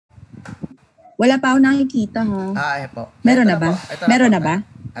Wala pa ako nakikita, ha? Ay po. Meron na ba? Meron na ba?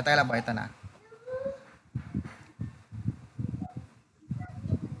 Ito lang po, ito na.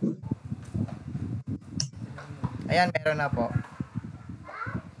 Ayan, meron na po.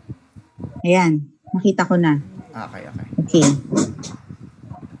 Ayan, nakita ko na. Okay. Okay.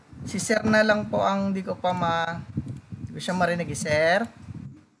 Si Sir na lang po ang hindi ko siya marinig. Sir?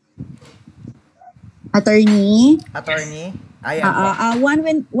 Attorney? Ayan po.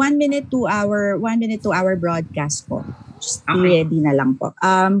 1 minute to hour broadcast po. Just ready na lang po.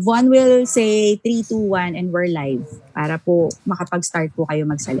 Von will say 3, 2, 1 and we're live para po makapag-start po kayo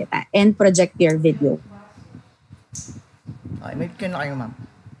magsalita and project your video. Okay, may na kayo, ma'am.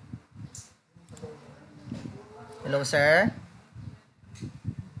 Hello, sir?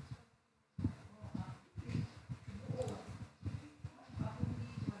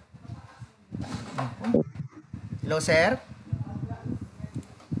 Hello, sir?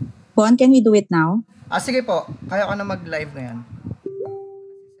 Bon, can we do it now? Sige po. Kaya ko na mag-live ngayon.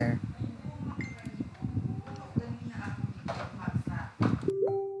 Sir.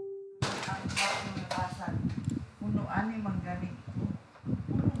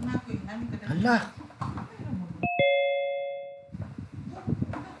 Hala.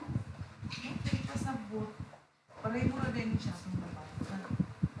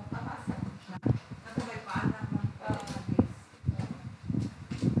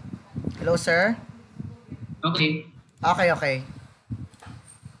 Hello, sir? Okay. Okay.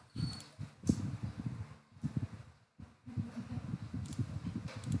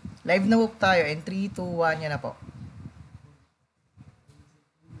 Live na po tayo in 3, 2, 1 yan na po.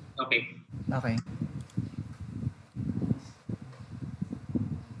 Okay.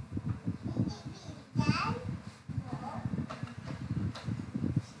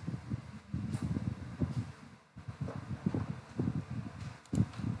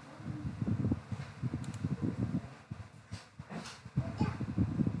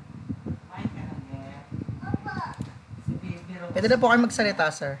 Pwede na po kayo magsalita,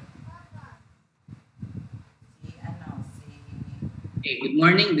 sir. Okay, good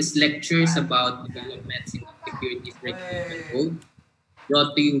morning. This lecture is about developments in the Securities Regulation Code,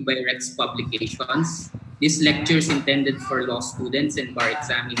 brought to you by Rex Publications. This lecture is intended for law students and bar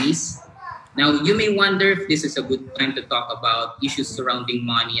examinees. Now, you may wonder if this is a good time to talk about issues surrounding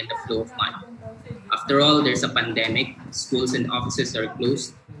money and the flow of money. After all, there's a pandemic, schools and offices are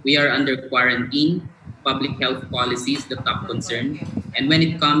closed, we are under quarantine, public health policy is the top concern, and when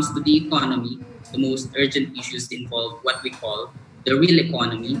it comes to the economy, the most urgent issues involve what we call the real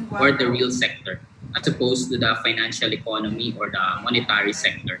economy or the real sector, as opposed to the financial economy or the monetary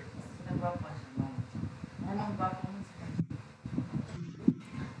sector.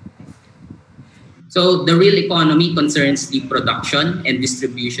 So the real economy concerns the production and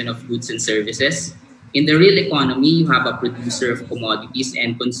distribution of goods and services. In the real economy, you have a producer of commodities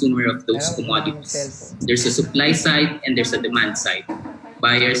and consumer of those commodities. There's a supply side and there's a demand side.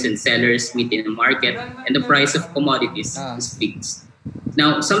 Buyers and sellers meet in a market and the price of commodities is fixed.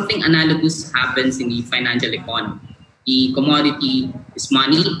 Now, something analogous happens in the financial economy. The commodity is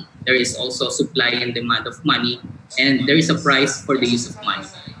money. There is also supply and demand of money, and there is a price for the use of money.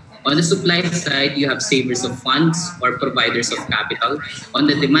 On the supply side, you have savers of funds or providers of capital. On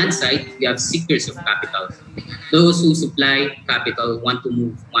the demand side, you have seekers of capital. Those who supply capital want to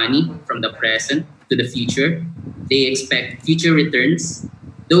move money from the present to the future. They expect future returns.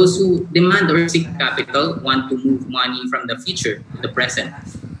 Those who demand or seek capital want to move money from the future to the present.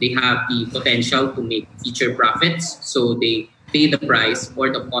 They have the potential to make future profits, so they pay the price or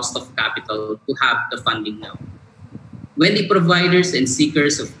the cost of capital to have the funding now. When the providers and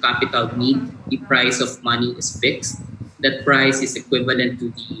seekers of capital meet, the price of money is fixed. That price is equivalent to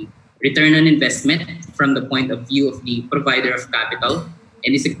the return on investment from the point of view of the provider of capital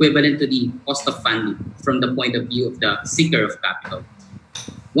and is equivalent to the cost of funding from the point of view of the seeker of capital.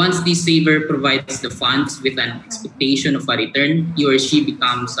 Once the saver provides the funds with an expectation of a return, he or she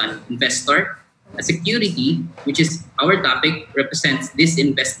becomes an investor. A security, which is our topic, represents this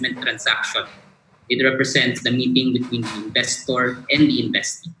investment transaction. It represents the meeting between the investor and the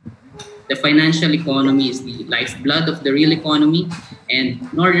investee. The financial economy is the lifeblood of the real economy, and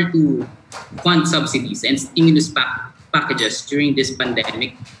in order to fund subsidies and stimulus packages during this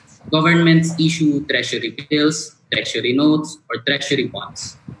pandemic, governments issue treasury bills, treasury notes, or treasury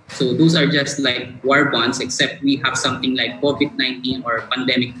bonds. So those are just like war bonds, except we have something like COVID-19 or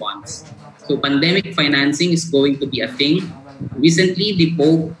pandemic bonds. So pandemic financing is going to be a thing. Recently, the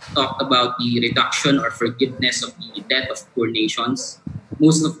Pope talked about the reduction or forgiveness of the debt of poor nations.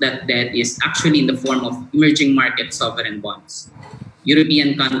 Most of that debt is actually in the form of emerging market sovereign bonds.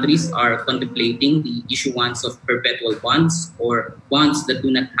 European countries are contemplating the issuance of perpetual bonds or bonds that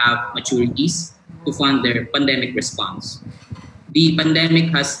do not have maturities to fund their pandemic response. The pandemic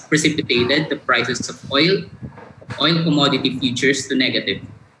has precipitated the prices of oil commodity futures to negative.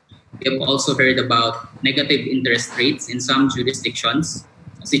 We have also heard about negative interest rates in some jurisdictions,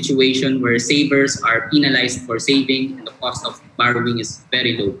 a situation where savers are penalized for saving and the cost of borrowing is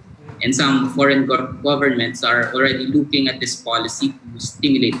very low. And some foreign governments are already looking at this policy to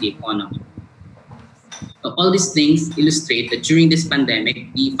stimulate the economy. So all these things illustrate that during this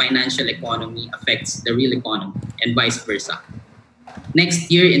pandemic, the financial economy affects the real economy and vice versa.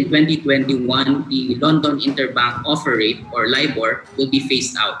 Next year in 2021, the London Interbank Offer Rate or LIBOR will be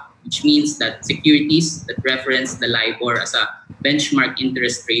phased out, which means that securities that reference the LIBOR as a benchmark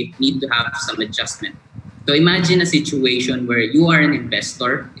interest rate need to have some adjustment. So imagine a situation where you are an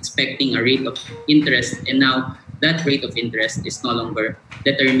investor expecting a rate of interest and now that rate of interest is no longer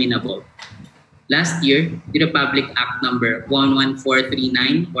determinable. Last year, the Republic Act number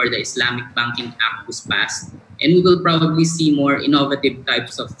 11439 or the Islamic Banking Act was passed, and we will probably see more innovative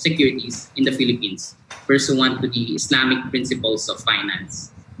types of securities in the Philippines pursuant to the Islamic principles of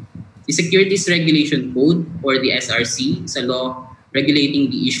finance. The Securities Regulation Code or the SRC is a law regulating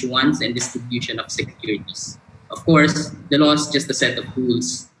the issuance and distribution of securities. Of course, the law is just a set of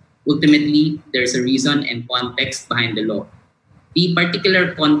rules. Ultimately, there's a reason and context behind the law. The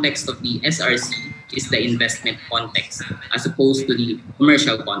particular context of the SRC is the investment context as opposed to the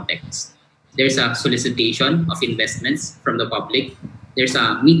commercial context. There's a solicitation of investments from the public. There's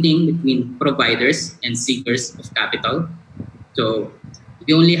a meeting between providers and seekers of capital. So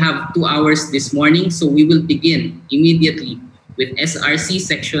we only have 2 hours this morning, so we will begin immediately with SRC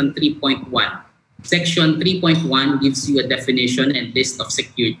Section 3.1. Section 3.1 gives you a definition and list of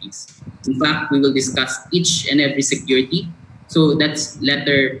securities. In fact, we will discuss each and every security. So that's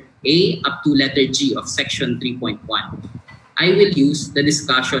letter A up to letter G of Section 3.1. I will use the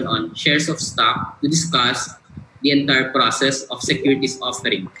discussion on shares of stock to discuss the entire process of securities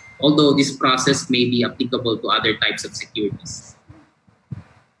offering, although this process may be applicable to other types of securities.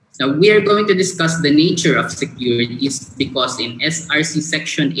 Now, we are going to discuss the nature of securities because in SRC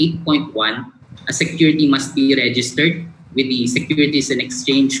Section 8.1, a security must be registered with the Securities and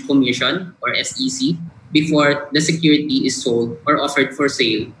Exchange Commission or SEC before the security is sold or offered for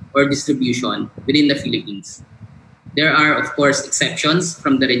sale or distribution within the Philippines. There are, of course, exceptions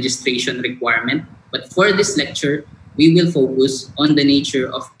from the registration requirement, but for this lecture, we will focus on the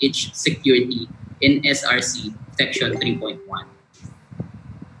nature of each security in SRC Section 3.1.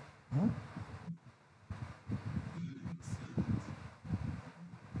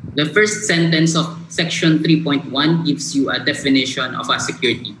 The first sentence of Section 3.1 gives you a definition of a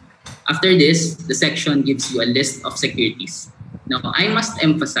security. After this, the section gives you a list of securities. Now, I must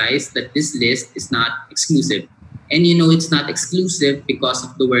emphasize that this list is not exclusive. And you know it's not exclusive because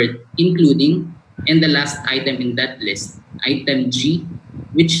of the word including and the last item in that list, item G,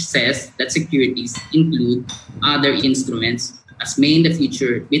 which says that securities include other instruments as may in the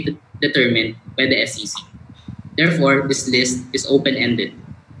future be determined by the SEC. Therefore, this list is open-ended.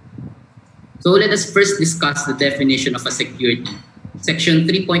 So let us first discuss the definition of a security. Section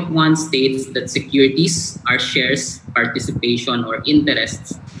 3.1 states that securities are shares, participation, or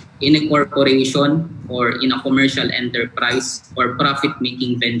interests in a corporation or in a commercial enterprise or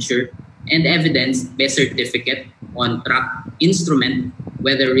profit-making venture and evidenced by certificate, contract, instrument,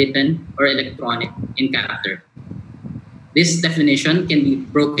 whether written or electronic in character. This definition can be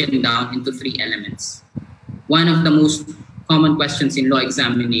broken down into 3 elements. One of the most common questions in law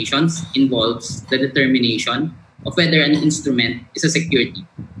examinations involves the determination of whether an instrument is a security.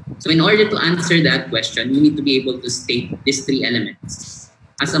 So in order to answer that question, you need to be able to state these 3 elements.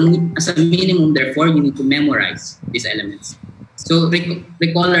 As a minimum, therefore, you need to memorize these elements. So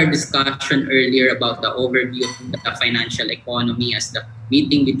recall our discussion earlier about the overview of the financial economy as the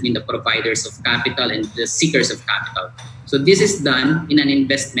meeting between the providers of capital and the seekers of capital. So this is done in an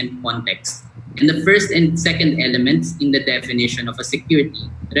investment context. And the first and second elements in the definition of a security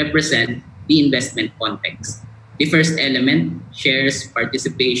represent the investment context. The first element, shares,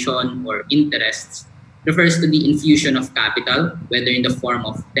 participation, or interests, refers to the infusion of capital, whether in the form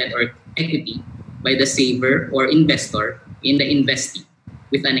of debt or equity, by the saver or investor in the investee,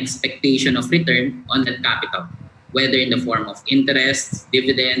 with an expectation of return on that capital, whether in the form of interest,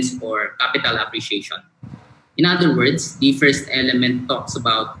 dividends, or capital appreciation. In other words, the first element talks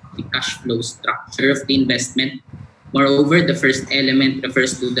about the cash flow structure of the investment. Moreover, the first element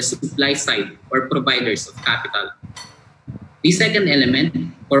refers to the supply side or providers of capital. The second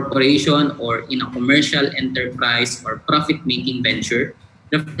element corporation or in a commercial enterprise or profit-making venture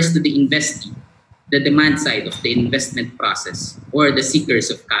refers to the investee, the demand side of the investment process, or the seekers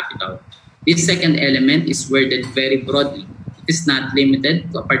of capital. This second element is worded very broadly. It is not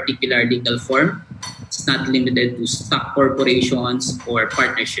limited to a particular legal form. It's not limited to stock corporations or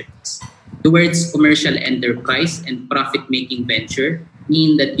partnerships. The words commercial enterprise and profit-making venture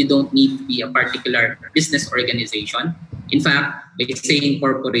mean that you don't need to be a particular business organization. In fact, by saying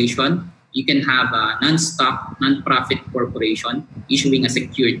corporation, you can have a non-stock, non-profit corporation issuing a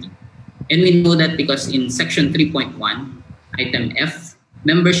security. And we know that because in Section 3.1, Item F,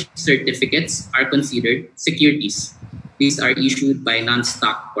 membership certificates are considered securities. These are issued by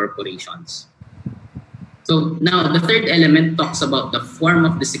non-stock corporations. So now the third element talks about the form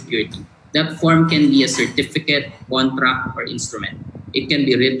of the security. That form can be a certificate, contract, or instrument. It can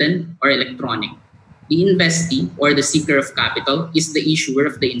be written or electronic. The investee or the seeker of capital is the issuer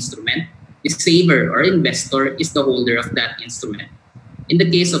of the instrument. The saver or investor is the holder of that instrument. In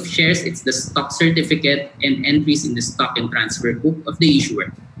the case of shares, it's the stock certificate and entries in the stock and transfer book of the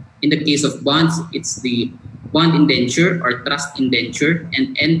issuer. In the case of bonds, it's the bond indenture or trust indenture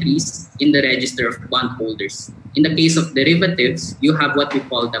and entries in the register of bondholders. In the case of derivatives, you have what we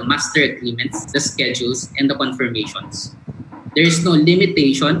call the master agreements, the schedules, and the confirmations. There is no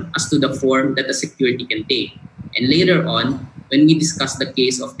limitation as to the form that a security can take. And later on, when we discuss the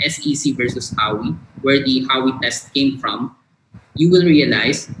case of SEC versus Howey, where the Howey test came from, you will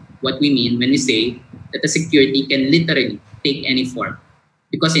realize what we mean when we say that a security can literally take any form.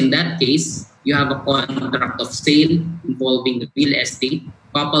 Because in that case, you have a contract of sale involving the real estate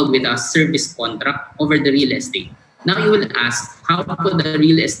coupled with a service contract over the real estate. Now you will ask, how could the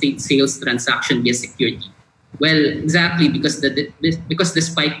real estate sales transaction be a security? Well, exactly because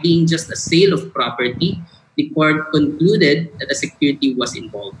despite being just a sale of property, the court concluded that a security was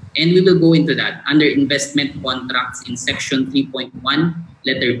involved. And we will go into that under investment contracts in Section 3.1,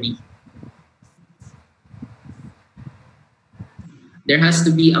 letter B. There has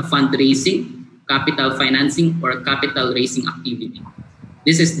to be a fundraising, capital financing, or capital raising activity.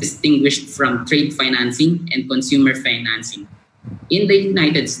 This is distinguished from trade financing and consumer financing. In the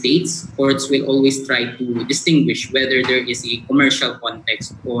United States, courts will always try to distinguish whether there is a commercial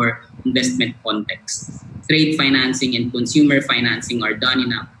context or investment context. Trade financing and consumer financing are done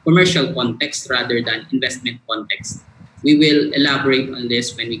in a commercial context rather than investment context. We will elaborate on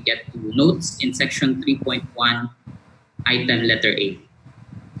this when we get to notes in Section 3.1, item letter A.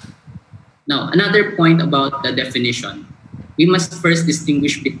 Now, another point about the definition. We must first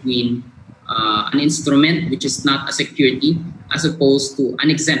distinguish between an instrument which is not a security as opposed to an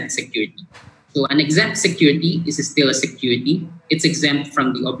exempt security. So an exempt security is still a security. It's exempt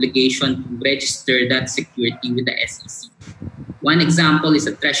from the obligation to register that security with the SEC. One example is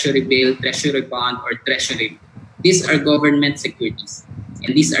a treasury bill, treasury bond, or treasury. These are government securities,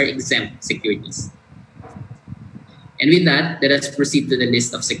 and these are exempt securities. And with that, let us proceed to the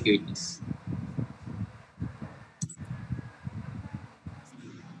list of securities.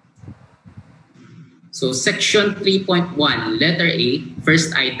 So Section 3.1, letter A,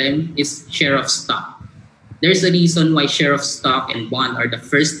 first item is share of stock. There's a reason why share of stock and bond are the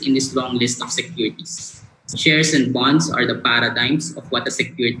first in this long list of securities. Shares and bonds are the paradigms of what a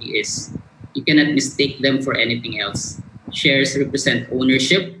security is. You cannot mistake them for anything else. Shares represent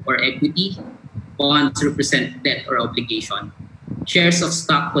ownership or equity. Bonds represent debt or obligation. Shares of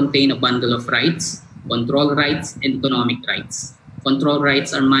stock contain a bundle of rights, control rights, and economic rights. Control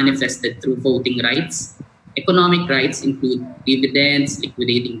rights are manifested through voting rights. Economic rights include dividends,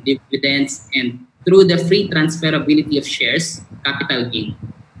 liquidating dividends, and through the free transferability of shares, capital gain.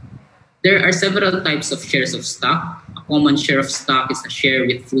 There are several types of shares of stock. A common share of stock is a share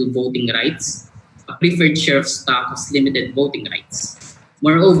with full voting rights. A preferred share of stock has limited voting rights.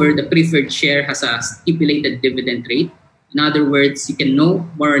 Moreover, the preferred share has a stipulated dividend rate. In other words, you can know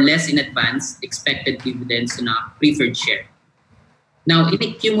more or less in advance the expected dividends on a preferred share. Now, in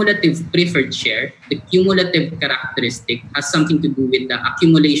a cumulative preferred share, the cumulative characteristic has something to do with the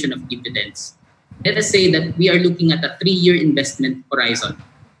accumulation of dividends. Let us say that we are looking at a 3-year investment horizon.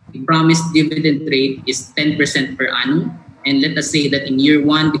 The promised dividend rate is 10% per annum. And let us say that in year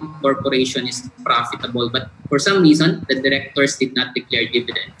 1, the corporation is profitable, but for some reason, the directors did not declare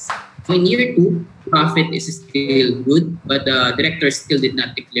dividends. So in year 2, profit is still good, but the directors still did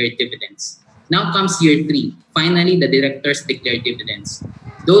not declare dividends. Now comes year 3. Finally, the directors declare dividends.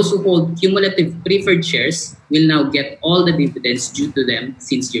 Those who hold cumulative preferred shares will now get all the dividends due to them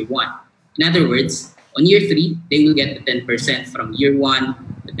since year 1. In other words, on year 3, they will get the 10% from year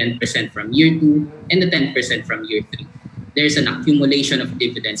 1, the 10% from year 2, and the 10% from year 3. there's an accumulation of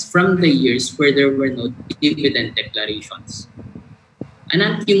dividends from the years where there were no dividend declarations. An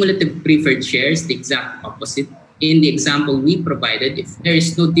uncumulative preferred share is the exact opposite. In the example we provided, if there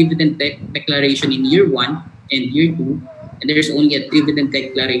is no dividend declaration in year 1 and year 2, and there's only a dividend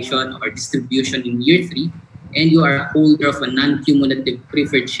declaration or distribution in year 3, and you are a holder of a non-cumulative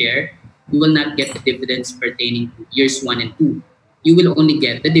preferred share, you will not get the dividends pertaining to years 1 and 2. You will only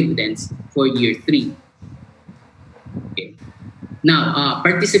get the dividends for year 3. Okay. Now,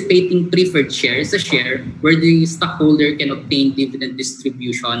 participating preferred share is a share where the stockholder can obtain dividend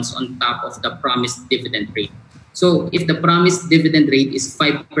distributions on top of the promised dividend rate. So if the promised dividend rate is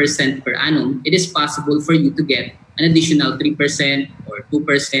 5% per annum, it is possible for you to get an additional 3% or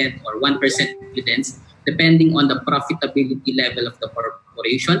 2% or 1% dividends depending on the profitability level of the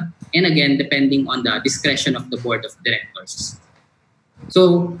corporation, and again, depending on the discretion of the board of directors.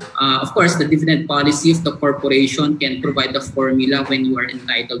 So, of course, the dividend policy of the corporation can provide the formula when you are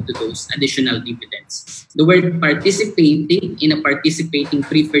entitled to those additional dividends. The word participating in a participating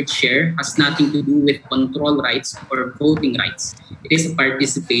preferred share has nothing to do with control rights or voting rights. It is a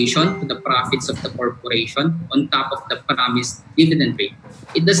participation to the profits of the corporation on top of the promised dividend rate.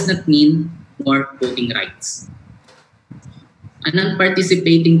 It does not mean more voting rights. A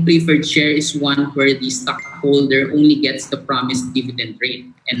non-participating preferred share is one where the stockholder only gets the promised dividend rate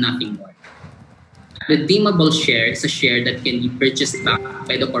and nothing more. A redeemable share is a share that can be purchased back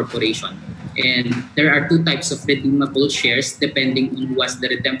by the corporation. And there are two types of redeemable shares depending on who has the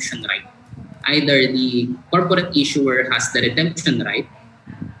redemption right. Either the corporate issuer has the redemption right.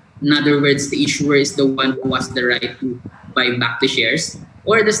 In other words, the issuer is the one who has the right to buy back the shares,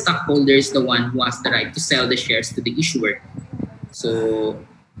 or the stockholder is the one who has the right to sell the shares to the issuer. So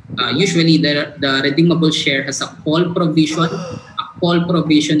usually the redeemable share has a call provision. A call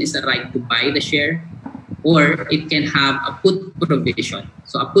provision is a right to buy the share, or it can have a put provision.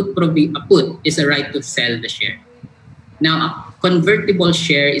 So a put is a right to sell the share. Now, a convertible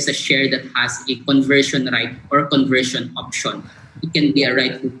share is a share that has a conversion right or conversion option. It can be a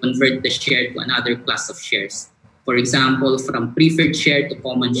right to convert the share to another class of shares. For example, from preferred share to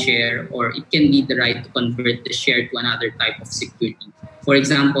common share, or it can be the right to convert the share to another type of security. For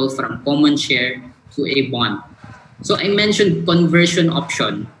example, from common share to a bond. So I mentioned conversion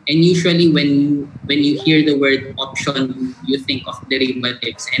option, and usually when you hear the word option, you think of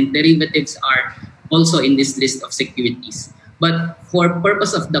derivatives, and derivatives are also in this list of securities. But for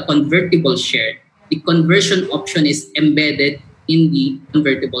purpose of the convertible share, the conversion option is embedded in the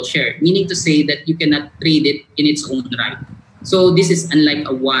convertible share, meaning to say that you cannot trade it in its own right. So this is unlike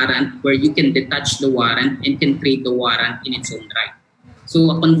a warrant where you can detach the warrant and can trade the warrant in its own right. So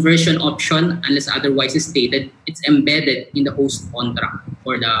a conversion option, unless otherwise stated, it's embedded in the host contract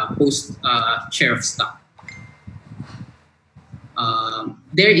or the host share of stock.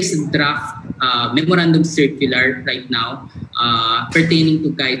 There is a draft memorandum circular right now pertaining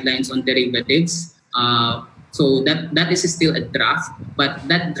to guidelines on derivatives. So that is still a draft, but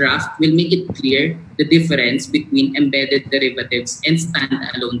that draft will make it clear the difference between embedded derivatives and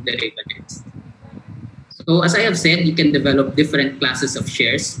standalone derivatives. So as I have said, you can develop different classes of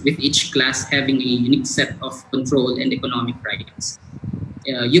shares, with each class having a unique set of control and economic rights.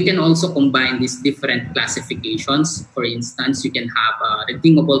 You can also combine these different classifications. For instance, you can have a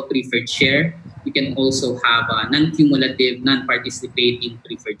redeemable preferred share. You can also have a non-cumulative, non-participating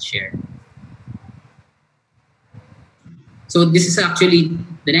preferred share. So this is actually,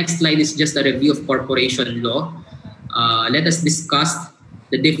 the next slide is just a review of corporation law. Let us discuss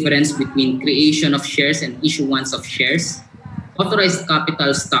the difference between creation of shares and issuance of shares. Authorized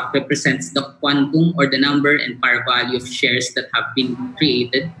capital stock represents the quantum or the number and par value of shares that have been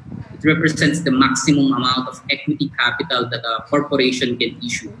created. It represents the maximum amount of equity capital that a corporation can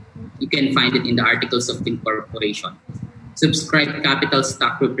issue. You can find it in the articles of incorporation. Subscribed capital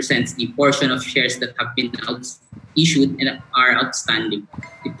stock represents the portion of shares that have been issued and are outstanding.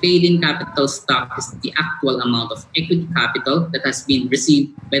 The paid-in capital stock is the actual amount of equity capital that has been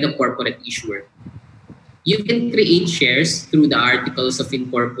received by the corporate issuer. You can create shares through the articles of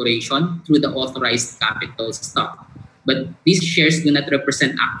incorporation through the authorized capital stock. But these shares do not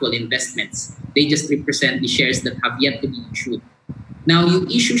represent actual investments. They just represent the shares that have yet to be issued. Now, you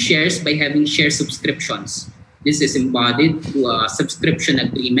issue shares by having share subscriptions. This is embodied through a subscription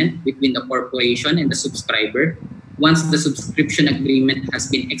agreement between the corporation and the subscriber. Once the subscription agreement has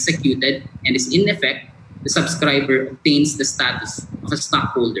been executed and is in effect, the subscriber obtains the status of a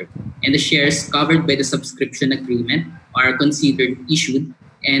stockholder, and the shares covered by the subscription agreement are considered issued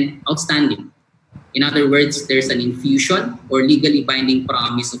and outstanding. In other words, there's an infusion or legally binding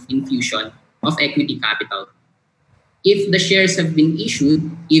promise of infusion of equity capital. If the shares have been issued,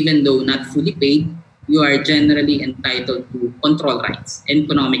 even though not fully paid, you are generally entitled to control rights and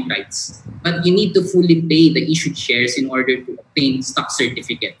economic rights. But you need to fully pay the issued shares in order to obtain stock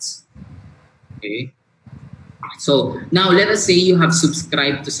certificates. Okay. So now let us say you have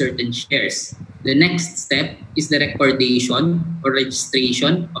subscribed to certain shares. The next step is the recordation or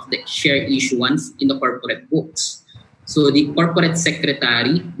registration of the share issuance in the corporate books. So the corporate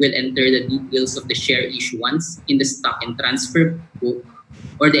secretary will enter the details of the share issuance in the stock and transfer book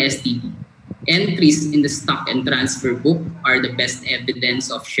or the STB. Entries in the stock and transfer book are the best evidence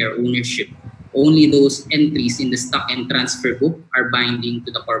of share ownership. Only those entries in the stock and transfer book are binding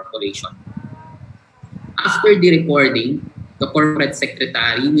to the corporation. After the recording, the corporate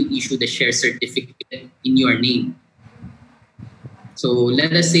secretary will issue the share certificate in your name. So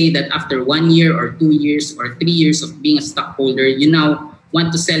let us say that after 1 year or 2 years or 3 years of being a stockholder, you now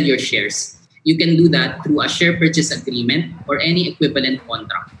want to sell your shares. You can do that through a share purchase agreement or any equivalent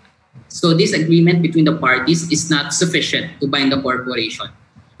contract. So this agreement between the parties is not sufficient to bind the corporation.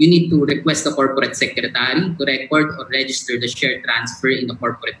 You need to request the corporate secretary to record or register the share transfer in the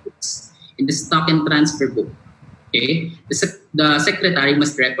corporate books. In the stock and transfer book, okay, the secretary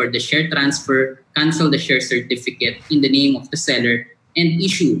must record the share transfer, cancel the share certificate in the name of the seller, and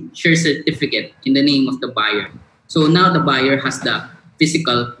issue share certificate in the name of the buyer. So now the buyer has the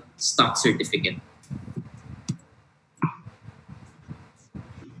physical stock certificate.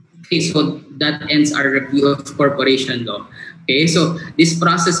 Okay, so that ends our review of corporation law. Okay, so this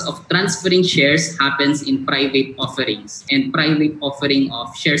process of transferring shares happens in private offerings, and private offering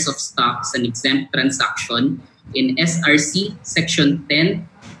of shares of stock is an exempt transaction in SRC section 10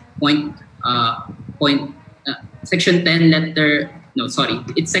 section 10 letter, no, sorry,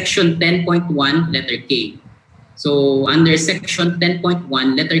 it's section 10.1 letter K. So under section 10.1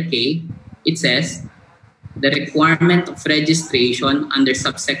 letter K, it says, the requirement of registration under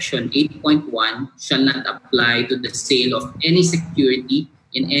subsection 8.1 shall not apply to the sale of any security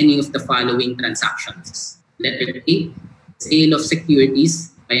in any of the following transactions. Letter A, sale of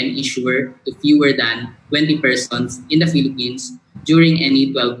securities by an issuer to fewer than 20 persons in the Philippines during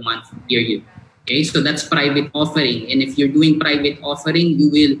any 12-month period. Okay, so that's private offering. And if you're doing private offering,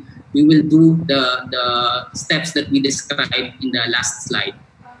 we will do the steps that we described in the last slide.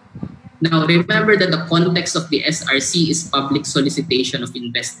 Now, remember that the context of the SRC is public solicitation of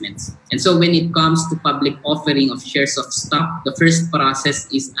investments. And so when it comes to public offering of shares of stock, the first process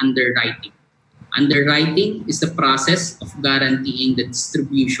is underwriting. Underwriting is the process of guaranteeing the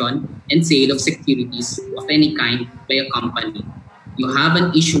distribution and sale of securities of any kind by a company. You have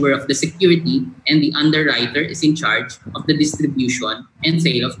an issuer of the security, and the underwriter is in charge of the distribution and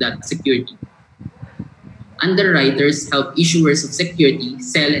sale of that security. Underwriters help issuers of security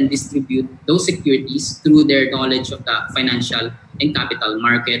sell and distribute those securities through their knowledge of the financial and capital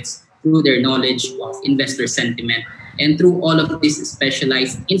markets, through their knowledge of investor sentiment, and through all of this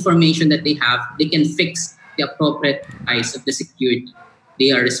specialized information that they have, they can fix the appropriate price of the security.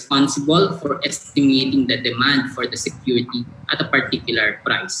 They are responsible for estimating the demand for the security at a particular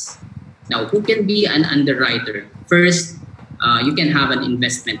price. Now, who can be an underwriter? First, you can have an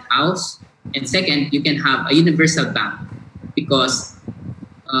investment house. And second, you can have a universal bank because,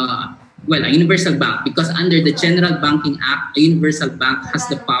 a universal bank because under the General Banking Act, a universal bank has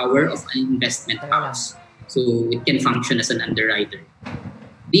the power of an investment house. So it can function as an underwriter.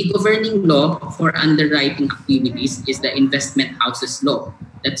 The governing law for underwriting activities is the Investment Houses Law.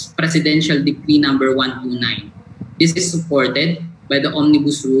 That's Presidential Decree number 129. This is supported by the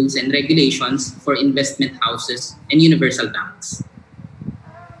Omnibus Rules and Regulations for investment houses and universal banks.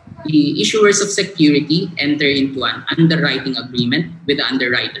 The issuers of security enter into an underwriting agreement with the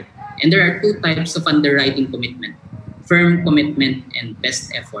underwriter. And there are two types of underwriting commitment, firm commitment and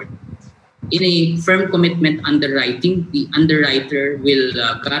best effort. In a firm commitment underwriting, the underwriter will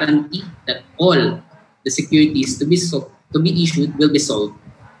guarantee that all the securities to be issued will be sold.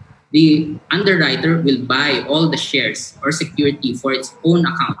 The underwriter will buy all the shares or security for its own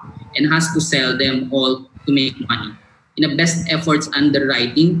account and has to sell them all to make money. In a best efforts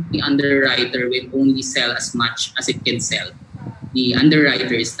underwriting, the underwriter will only sell as much as it can sell. The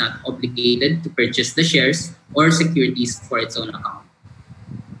underwriter is not obligated to purchase the shares or securities for its own account.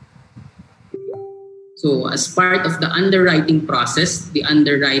 So as part of the underwriting process, the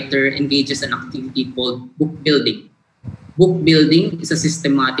underwriter engages in an activity called book building. Book building is a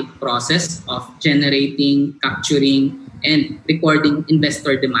systematic process of generating, capturing, and recording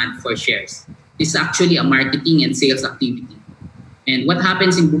investor demand for shares. It's actually a marketing and sales activity. And what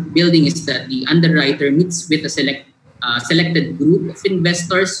happens in book building is that the underwriter meets with a selected group of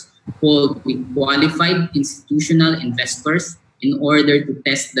investors hold with qualified institutional investors in order to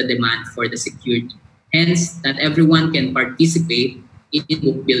test the demand for the security. Hence, that everyone can participate in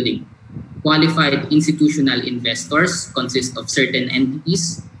book building. Qualified institutional investors consist of certain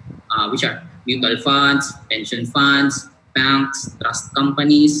entities, which are mutual funds, pension funds, banks, trust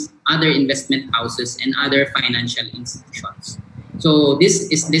companies, other investment houses, and other financial institutions. So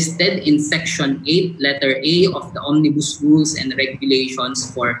this is listed in Section 8, letter A of the Omnibus Rules and Regulations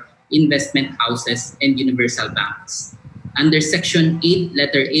for Investment Houses and Universal Banks. Under Section 8,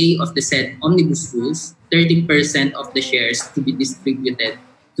 letter A of the said Omnibus Rules, 30% of the shares to be distributed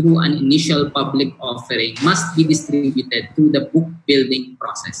through an initial public offering must be distributed through the book building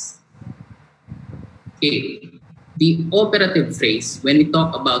process. Okay. The operative phrase when we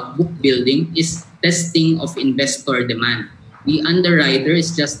talk about book building is testing of investor demand. The underwriter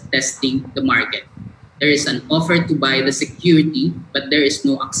is just testing the market. There is an offer to buy the security, but there is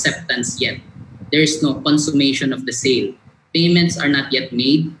no acceptance yet. There is no consummation of the sale. Payments are not yet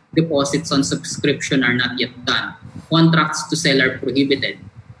made. Deposits on subscription are not yet done. Contracts to sell are prohibited.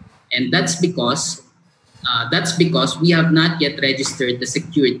 And that's because we have not yet registered the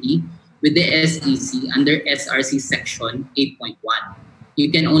security with the SEC under SRC Section 8.1. You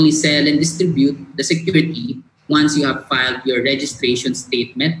can only sell and distribute the security once you have filed your registration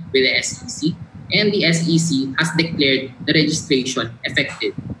statement with the SEC and the SEC has declared the registration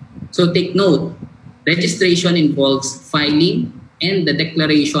effective. So take note, registration involves filing and the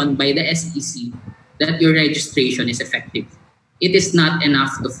declaration by the SEC that your registration is effective. It is not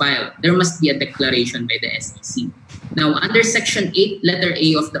enough to file. There must be a declaration by the SEC. Now, under Section 8, letter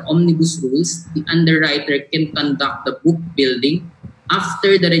A of the Omnibus Rules, the underwriter can conduct the book building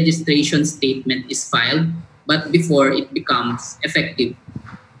after the registration statement is filed, but before it becomes effective.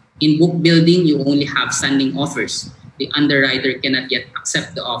 In book building, you only have standing offers. The underwriter cannot yet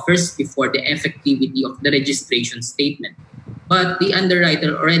accept the offers before the effectivity of the registration statement. But the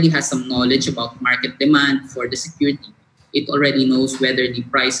underwriter already has some knowledge about market demand for the security. It already knows whether the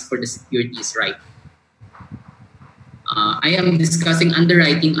price for the security is right. I am discussing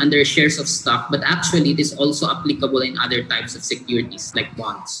underwriting under shares of stock, but actually it is also applicable in other types of securities like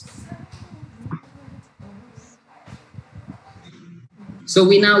bonds. So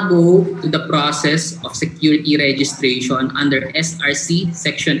we now go to the process of security registration under SRC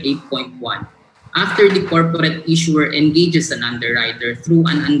Section 8.1. After the corporate issuer engages an underwriter through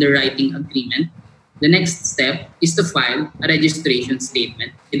an underwriting agreement, the next step is to file a registration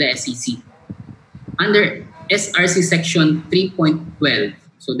statement with the SEC. Under SRC Section 3.12,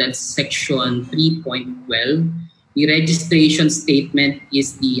 so that's Section 3.12, the registration statement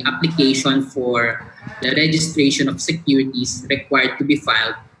is the application for the registration of securities required to be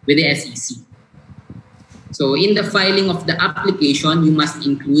filed with the SEC. So in the filing of the application, you must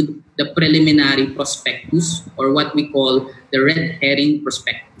include the preliminary prospectus, or what we call the red herring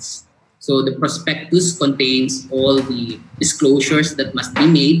prospectus. So the prospectus contains all the disclosures that must be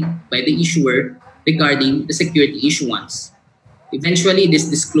made by the issuer regarding the security issuance. Eventually, these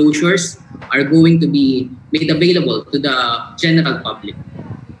disclosures are going to be made available to the general public.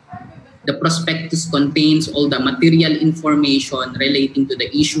 The prospectus contains all the material information relating to the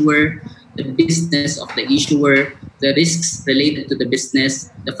issuer, the business of the issuer, the risks related to the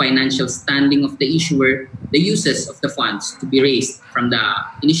business, the financial standing of the issuer, the uses of the funds to be raised from the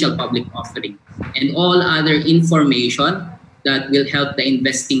initial public offering, and all other information that will help the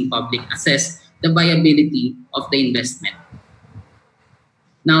investing public assess the viability of the investment.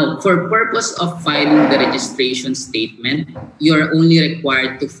 Now, for purpose of filing the registration statement, you are only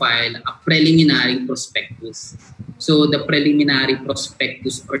required to file a preliminary prospectus. So the preliminary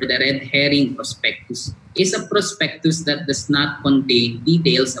prospectus, or the red herring prospectus, is a prospectus that does not contain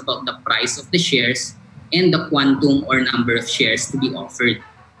details about the price of the shares and the quantum or number of shares to be offered.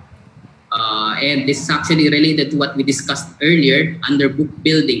 And this is actually related to what we discussed earlier under book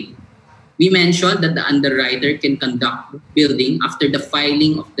building. We mentioned that the underwriter can conduct book building after the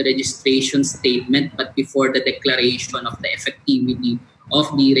filing of the registration statement, but before the declaration of the effectivity of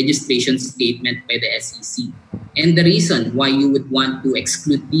the registration statement by the SEC. And the reason why you would want to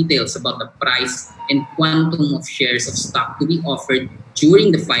exclude details about the price and quantum of shares of stock to be offered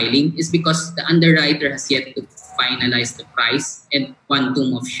during the filing is because the underwriter has yet to finalize the price and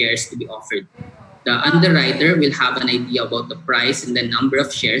quantum of shares to be offered. The underwriter will have an idea about the price and the number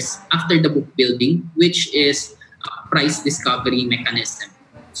of shares after the book building, which is a price discovery mechanism.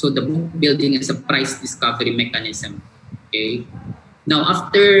 So the book building is a price discovery mechanism. Okay. Now,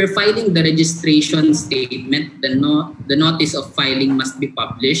 after filing the registration statement, the notice of filing must be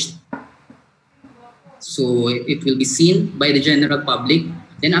published. So it will be seen by the general public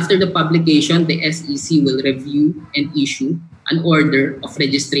Then after the publication, the SEC will review and issue an order of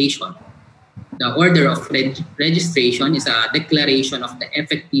registration. The order of registration is a declaration of the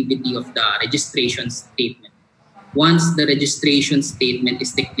effectivity of the registration statement. Once the registration statement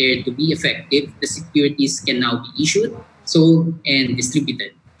is declared to be effective, the securities can now be issued, sold, and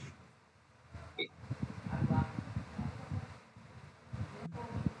distributed.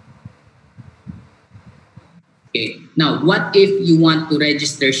 Okay. Now, what if you want to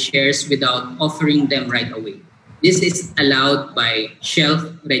register shares without offering them right away? This is allowed by shelf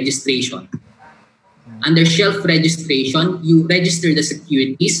registration. Under shelf registration, you register the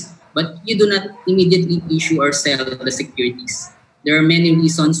securities, but you do not immediately issue or sell the securities. There are many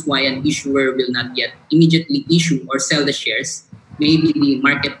reasons why an issuer will not yet immediately issue or sell the shares. Maybe the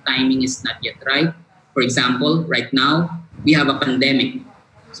market timing is not yet right. For example, right now, we have a pandemic.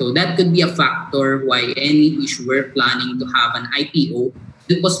 So that could be a factor why any issuer planning to have an IPO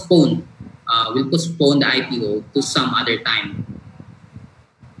will postpone the IPO to some other time.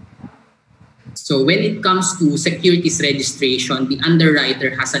 So when it comes to securities registration, the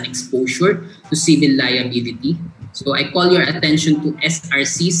underwriter has an exposure to civil liability. So I call your attention to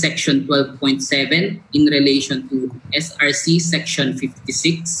SRC section 12.7 in relation to SRC section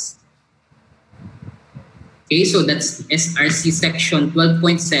 56. Okay, so that's SRC section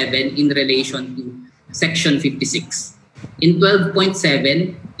 12.7 in relation to section 56. In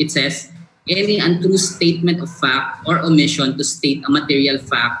 12.7, it says, any untrue statement of fact or omission to state a material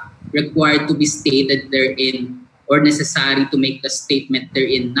fact required to be stated therein or necessary to make the statement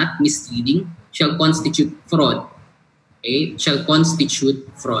therein not misleading shall constitute fraud. Okay, shall constitute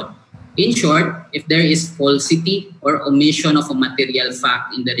fraud. In short, if there is falsity or omission of a material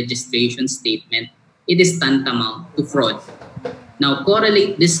fact in the registration statement, it is tantamount to fraud. Now,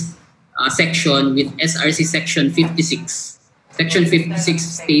 correlate this section with SRC section 56. Section 56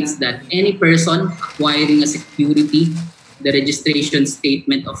 states that any person acquiring a security, the registration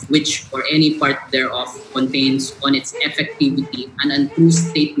statement of which or any part thereof contains on its effectivity an untrue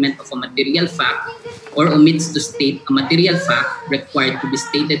statement of a material fact or omits to state a material fact required to be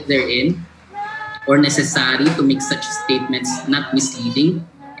stated therein or necessary to make such statements not misleading,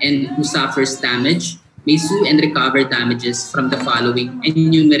 and who suffers damage may sue and recover damages from the following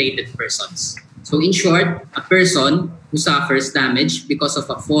enumerated persons. So in short, a person who suffers damage because of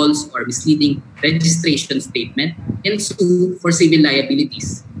a false or misleading registration statement can sue for civil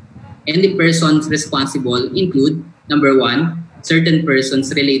liabilities. And the persons responsible include, number one, certain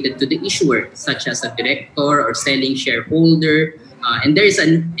persons related to the issuer, such as a director or selling shareholder, and there is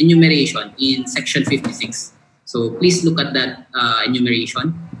an enumeration in section 56. So please look at that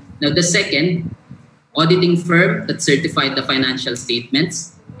enumeration. Now the second, auditing firm that certified the financial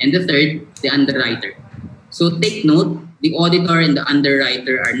statements, and the third, the underwriter. So take note, the auditor and the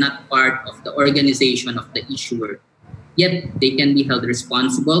underwriter are not part of the organization of the issuer, yet they can be held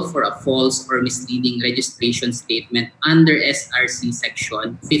responsible for a false or misleading registration statement under SRC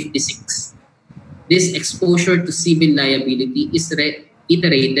section 56. This exposure to civil liability is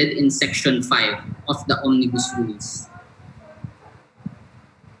reiterated in section 5 of the Omnibus Rules.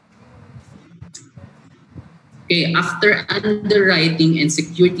 Okay, after underwriting and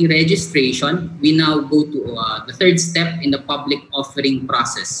security registration, we now go to the third step in the public offering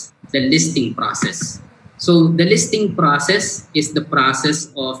process, the listing process. So the listing process is the process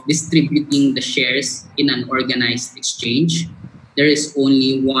of distributing the shares in an organized exchange. There is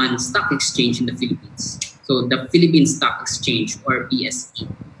only one stock exchange in the Philippines. So the Philippine Stock Exchange, or PSE.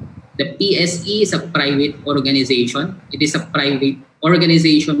 The PSE is a private organization. It is a private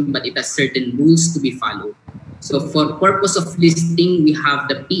organization, but it has certain rules to be followed. So for purpose of listing, we have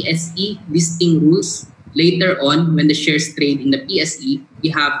the PSE listing rules. Later on, when the shares trade in the PSE, we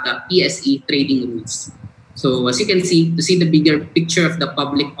have the PSE trading rules. So as you can see, to see the bigger picture of the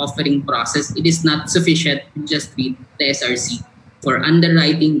public offering process, it is not sufficient to just read the SRC. For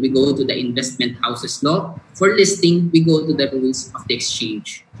underwriting, we go to the investment houses law. For listing, we go to the rules of the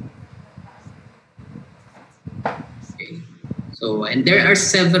exchange. Okay. So, and there are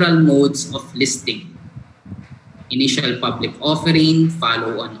several modes of listing. Initial public offering,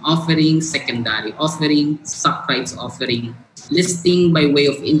 follow-on offering, secondary offering, stock rights offering, listing by way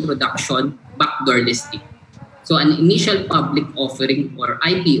of introduction, backdoor listing. So an initial public offering, or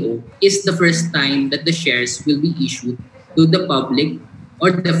IPO, is the first time that the shares will be issued to the public,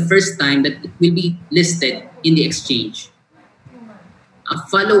 or the first time that it will be listed in the exchange. A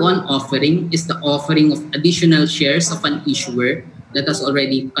follow-on offering is the offering of additional shares of an issuer that has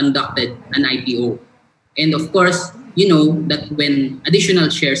already conducted an IPO. And of course, you know that when additional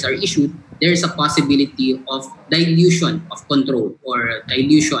shares are issued, there is a possibility of dilution of control or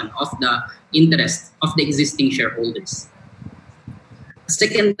dilution of the interest of the existing shareholders. A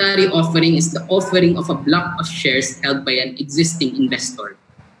secondary offering is the offering of a block of shares held by an existing investor.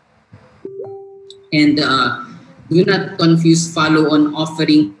 And do not confuse follow-on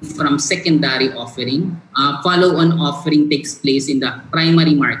offering from secondary offering. Follow-on offering takes place in the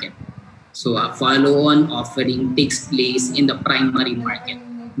primary market. So a follow-on offering takes place in the primary market,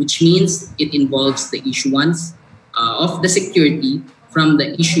 which means it involves the issuance of the security from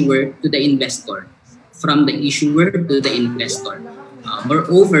the issuer to the investor. From the issuer to the investor.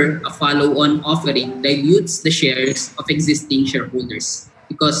 Moreover, a follow-on offering dilutes the shares of existing shareholders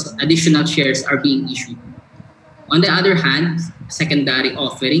because additional shares are being issued. On the other hand, secondary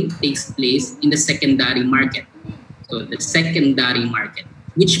offering takes place in the secondary market. So the secondary market,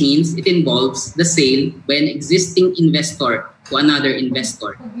 which means it involves the sale by an existing investor to another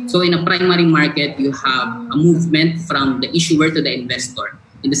investor. So in a primary market, you have a movement from the issuer to the investor.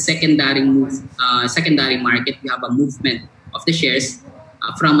 In the secondary market, you have a movement of the shares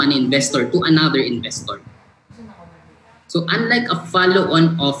from an investor to another investor. So unlike a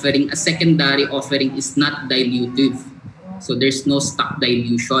follow-on offering, a secondary offering is not dilutive. So there's no stock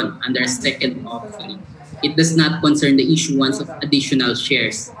dilution under a second offering. It does not concern the issuance of additional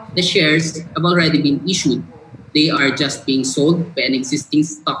shares. The shares have already been issued. They are just being sold by an existing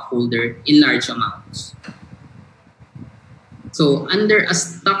stockholder in large amounts. So under a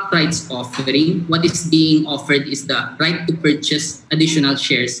stock rights offering, what is being offered is the right to purchase additional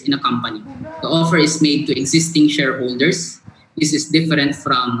shares in a company. The offer is made to existing shareholders. This is different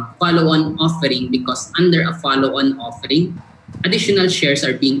from follow-on offering because under a follow-on offering, additional shares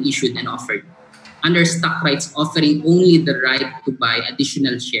are being issued and offered. Under stock rights offering, only the right to buy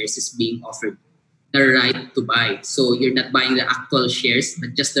additional shares is being offered. The right to buy. So you're not buying the actual shares,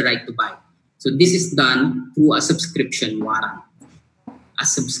 but just the right to buy. So this is done through a subscription warrant. A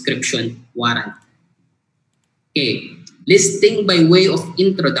subscription warrant. Okay. Listing by way of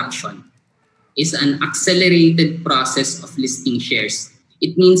introduction is an accelerated process of listing shares.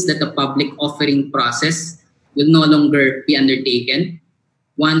 It means that the public offering process will no longer be undertaken.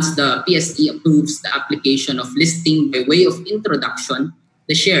 Once the PSE approves the application of listing by way of introduction,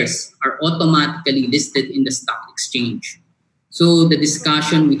 the shares are automatically listed in the stock exchange. So the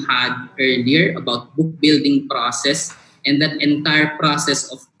discussion we had earlier about book building process and that entire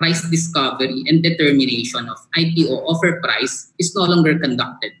process of price discovery and determination of IPO offer price is no longer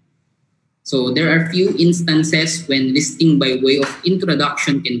conducted. So there are few instances when listing by way of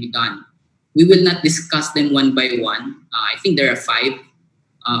introduction can be done. We will not discuss them one by one. I think there are five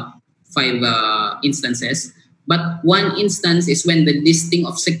instances. But one instance is when the listing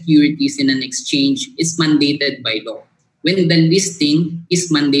of securities in an exchange is mandated by law. When the listing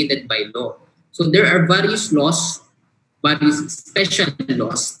is mandated by law. So there are various laws, various special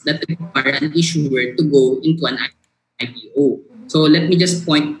laws that require an issuer to go into an IPO. So let me just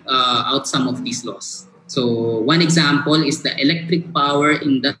point out some of these laws. So one example is the Electric Power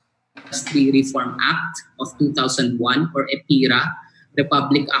Industry Reform Act of 2001 or EPIRA,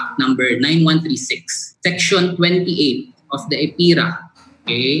 Republic Act number 9136. Section 28 of the EPIRA.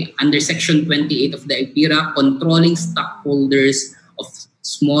 Okay, under Section 28 of the EPIRA, controlling stockholders of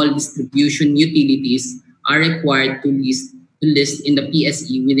small distribution utilities are required to list in the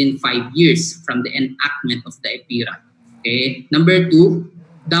PSE within 5 years from the enactment of the EPIRA. Okay. Number 2,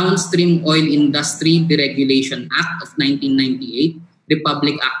 Downstream Oil Industry Deregulation Act of 1998,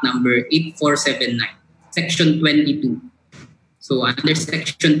 Republic Act number 8479, Section 22. So under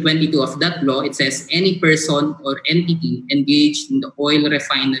Section 22 of that law, it says any person or entity engaged in the oil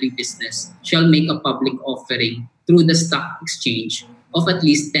refinery business shall make a public offering through the stock exchange of at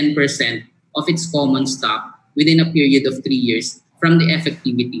least 10% of its common stock within a period of 3 years from the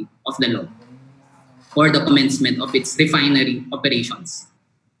effectivity of the law or the commencement of its refinery operations.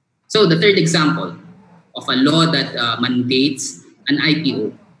 So the third example of a law that mandates an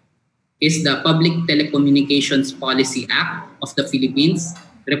IPO is the Public Telecommunications Policy Act of the Philippines,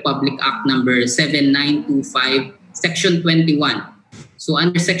 Republic Act number 7925, Section 21. So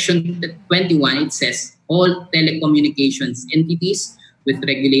under Section 21, it says all telecommunications entities with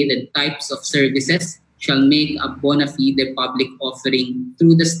regulated types of services shall make a bona fide public offering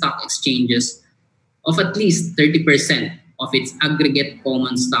through the stock exchanges of at least 30% of its aggregate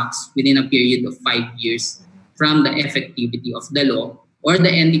common stocks within a period of 5 years from the effectivity of the law or the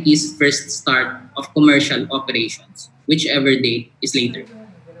entity's first start of commercial operations, whichever date is later.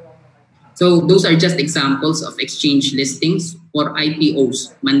 So those are just examples of exchange listings or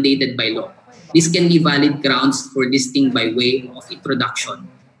IPOs mandated by law. This can be valid grounds for listing by way of introduction.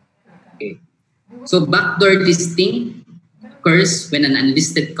 Okay. So backdoor listing occurs when an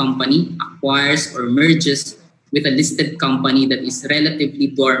unlisted company acquires or merges with a listed company that is relatively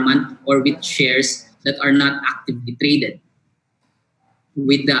dormant or with shares that are not actively traded,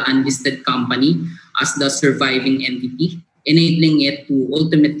 with the unlisted company as the surviving entity, enabling it to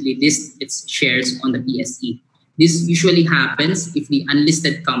ultimately list its shares on the PSE. This usually happens if the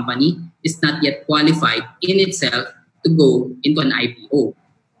unlisted company is not yet qualified in itself to go into an IPO.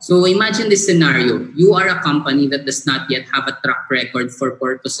 So imagine this scenario. You are a company that does not yet have a track record for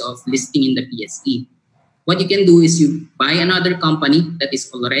purpose of listing in the PSE. What you can do is you buy another company that is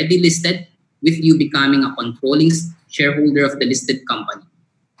already listed, with you becoming a controlling shareholder of the listed company.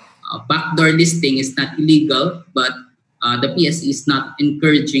 Backdoor listing is not illegal, but the PSE is not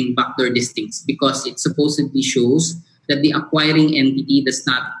encouraging backdoor listings because it supposedly shows that the acquiring entity does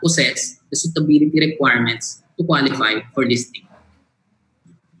not possess the suitability requirements to qualify for listing.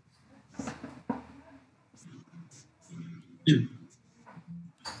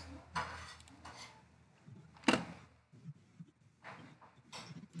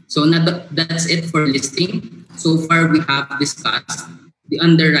 So that's it for listing. So far, we have discussed the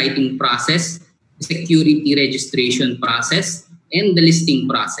underwriting process, the security registration process, and the listing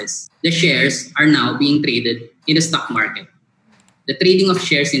process. The shares are now being traded in the stock market. The trading of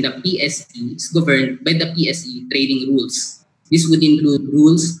shares in the PSE is governed by the PSE trading rules. This would include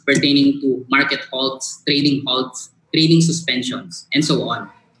rules pertaining to market halts, trading suspensions, and so on.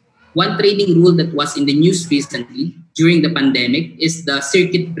 One trading rule that was in the news recently during the pandemic is the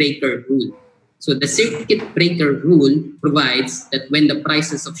circuit breaker rule. So the circuit breaker rule provides that when the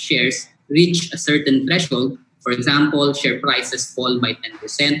prices of shares reach a certain threshold, for example, share prices fall by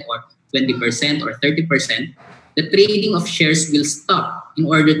 10% or 20% or 30%, the trading of shares will stop in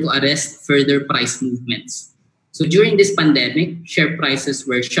order to arrest further price movements. So during this pandemic, share prices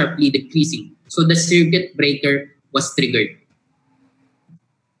were sharply decreasing. So the circuit breaker was triggered.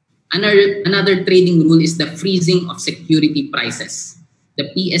 Another trading rule is the freezing of security prices.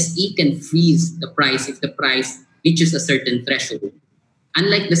 The PSE can freeze the price if the price reaches a certain threshold.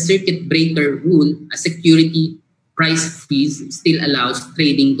 Unlike the circuit breaker rule, a security price freeze still allows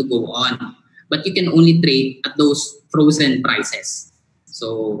trading to go on, but you can only trade at those frozen prices.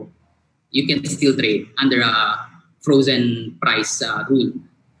 So you can still trade under a frozen price rule.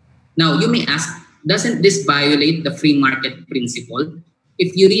 Now, you may ask, doesn't this violate the free market principle?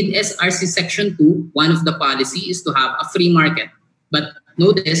 If you read SRC Section 2, one of the policy is to have a free market. But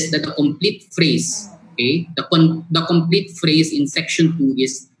notice that the complete phrase, okay, the complete phrase in Section 2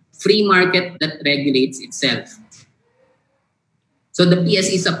 is free market that regulates itself. So the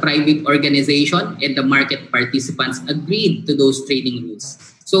PSE is a private organization and the market participants agreed to those trading rules.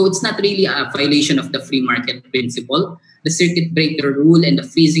 So it's not really a violation of the free market principle. The circuit breaker rule and the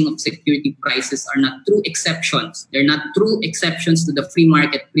freezing of security prices are not true exceptions. They're not true exceptions to the free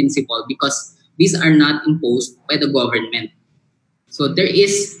market principle because these are not imposed by the government. So there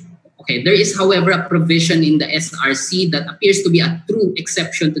is, however, a provision in the SRC that appears to be a true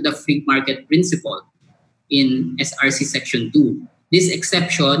exception to the free market principle in SRC Section 2. This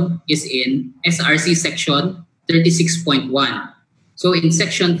exception is in SRC Section 36.1. So in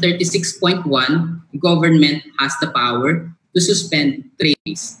Section 36.1, the government has the power to suspend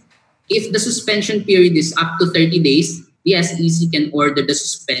trades. If the suspension period is up to 30 days, the SEC can order the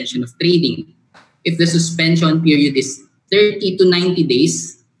suspension of trading. If the suspension period is 30 to 90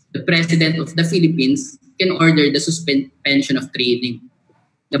 days, the President of the Philippines can order the suspension of trading.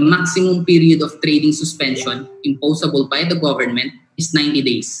 The maximum period of trading suspension imposable by the government is 90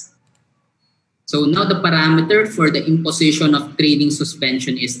 days. So now the parameter for the imposition of trading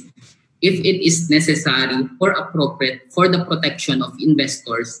suspension is if it is necessary or appropriate for the protection of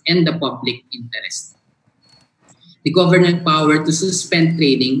investors and the public interest. The government power to suspend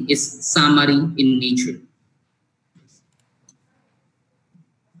trading is summary in nature.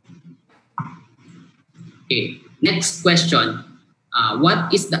 Okay, next question.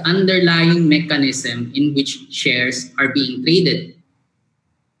 What is the underlying mechanism in which shares are being traded?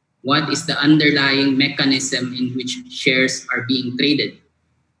 What is the underlying mechanism in which shares are being traded?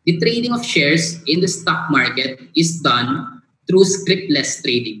 The trading of shares in the stock market is done through scriptless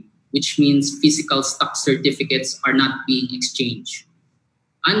trading, which means physical stock certificates are not being exchanged.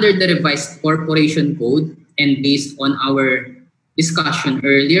 Under the revised corporation code and based on our discussion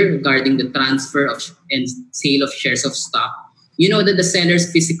earlier regarding the transfer of and sale of shares of stock, you know that the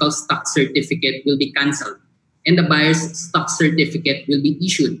seller's physical stock certificate will be canceled and the buyer's stock certificate will be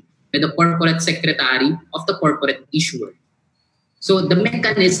issued by the corporate secretary of the corporate issuer. So the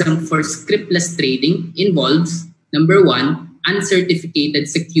mechanism for scriptless trading involves, number one, uncertificated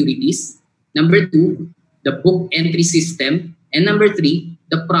securities, number two, the book entry system, and number three,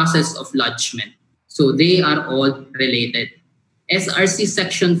 the process of lodgement. So they are all related. SRC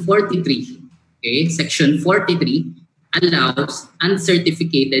Section 43, okay, Section 43 allows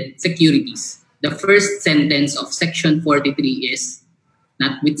uncertificated securities. The first sentence of Section 43 is,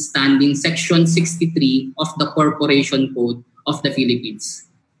 notwithstanding Section 63 of the Corporation Code of the Philippines.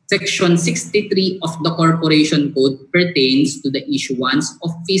 Section 63 of the Corporation Code pertains to the issuance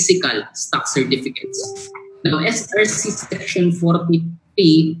of physical stock certificates. Now, SRC Section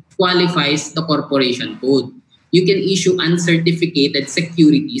 43 qualifies the Corporation Code. You can issue uncertificated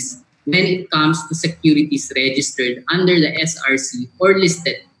securities when it comes to securities registered under the SRC or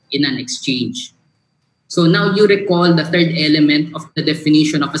listed in an exchange. So now you recall the third element of the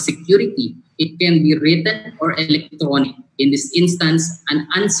definition of a security. It can be written or electronic. In this instance, an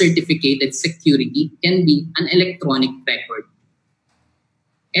uncertificated security can be an electronic record.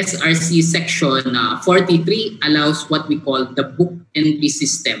 SRC Section 43 allows what we call the book entry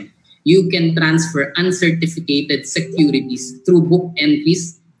system. You can transfer uncertificated securities through book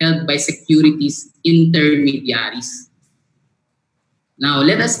entries held by securities intermediaries. Now,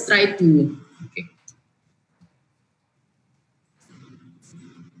 let us try to... Okay.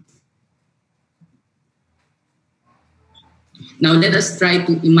 Now, let us try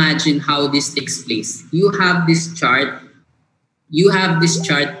to imagine how this takes place. You have this chart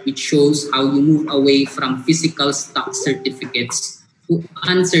which shows how you move away from physical stock certificates to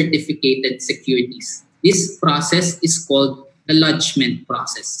uncertificated securities. This process is called the lodgement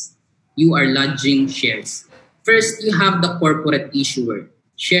process. You are lodging shares. First, you have the corporate issuer.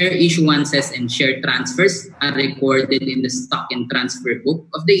 Share issuances and share transfers are recorded in the stock and transfer book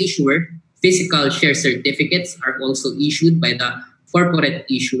of the issuer. Physical share certificates are also issued by the corporate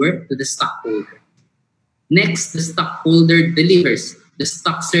issuer to the stockholder. Next, the stockholder delivers the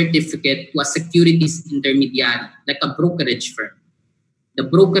stock certificate to a securities intermediary, like a brokerage firm. The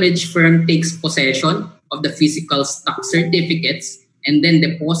brokerage firm takes possession of the physical stock certificates and then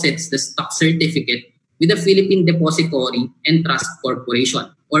deposits the stock certificate with the Philippine Depository and Trust Corporation,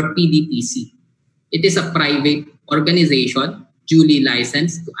 or PDTC. It is a private organization duly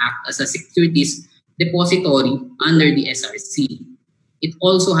licensed to act as a securities depository under the SRC. It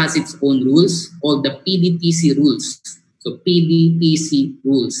also has its own rules called the PDTC rules. So PDTC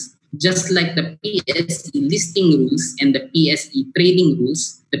rules. Just like the PSE listing rules and the PSE trading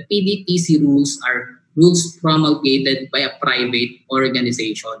rules, the PDTC rules are rules promulgated by a private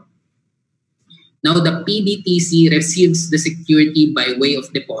organization. Now the PDTC receives the security by way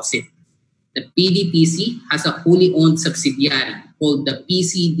of deposit. The PDTC has a wholly owned subsidiary called the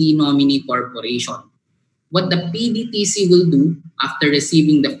PCD Nominee Corporation. What the PDTC will do after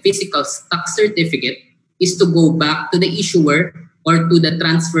receiving the physical stock certificate is to go back to the issuer or to the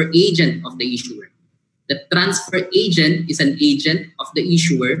transfer agent of the issuer. The transfer agent is an agent of the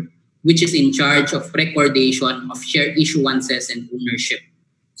issuer which is in charge of recordation of share issuances and ownership.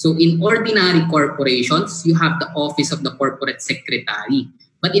 So in ordinary corporations, you have the office of the corporate secretary.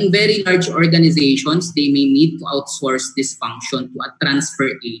 But in very large organizations, they may need to outsource this function to a transfer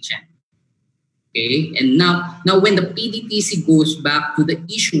agent. Okay, and now when the PDTC goes back to the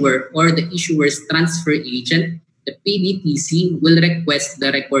issuer or the issuer's transfer agent, the PDTC will request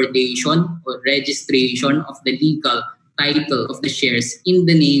the recordation or registration of the legal title of the shares in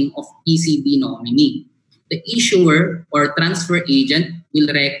the name of PCD nominee. The issuer or transfer agent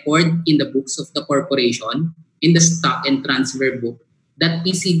will record in the books of the corporation, in the stock and transfer book, that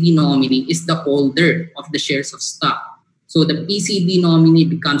PCD nominee is the holder of the shares of stock. So the PCD nominee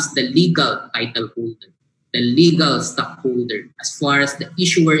becomes the legal title holder, the legal stockholder, as far as the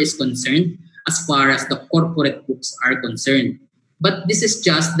issuer is concerned, as far as the corporate books are concerned. But this is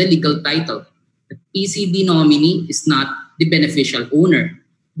just the legal title. The PCD nominee is not the beneficial owner.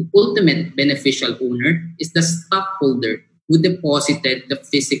 The ultimate beneficial owner is the stockholder who deposited the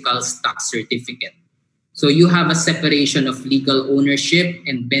physical stock certificate. So you have a separation of legal ownership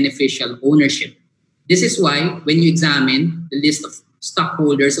and beneficial ownership. This is why when you examine the list of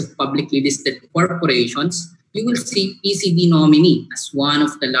stockholders of publicly listed corporations, you will see PCD nominee as one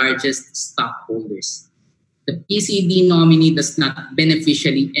of the largest stockholders. The PCD nominee does not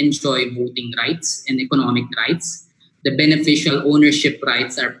beneficially enjoy voting rights and economic rights. The beneficial ownership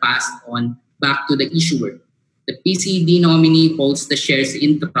rights are passed on back to the issuer. The PCD nominee holds the shares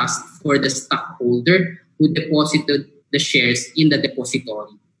in trust for the stockholder who deposited the shares in the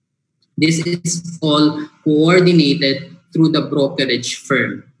depository. This is all coordinated through the brokerage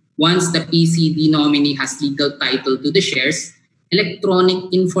firm. Once the PCD nominee has legal title to the shares,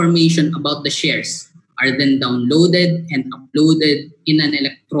 Electronic information about the shares are then downloaded and uploaded in an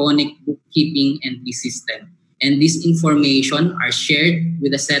electronic bookkeeping entry system. And this information are shared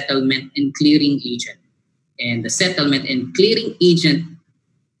with the settlement and clearing agent. And the settlement and clearing agent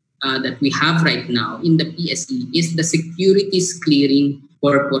that we have right now in the PSE is the Securities Clearing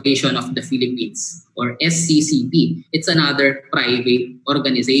Corporation of the Philippines, or SCCP. It's another private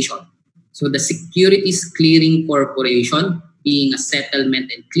organization. So the Securities Clearing Corporation, being a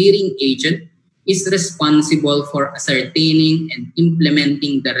settlement and clearing agent, is responsible for ascertaining and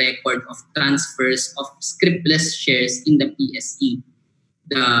implementing the record of transfers of scripless shares in the PSE.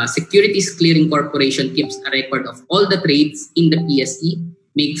 The Securities Clearing Corporation keeps a record of all the trades in the PSE,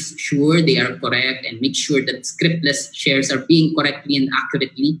 makes sure they are correct, and makes sure that scripless shares are being correctly and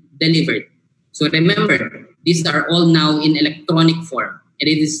accurately delivered. So remember, these are all now in electronic form, and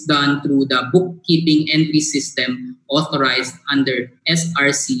it is done through the bookkeeping entry system authorized under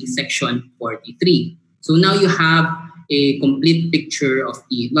SRC Section 43. So now you have a complete picture of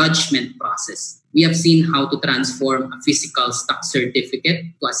the lodgement process. We have seen how to transform a physical stock certificate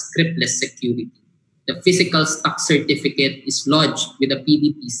to a scripless security. The physical stock certificate is lodged with a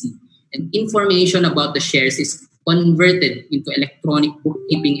PDPC, and information about the shares is converted into electronic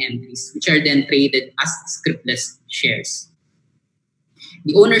bookkeeping entries, which are then traded as scripless shares.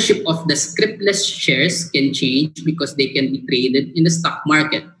 The ownership of the scripless shares can change because they can be traded in the stock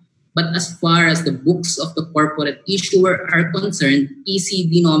market. But as far as the books of the corporate issuer are concerned,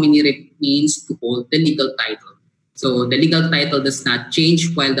 PCD nominee remains to hold the legal title. So the legal title does not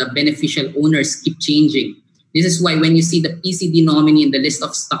change while the beneficial owners keep changing. This is why when you see the PCD nominee in the list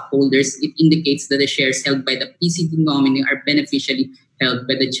of stockholders, it indicates that the shares held by the PCD nominee are beneficially held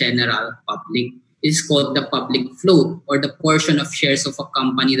by the general public. It is called the public float, or the portion of shares of a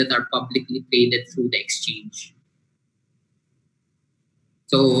company that are publicly traded through the exchange.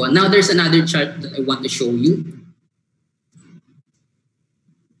 So now there's another chart that I want to show you.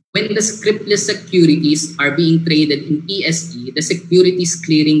 When the scripless securities are being traded in PSE, the Securities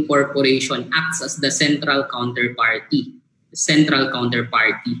Clearing Corporation acts as the central counterparty.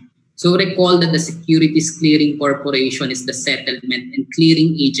 So recall that the Securities Clearing Corporation is the settlement and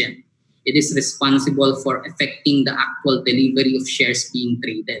clearing agent. It is responsible for effecting the actual delivery of shares being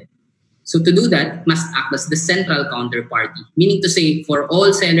traded. So to do that, it must act as the central counterparty, meaning to say for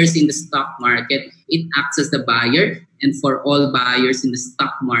all sellers in the stock market, it acts as the buyer, and for all buyers in the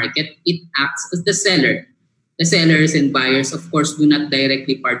stock market, it acts as the seller. The sellers and buyers, of course, do not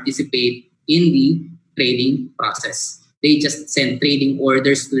directly participate in the trading process. They just send trading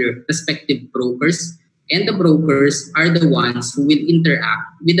orders to their respective brokers, and the brokers are the ones who will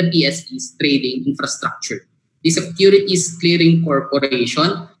interact with the PSE's trading infrastructure. The Securities Clearing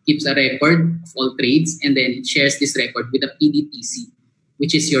Corporation keeps a record of all trades, and then it shares this record with the PDPC,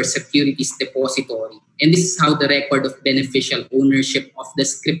 which is your securities depository. And this is how the record of beneficial ownership of the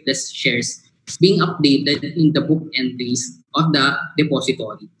scripless shares is being updated in the book entries of the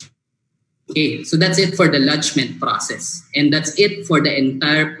depository. Okay, so that's it for the lodgement process. And that's it for the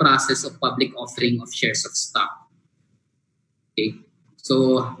entire process of public offering of shares of stock. Okay,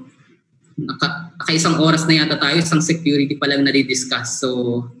 so naka-isang oras na yata tayo, isang security pa lang na-discuss.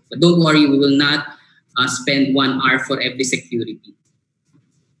 So don't worry, we will not spend 1 hour for every security.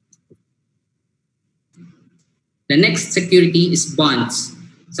 The next security is bonds.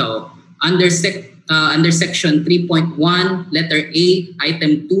 So under section 3.1, letter A,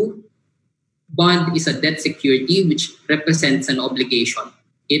 item 2, bond is a debt security which represents an obligation.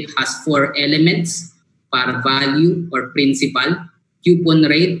 It has 4 elements: par value or principal, coupon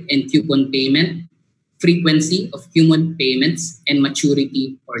rate and coupon payment, frequency of coupon payments, and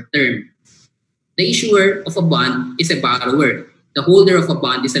maturity or term. The issuer of a bond is a borrower. The holder of a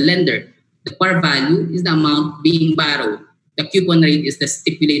bond is a lender. The par value is the amount being borrowed. The coupon rate is the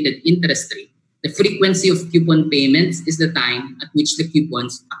stipulated interest rate. The frequency of coupon payments is the time at which the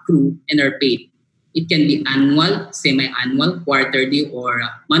coupons accrue and are paid. It can be annual, semi-annual, quarterly, or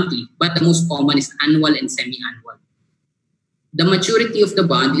monthly, but the most common is annual and semi-annual. The maturity of the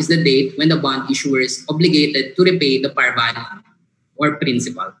bond is the date when the bond issuer is obligated to repay the par value or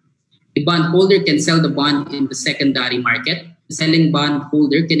principal. The bondholder can sell the bond in the secondary market. The selling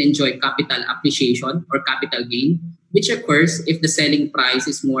bondholder can enjoy capital appreciation or capital gain, which occurs if the selling price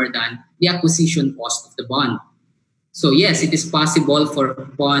is more than the acquisition cost of the bond. So yes, it is possible for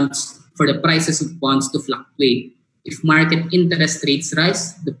the prices of bonds to fluctuate. If market interest rates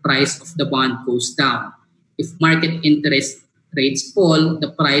rise, the price of the bond goes down. If market interest rates fall,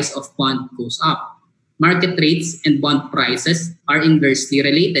 the price of bond goes up. Market rates and bond prices are inversely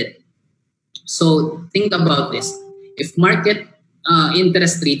related. So think about this. If market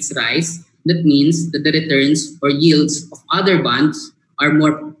interest rates rise, that means that the returns or yields of other bonds are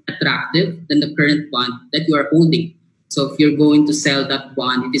more attractive than the current bond that you are holding. So if you're going to sell that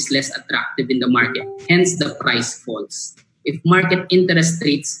bond, it is less attractive in the market. Hence, the price falls. If market interest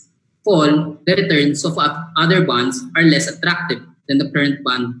rates fall, the returns of other bonds are less attractive than the current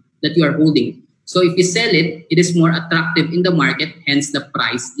bond that you are holding. So if you sell it, it is more attractive in the market, hence the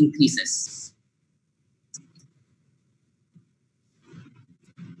price increases.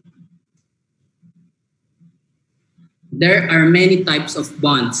 There are many types of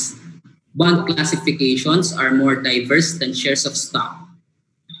bonds. Bond classifications are more diverse than shares of stock.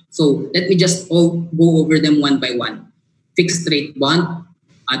 So let me just go over them one by one. Fixed rate bond,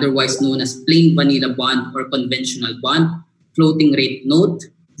 otherwise known as plain vanilla bond or conventional bond. Floating rate note,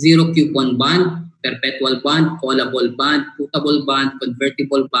 zero coupon bond, perpetual bond, callable bond, putable bond,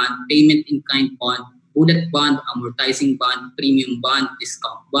 convertible bond, payment in kind bond, bullet bond, amortizing bond, premium bond,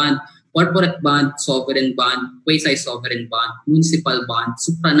 discount bond, corporate bond, sovereign bond, quasi-sovereign bond, municipal bond,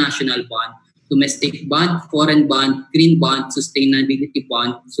 supranational bond, domestic bond, foreign bond, green bond, sustainability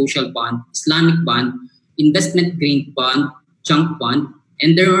bond, social bond, Islamic bond, investment grade bond, junk bond,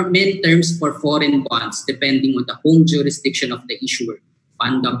 and there are many terms for foreign bonds depending on the home jurisdiction of the issuer.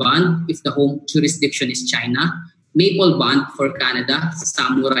 Panda bond if the home jurisdiction is China, Maple bond for Canada,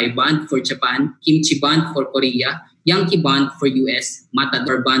 Samurai bond for Japan, Kimchi bond for Korea, Yankee bond for US,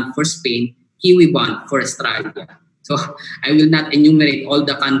 Matador bond for Spain, Kiwi bond for Australia. So I will not enumerate all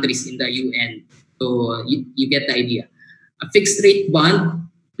the countries in the UN. So you get the idea. A fixed rate bond,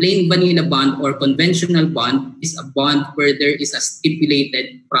 plain vanilla bond or conventional bond is a bond where there is a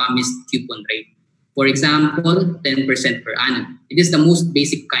stipulated promised coupon rate. For example, 10% per annum. It is the most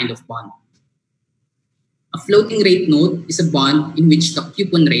basic kind of bond. A floating rate note is a bond in which the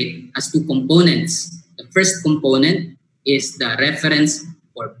coupon rate has two components. The first component is the reference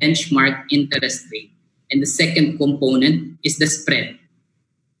or benchmark interest rate. And the second component is the spread.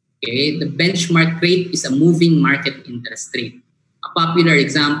 Okay, the benchmark rate is a moving market interest rate. A popular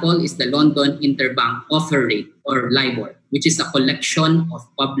example is the London Interbank Offer Rate or LIBOR, which is a collection of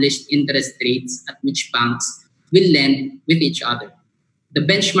published interest rates at which banks will lend with each other. The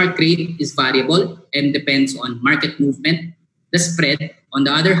benchmark rate is variable and depends on market movement. The spread, on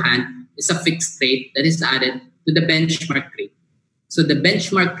the other hand, is a fixed rate that is added to the benchmark rate. So the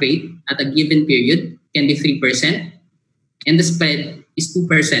benchmark rate at a given period can be 3% and the spread is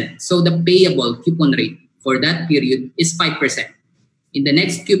 2%. So the payable coupon rate for that period is 5%. In the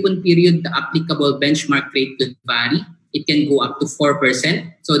next coupon period, the applicable benchmark rate will vary. It can go up to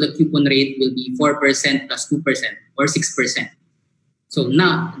 4%. So the coupon rate will be 4% plus 2% or 6%. So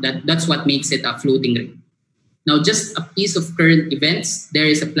now that's what makes it a floating rate. Now, just a piece of current events, there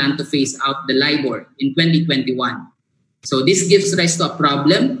is a plan to phase out the LIBOR in 2021. So this gives rise to a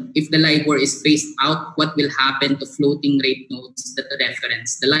problem. If the LIBOR is phased out, what will happen to floating rate notes that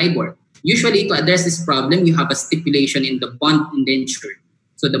reference the LIBOR? Usually, to address this problem, you have a stipulation in the bond indenture.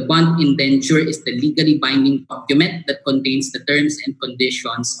 So the bond indenture is the legally binding document that contains the terms and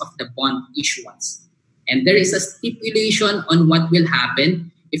conditions of the bond issuance. And there is a stipulation on what will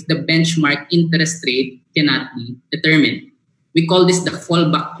happen if the benchmark interest rate cannot be determined. We call this the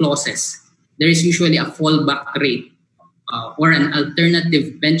fallback clauses. There is usually a fallback rate or an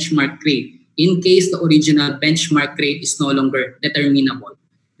alternative benchmark rate in case the original benchmark rate is no longer determinable.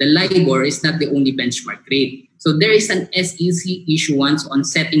 The LIBOR is not the only benchmark rate. So there is an SEC issuance on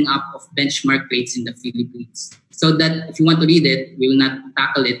setting up of benchmark rates in the Philippines. So that if you want to read it, we will not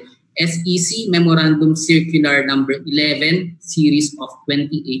tackle it. SEC Memorandum Circular number 11 series of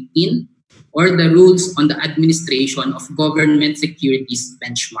 2018 or the rules on the administration of government securities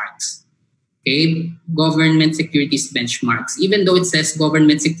benchmarks. Okay, government securities benchmarks. Even though it says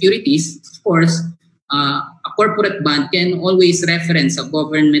government securities, of course, a corporate bond can always reference a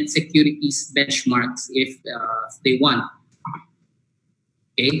government securities benchmarks if they want.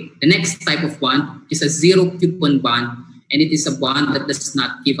 Okay, the next type of bond is a zero coupon bond, and it is a bond that does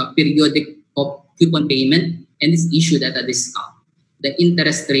not give a periodic coupon payment and is issued at a discount. The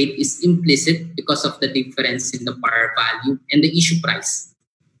interest rate is implicit because of the difference in the par value and the issue price.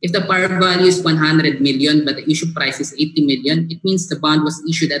 If the par value is 100 million but the issue price is 80 million, it means the bond was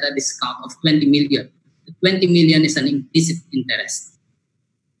issued at a discount of 20 million. The 20 million is an implicit interest.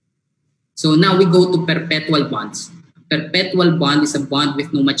 So now we go to perpetual bonds. Perpetual bond is a bond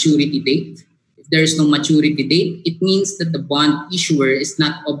with no maturity date. If there is no maturity date, it means that the bond issuer is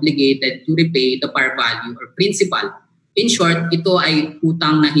not obligated to repay the par value or principal. In short, ito ay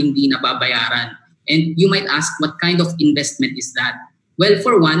utang na hindi nababayaran. And you might ask, what kind of investment is that? Well,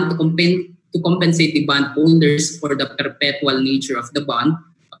 for one, to to compensate the bondholders for the perpetual nature of the bond.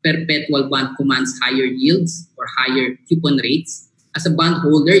 A perpetual bond commands higher yields or higher coupon rates. As a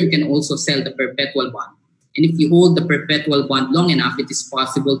bondholder, you can also sell the perpetual bond. And if you hold the perpetual bond long enough, it is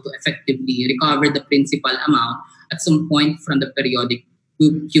possible to effectively recover the principal amount at some point from the periodic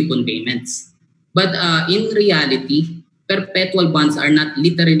coupon payments. But in reality, perpetual bonds are not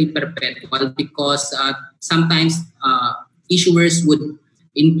literally perpetual because sometimes issuers would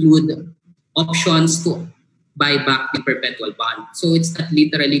include options to buy back the perpetual bond. So it's not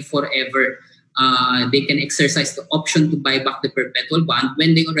literally forever. They can exercise the option to buy back the perpetual bond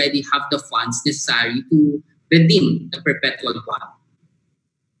when they already have the funds necessary to redeem the perpetual bond.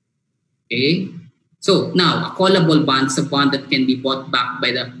 Okay? So now, a callable bond is a bond that can be bought back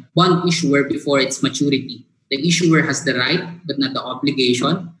by the bond issuer before its maturity. The issuer has the right, but not the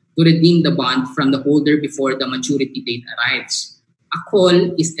obligation, to redeem the bond from the holder before the maturity date arrives. A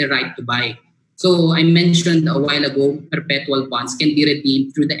call is a right to buy. So I mentioned a while ago, perpetual bonds can be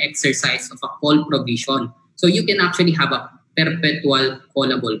redeemed through the exercise of a call provision. So you can actually have a perpetual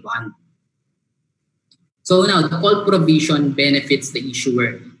callable bond. So now the call provision benefits the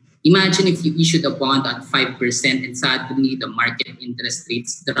issuer. Imagine if you issued a bond at 5% and suddenly the market interest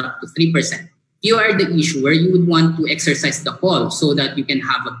rates drop to 3%. If you are the issuer, you would want to exercise the call so that you can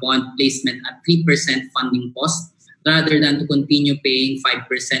have a bond placement at 3% funding cost rather than to continue paying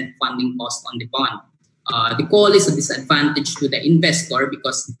 5% funding cost on the bond. The call is a disadvantage to the investor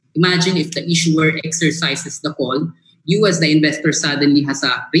because imagine if the issuer exercises the call, you as the investor suddenly has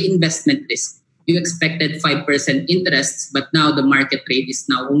a reinvestment risk. You expected 5% interest, but now the market rate is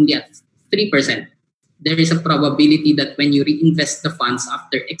now only at 3%. There is a probability that when you reinvest the funds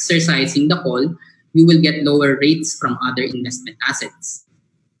after exercising the call, you will get lower rates from other investment assets.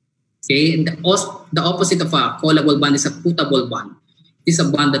 Okay, the opposite of a callable bond is a puttable bond. It is a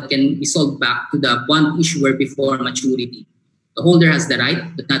bond that can be sold back to the bond issuer before maturity. The holder has the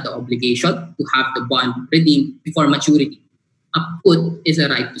right, but not the obligation, to have the bond redeemed before maturity. A put is a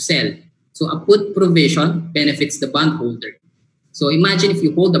right to sell. So a put provision benefits the bondholder. So imagine if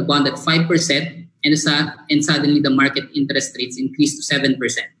you hold the bond at 5% and suddenly the market interest rates increase to 7%.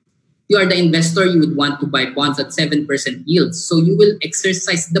 You are the investor, you would want to buy bonds at 7% yields. So you will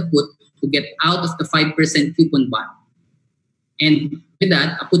exercise the put to get out of the 5% coupon bond. And with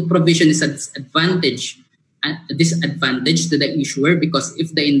that, a put provision is a disadvantage to the issuer because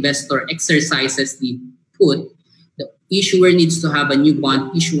if the investor exercises the put, the issuer needs to have a new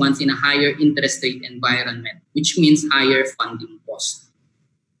bond issuance in a higher interest rate environment, which means higher funding cost.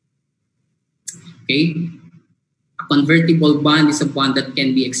 Okay? A convertible bond is a bond that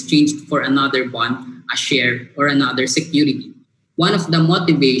can be exchanged for another bond, a share, or another security. One of the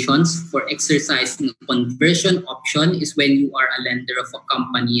motivations for exercising a conversion option is when you are a lender of a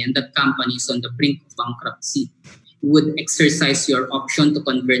company and that company is on the brink of bankruptcy. You would exercise your option to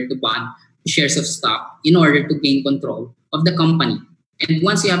convert the bond to shares of stock in order to gain control of the company. And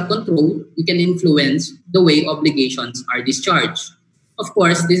once you have control, you can influence the way obligations are discharged. Of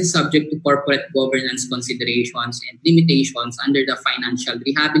course, this is subject to corporate governance considerations and limitations under the Financial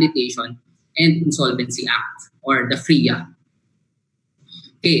Rehabilitation and Insolvency Act, or the FRIA.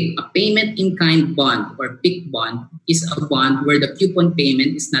 Okay, a payment-in-kind bond or PIK bond is a bond where the coupon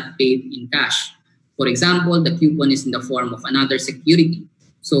payment is not paid in cash. For example, the coupon is in the form of another security.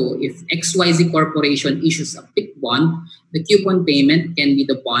 So if XYZ Corporation issues a PIK bond, the coupon payment can be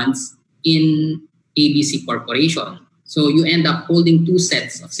the bonds in ABC Corporation. So you end up holding two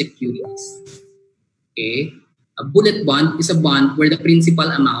sets of securities. Okay, a bullet bond is a bond where the principal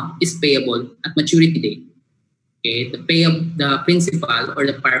amount is payable at maturity date. Okay, the principal or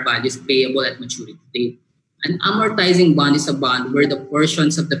the par value is payable at maturity date. An amortizing bond is a bond where the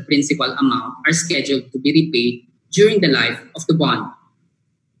portions of the principal amount are scheduled to be repaid during the life of the bond.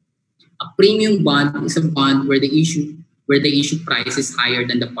 A premium bond is a bond where the issue price is higher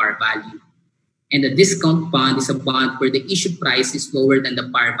than the par value. And a discount bond is a bond where the issue price is lower than the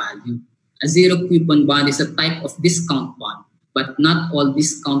par value. A zero coupon bond is a type of discount bond, but not all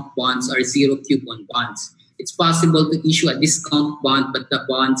discount bonds are zero coupon bonds. It's possible to issue a discount bond, but the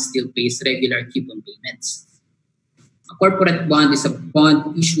bond still pays regular coupon payments. A corporate bond is a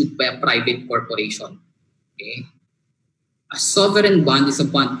bond issued by a private corporation. Okay? A sovereign bond is a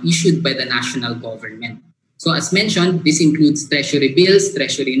bond issued by the national government. So as mentioned, this includes treasury bills,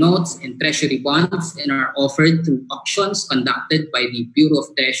 treasury notes, and treasury bonds and are offered through auctions conducted by the Bureau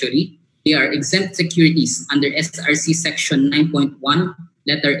of Treasury. They are exempt securities under SRC Section 9.1,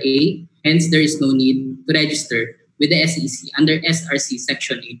 letter A. Hence, there is no need to register with the SEC under SRC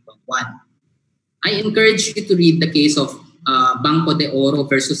Section 8.1. I encourage you to read the case of Banco de Oro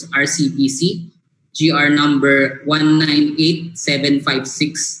versus RCBC, GR number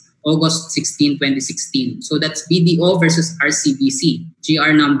 198756, August 16, 2016. So that's BDO versus RCBC,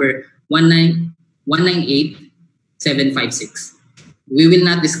 GR number 198756. We will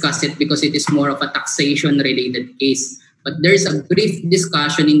not discuss it because it is more of a taxation-related case. But there's a brief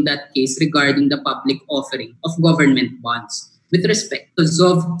discussion in that case regarding the public offering of government bonds. With respect to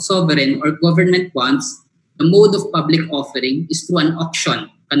sovereign or government bonds, the mode of public offering is through an auction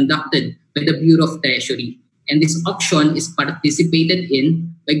conducted by the Bureau of Treasury. And this auction is participated in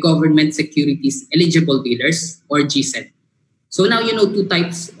by government securities eligible dealers or GSED. So now you know two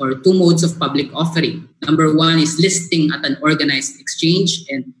types or two modes of public offering. Number one is listing at an organized exchange,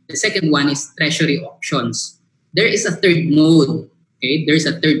 and the second one is treasury auctions. There is a third mode, okay? There's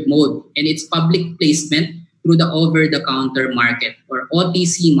a third mode, and it's public placement through the over-the-counter market or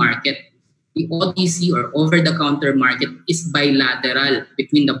OTC market. The OTC or over-the-counter market is bilateral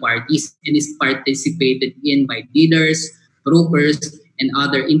between the parties and is participated in by dealers, brokers, and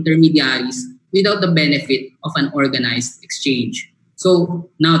other intermediaries without the benefit of an organized exchange. So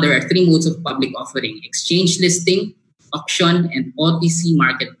now there are three modes of public offering: exchange listing, auction, and OTC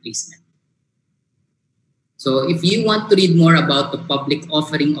market placement. So if you want to read more about the public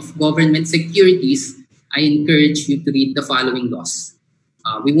offering of government securities, I encourage you to read the following laws.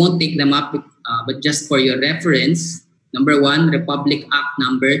 We won't take them up, but just for your reference, number one, Republic Act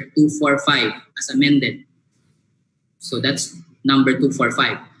number 245 as amended. So that's number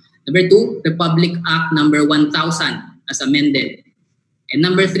 245. Number two, Republic Act number 1000 as amended. And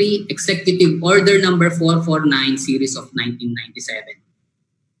number three, Executive Order number 449 series of 1997.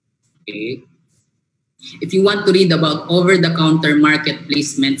 Okay. If you want to read about over-the-counter market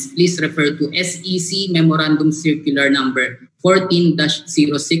placements, please refer to SEC Memorandum Circular number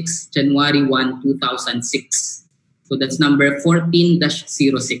 14-06, January 1, 2006. So that's number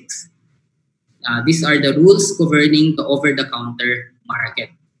 14-06. These are the rules governing the over-the-counter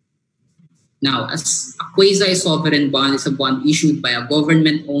market. Now, as a quasi-sovereign bond is a bond issued by a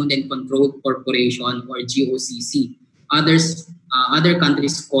government-owned and controlled corporation or GOCC. Other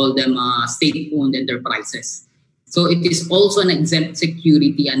countries call them state-owned enterprises. So it is also an exempt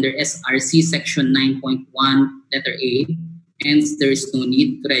security under SRC Section 9.1, letter A, hence there is no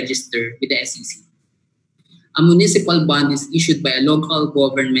need to register with the SEC. A municipal bond is issued by a local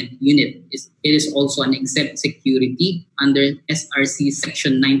government unit. It is also an exempt security under SRC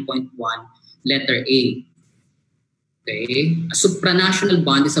Section 9.1, letter A. Okay. A supranational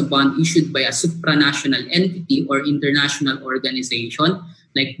bond is a bond issued by a supranational entity or international organization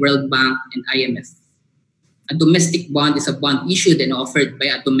like World Bank and IMF. A domestic bond is a bond issued and offered by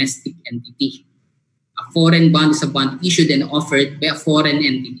a domestic entity. A foreign bond is a bond issued and offered by a foreign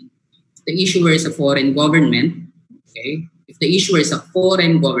entity. If the issuer is a foreign government, okay, if the issuer is a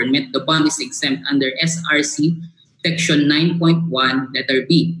foreign government, the bond is exempt under SRC Section 9.1, letter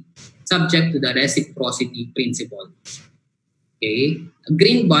B, subject to the reciprocity principle. Okay. A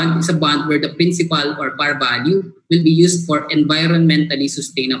green bond is a bond where the principal or par value will be used for environmentally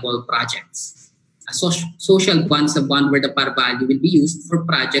sustainable projects. A social bond is a bond where the par value will be used for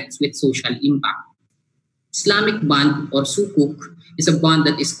projects with social impact. Islamic bond or sukuk is a bond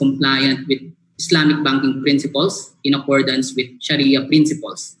that is compliant with Islamic banking principles in accordance with Sharia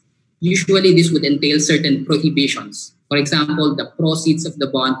principles. Usually, this would entail certain prohibitions. For example, the proceeds of the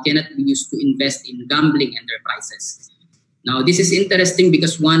bond cannot be used to invest in gambling enterprises. Now, this is interesting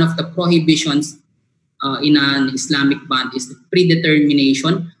because one of the prohibitions in an Islamic bond is the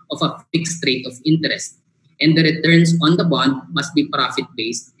predetermination of a fixed rate of interest. And the returns on the bond must be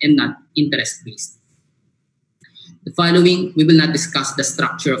profit-based and not interest-based. The following, we will not discuss the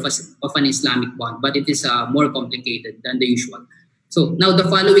structure of an Islamic bond, but it is more complicated than the usual. So now the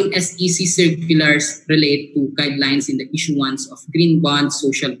following SEC circulars relate to guidelines in the issuance of green bonds,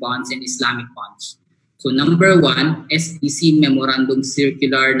 social bonds, and Islamic bonds. So number one, SEC Memorandum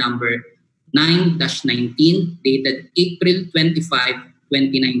Circular number 9-19 dated April 25,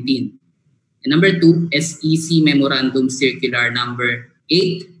 2019. And number two, SEC Memorandum Circular number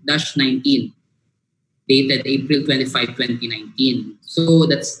 8-19 dated April 25, 2019. So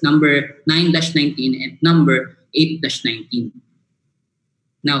that's number 9-19 and number 8-19.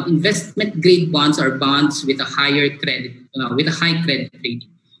 Now, investment grade bonds are bonds with a higher credit, with a high credit rating.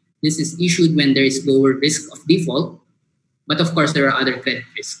 This is issued when there is lower risk of default, but of course there are other credit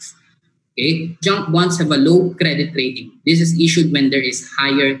risks. Okay, junk bonds have a low credit rating. This is issued when there is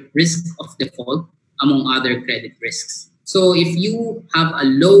higher risk of default among other credit risks. So if you have a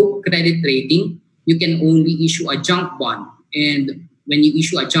low credit rating, you can only issue a junk bond. And when you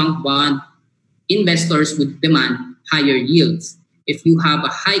issue a junk bond, investors would demand higher yields. If you have a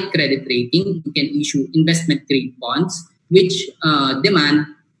high credit rating, you can issue investment grade bonds which demand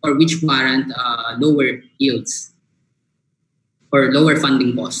or which warrant lower yields or lower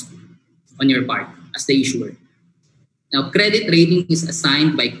funding cost on your part as the issuer. Now, credit rating is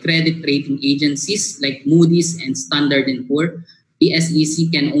assigned by credit rating agencies like Moody's and Standard & Poor. The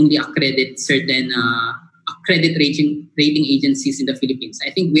SEC can only accredit certain credit rating agencies in the Philippines. I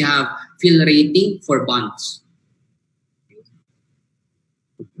think we have Phil rating for bonds.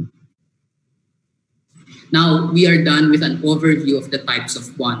 Now, we are done with an overview of the types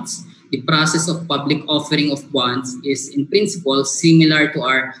of bonds. The process of public offering of bonds is in principle similar to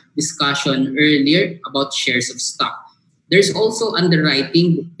our discussion earlier about shares of stock. There's also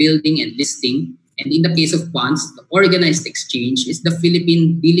underwriting, book building, and listing. And in the case of bonds, the organized exchange is the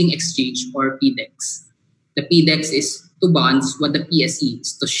Philippine Dealing Exchange or PDEX. The PDEX is to bonds what the PSE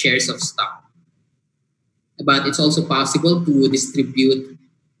is to shares of stock. But it's also possible to distribute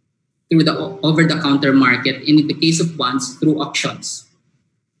through the over-the-counter market, and in the case of bonds, through auctions.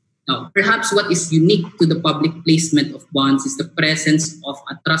 Now, perhaps what is unique to the public placement of bonds is the presence of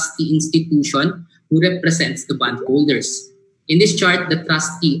a trustee institution who represents the bondholders. In this chart, the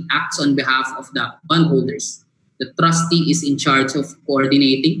trustee acts on behalf of the bondholders. The trustee is in charge of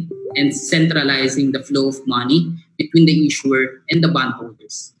coordinating and centralizing the flow of money between the issuer and the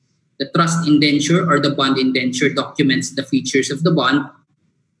bondholders. The trust indenture or the bond indenture documents the features of the bond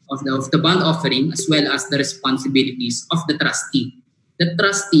of the bond offering as well as the responsibilities of the trustee. The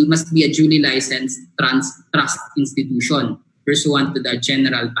trustee must be a duly licensed trust institution pursuant to the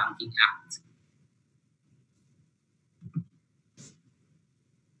General Banking Act.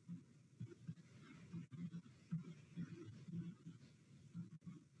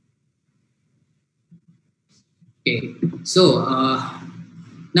 Okay, so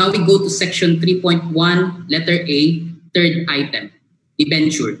now we go to section 3.1, letter A, third item,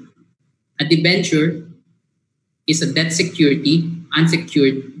 debenture. A debenture is a debt security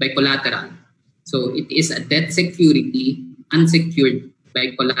unsecured by collateral. So it is a debt security unsecured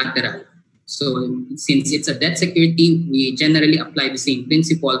by collateral. So since it's a debt security, we generally apply the same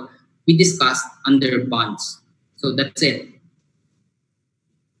principle we discussed under bonds. So that's it.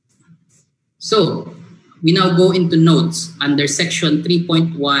 So we now go into notes under section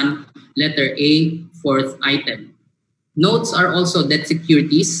 3.1, letter A, fourth item. Notes are also debt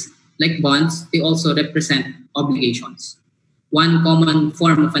securities. Like bonds, they also represent obligations. One common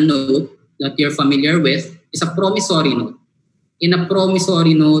form of a note that you're familiar with is a promissory note. In a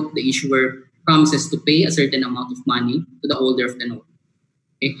promissory note, the issuer promises to pay a certain amount of money to the holder of the note.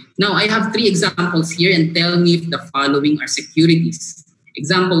 Okay. Now, I have three examples here and tell me if the following are securities.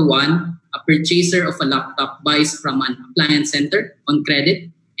 Example 1, a purchaser of a laptop buys from an appliance center on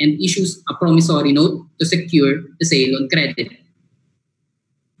credit and issues a promissory note to secure the sale on credit.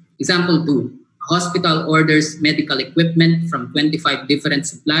 Example 2, a hospital orders medical equipment from 25 different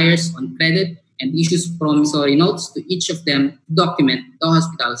suppliers on credit and issues promissory notes to each of them to document the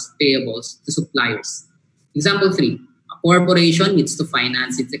hospital's payables to suppliers. Example 3, a corporation needs to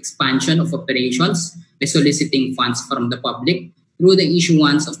finance its expansion of operations by soliciting funds from the public through the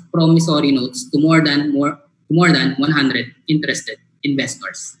issuance of promissory notes to more than 100 interested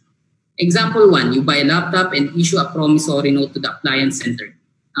investors. Example 1, you buy a laptop and issue a promissory note to the appliance center.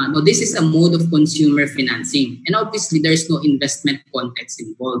 Now, this is a mode of consumer financing, and obviously there's no investment context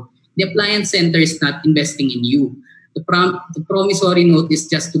involved. The appliance center is not investing in you. The promissory note is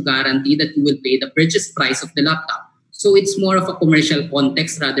just to guarantee that you will pay the purchase price of the laptop. So it's more of a commercial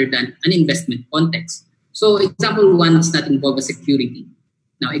context rather than an investment context. So example 1 does not involve a security.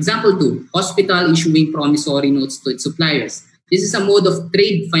 Now, example 2, hospital issuing promissory notes to its suppliers. This is a mode of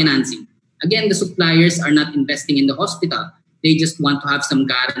trade financing. Again, the suppliers are not investing in the hospital. They just want to have some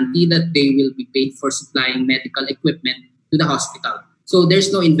guarantee that they will be paid for supplying medical equipment to the hospital. So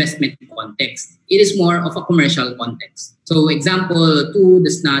there's no investment context. It is more of a commercial context. So example 2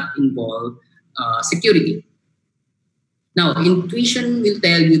 does not involve security. Now, intuition will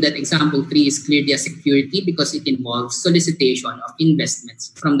tell you that example 3 is clearly a security because it involves solicitation of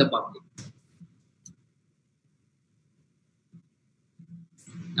investments from the public.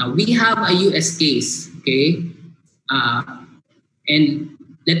 Now, we have a US case, okay? And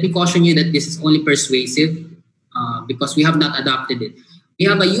let me caution you that this is only persuasive because we have not adopted it. We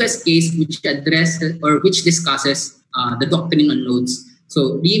have a US case which addresses or which discusses the doctrine on notes.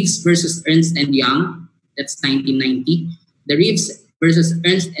 So Reeves versus Ernst and Young, that's 1990. The Reeves versus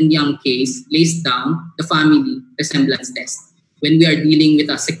Ernst and Young case lays down the family resemblance test when we are dealing with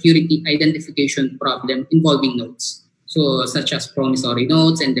a security identification problem involving notes, so such as promissory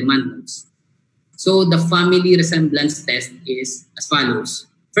notes and demand notes. So the family resemblance test is as follows.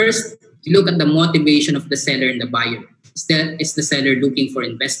 First, you look at the motivation of the seller and the buyer. Is the seller looking for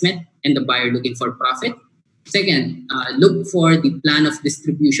investment and the buyer looking for profit? Second, look for the plan of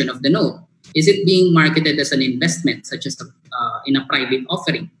distribution of the note. Is it being marketed as an investment, such as in a private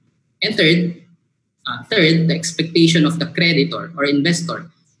offering? And third, the expectation of the creditor or investor.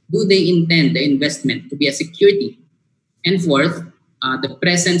 Do they intend the investment to be a security? And fourth, the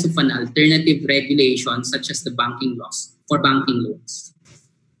presence of an alternative regulation, such as the banking laws for banking loans.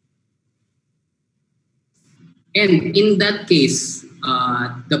 And in that case,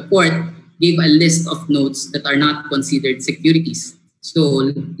 the court gave a list of notes that are not considered securities.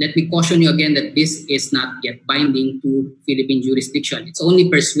 So let me caution you again that this is not yet binding to Philippine jurisdiction. It's only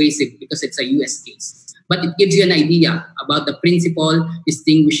persuasive because it's a US case. But it gives you an idea about the principle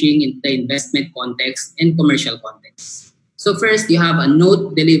distinguishing in the investment context and commercial context. So first, you have a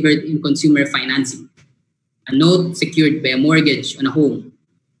note delivered in consumer financing, a note secured by a mortgage on a home,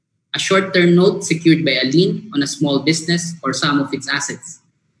 a short-term note secured by a lien on a small business or some of its assets,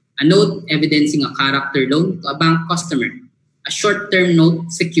 a note evidencing a character loan to a bank customer, a short-term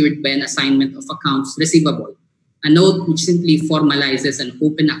note secured by an assignment of accounts receivable, a note which simply formalizes an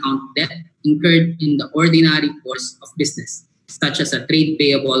open account debt incurred in the ordinary course of business, such as a trade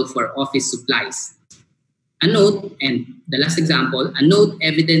payable for office supplies. A note, and the last example, a note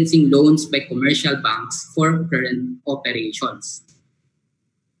evidencing loans by commercial banks for current operations.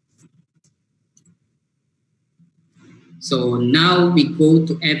 So now we go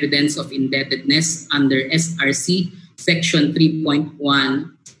to evidence of indebtedness under SRC Section 3.1,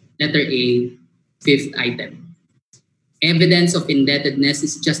 letter A, fifth item. Evidence of indebtedness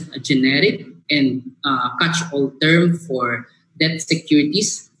is just a generic and catch-all term for debt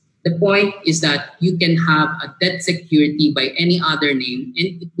securities. The point is that you can have a debt security by any other name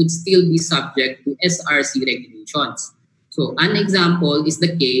and it would still be subject to SRC regulations. So an example is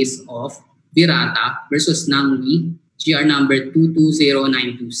the case of Virata versus Nangwi, GR number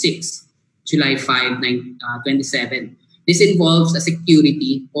 220926, July 5, 27. This involves a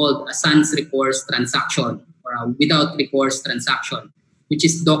security called a sans recourse transaction or a without recourse transaction, which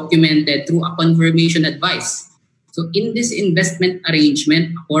is documented through a confirmation advice. So in this investment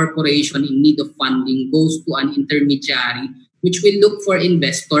arrangement, a corporation in need of funding goes to an intermediary which will look for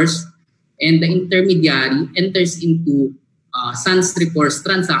investors, and the intermediary enters into sans recourse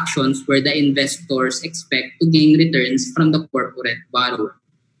transactions where the investors expect to gain returns from the corporate borrower.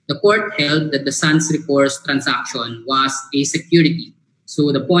 The court held that the sans recourse transaction was a security.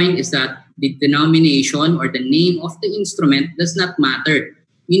 So the point is that the denomination or the name of the instrument does not matter.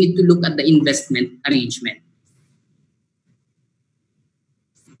 You need to look at the investment arrangement.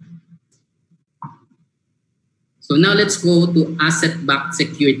 So now let's go to asset-backed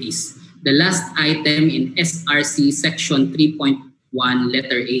securities. The last item in SRC section 3.1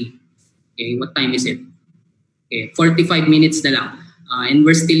 letter A. Okay, what time is it? Okay, 45 minutes na lang. And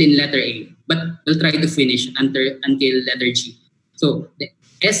we're still in letter A. But we'll try to finish until letter G. So the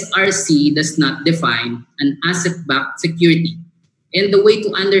SRC does not define an asset-backed security. And the way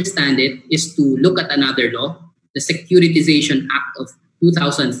to understand it is to look at another law, the Securitization Act of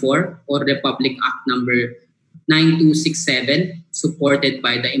 2004 or Republic Act number 9267, supported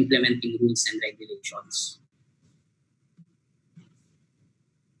by the implementing rules and regulations.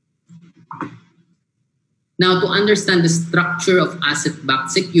 Now, to understand the structure of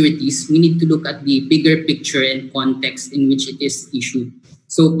asset-backed securities, we need to look at the bigger picture and context in which it is issued.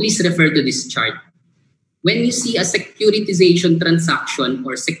 So please refer to this chart. When you see a securitization transaction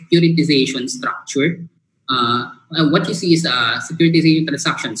or securitization structure, what you see is a securitization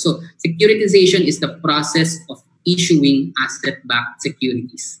transaction. So securitization is the process of issuing asset-backed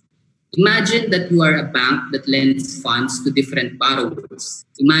securities. Imagine that you are a bank that lends funds to different borrowers.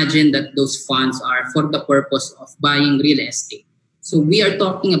 Imagine that those funds are for the purpose of buying real estate. So we are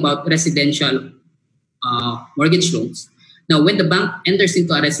talking about residential mortgage loans. Now, when the bank enters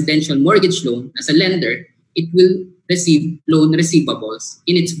into a residential mortgage loan as a lender, it will receive loan receivables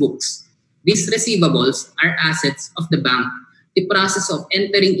in its books. These receivables are assets of the bank. The process of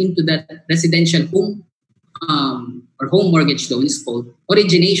entering into that residential home or home mortgage loan is called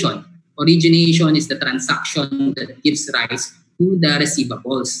origination. Origination is the transaction that gives rise to the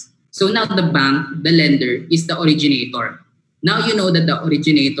receivables. So now the bank, the lender, is the originator. Now you know that the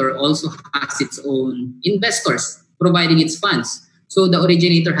originator also has its own investors providing its funds. So the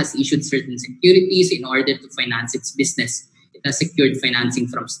originator has issued certain securities in order to finance its business. It has secured financing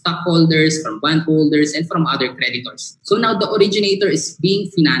from stockholders, from bondholders, and from other creditors. So now the originator is being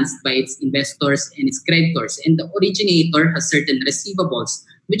financed by its investors and its creditors. And the originator has certain receivables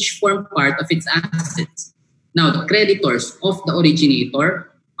which form part of its assets. Now, the creditors of the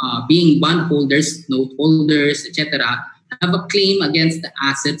originator, being bondholders, note holders, etc., have a claim against the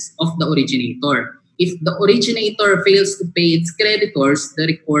assets of the originator. If the originator fails to pay its creditors, the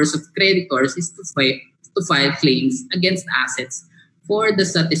recourse of creditors is to file claims against assets for the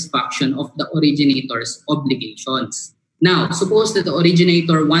satisfaction of the originator's obligations. Now, suppose that the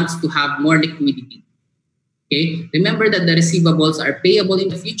originator wants to have more liquidity. Okay, remember that the receivables are payable in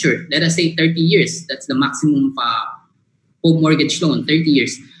the future. Let us say 30 years. That's the maximum home mortgage loan, 30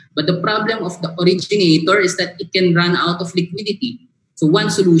 years. But the problem of the originator is that it can run out of liquidity. So one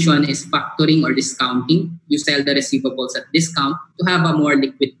solution is factoring or discounting. You sell the receivables at discount to have a more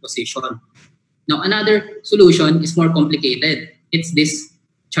liquid position. Now, another solution is more complicated. It's this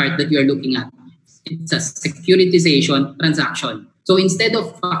chart that you're looking at. It's a securitization transaction. So instead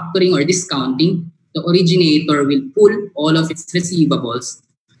of factoring or discounting, the originator will pull all of its receivables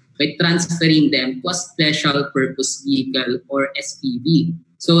by transferring them to a special purpose vehicle or SPV.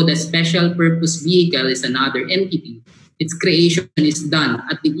 So the special purpose vehicle is another entity. Its creation is done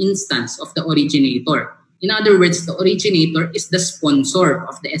at the instance of the originator. In other words, the originator is the sponsor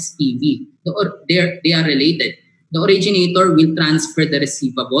of the SPV. They are related. The originator will transfer the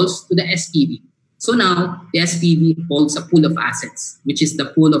receivables to the SPV. So now, the SPV holds a pool of assets, which is the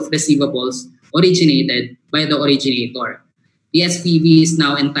pool of receivables originated by the originator. The SPV is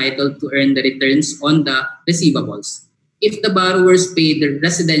now entitled to earn the returns on the receivables. If the borrowers pay their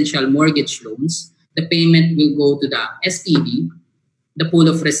residential mortgage loans, the payment will go to the SPV. The pool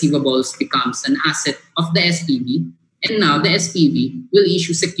of receivables becomes an asset of the SPV, and now the SPV will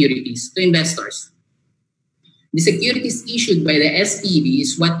issue securities to investors. The securities issued by the SPV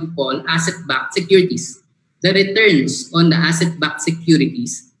is what we call asset-backed securities. The returns on the asset-backed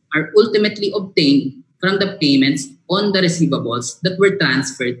securities are ultimately obtained from the payments on the receivables that were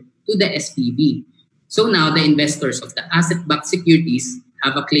transferred to the SPV. So now the investors of the asset-backed securities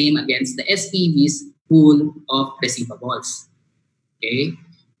have a claim against the SPV's pool of receivables. Okay?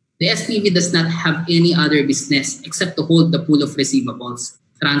 The SPV does not have any other business except to hold the pool of receivables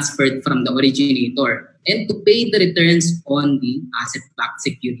transferred from the originator and to pay the returns on the asset-backed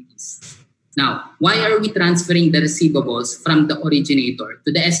securities. Now, why are we transferring the receivables from the originator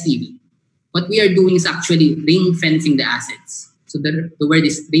to the SPV? What we are doing is actually ring-fencing the assets. So the word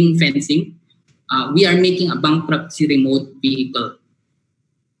is ring-fencing. We are making a bankruptcy remote vehicle.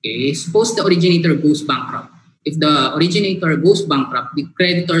 Okay, suppose the originator goes bankrupt. If the originator goes bankrupt, the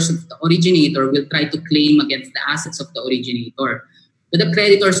creditors of the originator will try to claim against the assets of the originator. But the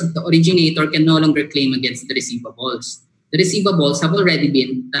creditors of the originator can no longer claim against the receivables. The receivables have already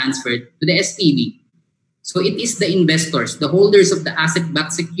been transferred to the SPV. So it is the investors, the holders of the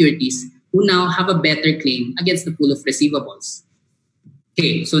asset-backed securities, who now have a better claim against the pool of receivables.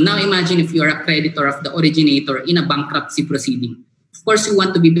 Okay, so now imagine if you are a creditor of the originator in a bankruptcy proceeding. Of course, you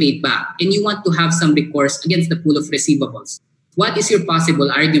want to be paid back and you want to have some recourse against the pool of receivables. What is your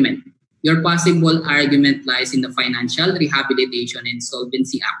possible argument? Your possible argument lies in the Financial Rehabilitation and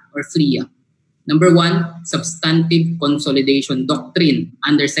Solvency Act, or FRIA. Number 1, substantive consolidation doctrine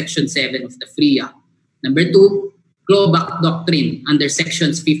under Section 7 of the FRIA. Number 2, clawback doctrine under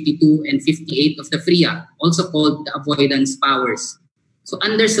Sections 52 and 58 of the FRIA, also called the avoidance powers. So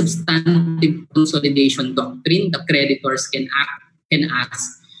under substantive consolidation doctrine, the creditors can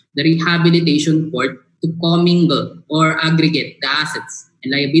ask the rehabilitation court to commingle or aggregate the assets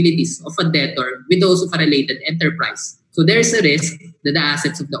and liabilities of a debtor with those of a related enterprise. So there's a risk that the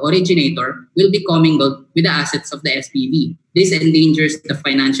assets of the originator will be commingled with the assets of the SPV. This endangers the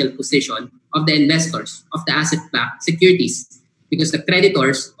financial position of the investors of the asset-backed securities because the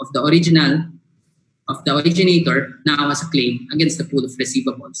creditors of the originator now has a claim against the pool of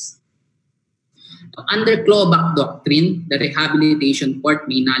receivables. Under clawback doctrine, the rehabilitation court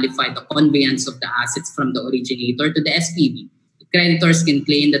may nullify the conveyance of the assets from the originator to the SPV. Creditors can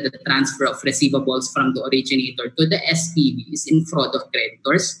claim that the transfer of receivables from the originator to the SPV is in fraud of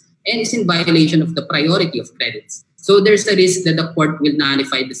creditors and is in violation of the priority of credits. So there's a risk that the court will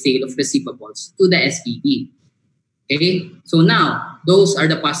nullify the sale of receivables to the SPV. Okay? So now, those are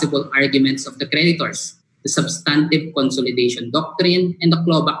the possible arguments of the creditors: the substantive consolidation doctrine and the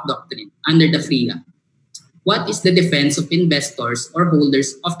clawback doctrine under the FRIA. What is the defense of investors or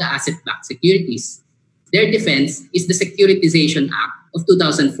holders of the asset-backed securities? Their defense is the Securitization Act of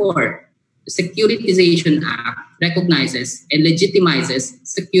 2004. The Securitization Act recognizes and legitimizes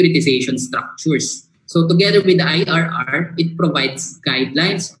securitization structures. So together with the IRR, it provides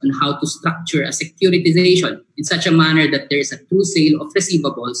guidelines on how to structure a securitization in such a manner that there is a true sale of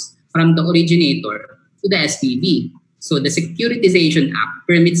receivables from the originator to the SPV. So the Securitization Act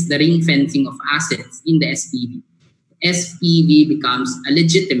permits the ring fencing of assets in the SPV. SPV becomes a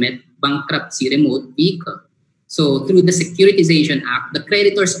legitimate bankruptcy remote vehicle. So through the Securitization Act, the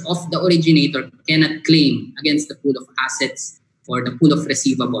creditors of the originator cannot claim against the pool of assets or the pool of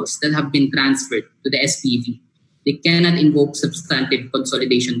receivables that have been transferred to the SPV. They cannot invoke substantive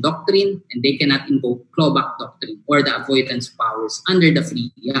consolidation doctrine, and they cannot invoke clawback doctrine or the avoidance powers under the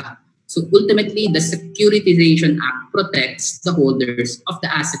FRIA. So ultimately, the Securitization Act protects the holders of the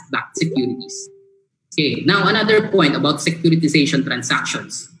asset-backed securities. Okay, now another point about securitization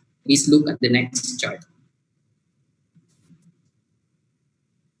transactions. Please look at the next chart.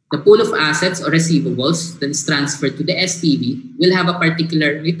 The pool of assets or receivables that is transferred to the SPV will have a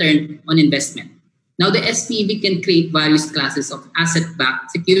particular return on investment. Now, the SPV can create various classes of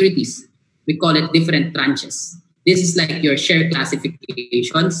asset-backed securities. We call it different tranches. This is like your share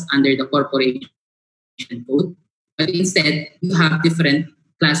classifications under the corporation code, but instead, you have different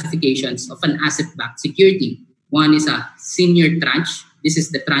classifications of an asset-backed security. One is a senior tranche. This is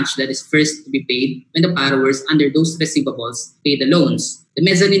the tranche that is first to be paid when the borrowers under those receivables pay the loans. The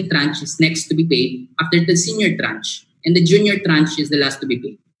mezzanine tranche is next to be paid after the senior tranche, and the junior tranche is the last to be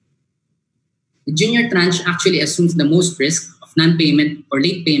paid. The junior tranche actually assumes the most risk of non-payment or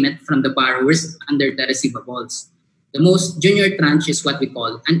late payment from the borrowers under the receivables. The most junior tranche is what we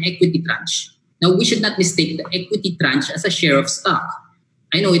call an equity tranche. Now, we should not mistake the equity tranche as a share of stock.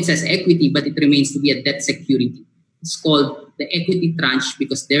 I know it says equity, but it remains to be a debt security. It's called the equity tranche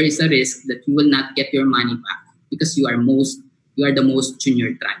because there is a risk that you will not get your money back because you are the most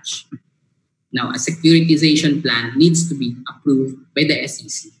junior tranche. Now, a securitization plan needs to be approved by the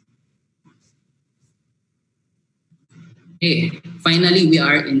SEC. Okay, finally, we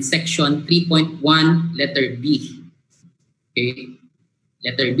are in section 3.1, letter B. Okay,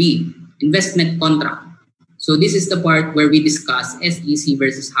 letter B, investment contract. So this is the part where we discuss SEC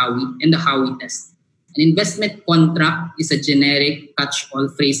versus Howey and the Howey test. An investment contract is a generic catch-all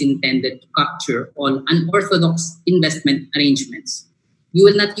phrase intended to capture all unorthodox investment arrangements. You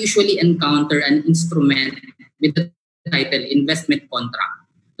will not usually encounter an instrument with the title investment contract.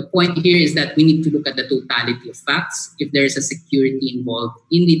 The point here is that we need to look at the totality of facts if there is a security involved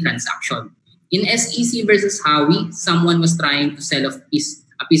in the transaction. In SEC versus Howey, someone was trying to sell a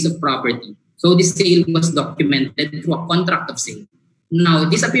piece of property. So this sale was documented through a contract of sale. Now,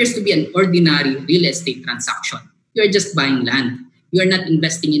 this appears to be an ordinary real estate transaction. You are just buying land. You are not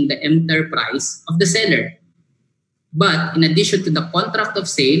investing in the enterprise of the seller. But in addition to the contract of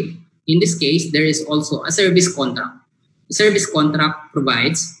sale, in this case, there is also a service contract. The service contract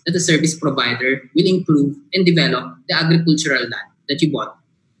provides that the service provider will improve and develop the agricultural land that you bought.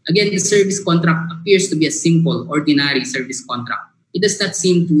 Again, the service contract appears to be a simple, ordinary service contract. It does not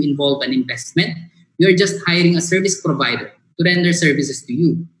seem to involve an investment. You are just hiring a service provider to render services to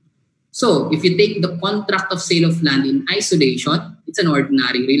you. So, if you take the contract of sale of land in isolation, it's an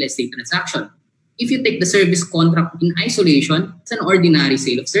ordinary real estate transaction. If you take the service contract in isolation, it's an ordinary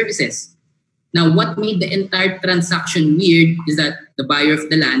sale of services. Now, what made the entire transaction weird is that the buyer of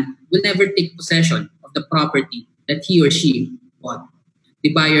the land will never take possession of the property that he or she bought.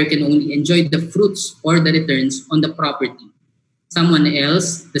 The buyer can only enjoy the fruits or the returns on the property. Someone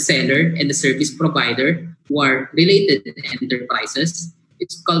else, the seller and the service provider, who are related enterprises,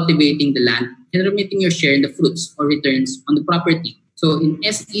 is cultivating the land and remitting your share in the fruits or returns on the property. So in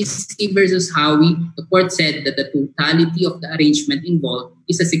SEC versus Howey, the court said that the totality of the arrangement involved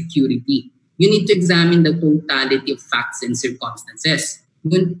is a security. You need to examine the totality of facts and circumstances.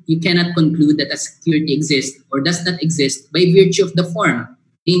 You cannot conclude that a security exists or does not exist by virtue of the form,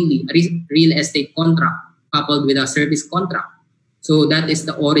 namely a real estate contract coupled with a service contract. So that is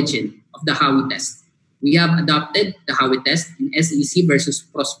the origin of the Howey test. We have adopted the Howey test in SEC versus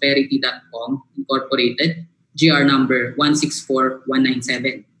Prosperity.com Incorporated, GR number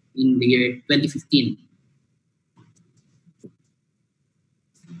 164197 in the year 2015.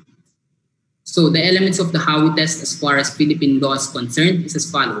 So the elements of the Howey test as far as Philippine law is concerned is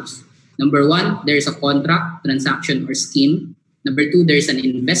as follows. Number one, there is a contract, transaction, or scheme. Number two, there is an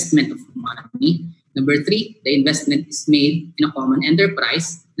investment of money. Number three, the investment is made in a common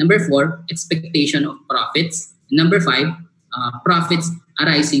enterprise. Number four, expectation of profits. And number five, profits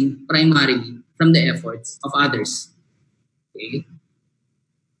arising primarily from the efforts of others. Okay.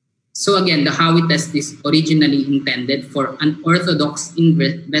 So again, the Howey test is originally intended for unorthodox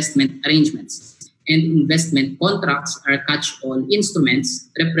investment arrangements, and investment contracts are catch-all instruments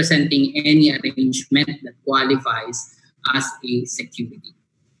representing any arrangement that qualifies as a security.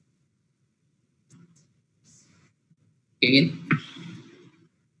 Okay.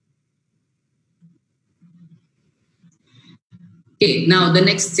 Okay, now the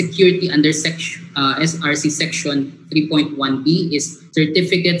next security under SRC section 3.1b is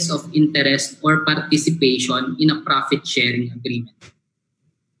certificates of interest or participation in a profit sharing agreement.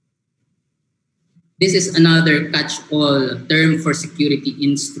 This is another catch-all term for security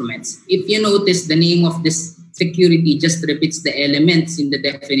instruments. If you notice, the name of this security just repeats the elements in the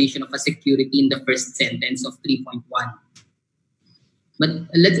definition of a security in the first sentence of 3.1. But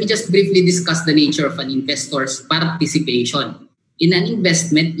let me just briefly discuss the nature of an investor's participation. In an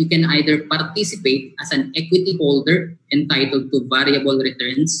investment, you can either participate as an equity holder entitled to variable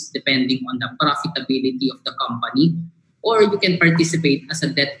returns depending on the profitability of the company, or you can participate as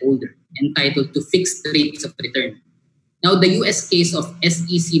a debt holder entitled to fixed rates of return. Now, the US case of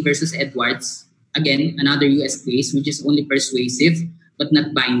SEC versus Edwards, again, another US case which is only persuasive but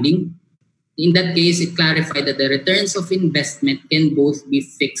not binding. In that case, it clarified that the returns of investment can both be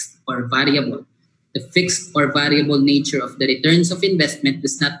fixed or variable. The fixed or variable nature of the returns of investment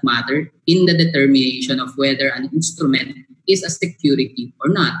does not matter in the determination of whether an instrument is a security or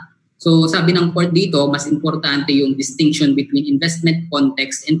not. So sabi ng court dito, mas importante yung distinction between investment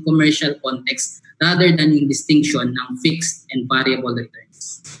context and commercial context rather than yung distinction ng fixed and variable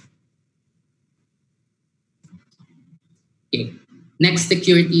returns. Okay. Next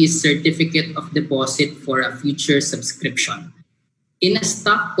security is certificate of deposit for a future subscription. In a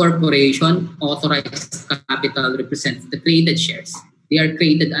stock corporation, authorized capital represents the created shares. They are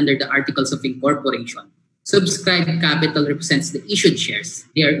created under the Articles of Incorporation. Subscribed capital represents the issued shares.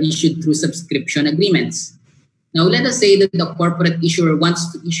 They are issued through subscription agreements. Now, let us say that the corporate issuer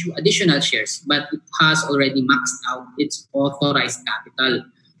wants to issue additional shares, but it has already maxed out its authorized capital.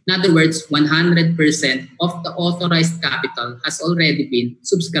 In other words, 100% of the authorized capital has already been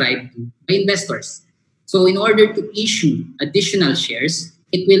subscribed to by investors. So in order to issue additional shares,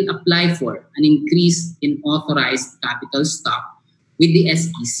 it will apply for an increase in authorized capital stock with the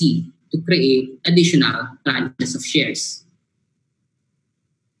SEC to create additional tranches of shares.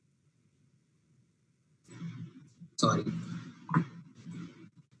 Sorry.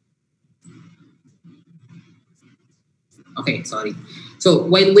 Okay, sorry. So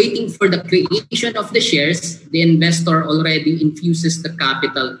while waiting for the creation of the shares, the investor already infuses the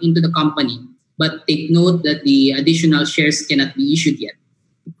capital into the company. But take note that the additional shares cannot be issued yet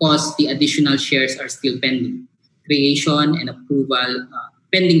because the additional shares are still pending creation and approval,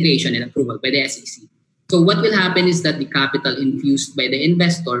 pending creation and approval by the SEC. So what will happen is that the capital infused by the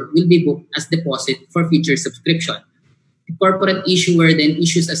investor will be booked as deposit for future subscription. The corporate issuer then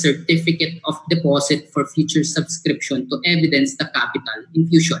issues a certificate of deposit for future subscription to evidence the capital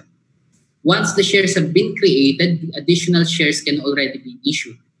infusion. Once the shares have been created, the additional shares can already be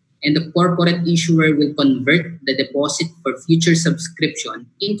issued, and the corporate issuer will convert the deposit for future subscription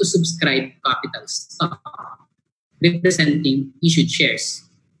into subscribed capital stock, representing issued shares.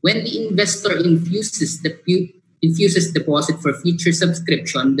 When the investor infuses deposit for future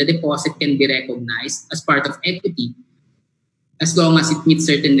subscription, the deposit can be recognized as part of equity as long as it meets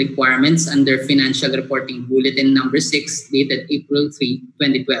certain requirements under Financial Reporting Bulletin Number 6 dated April 3,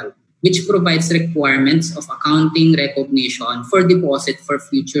 2012, which provides requirements of accounting recognition for deposit for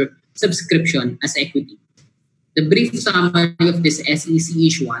future subscription as equity. The brief summary of this SEC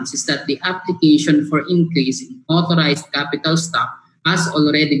issuance is that the application for increase in authorized capital stock has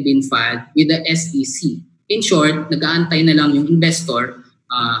already been filed with the SEC. In short, nag-aantay na lang yung investor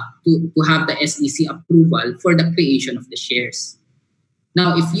to have the SEC approval for the creation of the shares.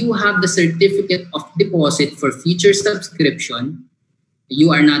 Now, if you have the certificate of deposit for future subscription,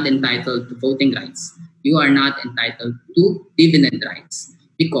 you are not entitled to voting rights. You are not entitled to dividend rights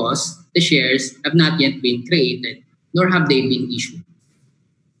because the shares have not yet been created, nor have they been issued.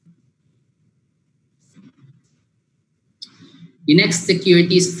 The next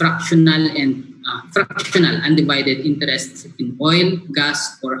security is fractional undivided interests in oil,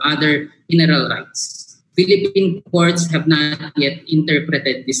 gas, or other mineral rights. Philippine courts have not yet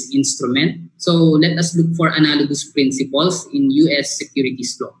interpreted this instrument, so let us look for analogous principles in U.S.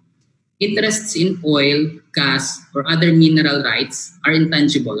 securities law. Interests in oil, gas, or other mineral rights are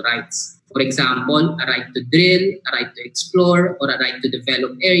intangible rights. For example, a right to drill, a right to explore, or a right to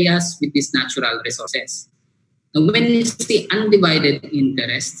develop areas with these natural resources. Now, when you say undivided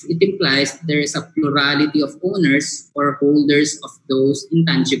interests, it implies there is a plurality of owners or holders of those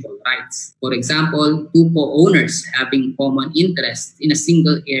intangible rights. For example, two co-owners having common interests in a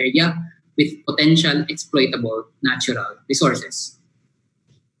single area with potential exploitable natural resources.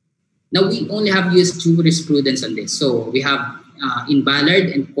 Now, we only have used jurisprudence on this. So we have in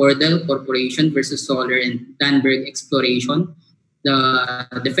Ballard and Cordell Corporation versus Solar and Danberg Exploration.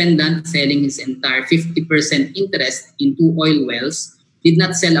 The defendant selling his entire 50% interest in two oil wells did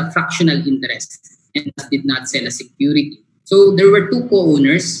not sell a fractional interest and did not sell a security. So there were two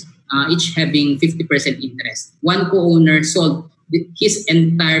co-owners, each having 50% interest. One co-owner sold his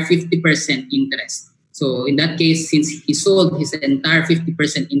entire 50% interest. So in that case, since he sold his entire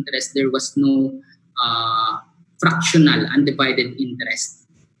 50% interest, there was no fractional undivided interest.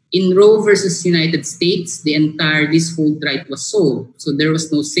 In Roe versus United States, the entire leasehold right was sold. So there was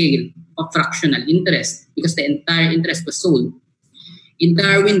no sale of fractional interest because the entire interest was sold. In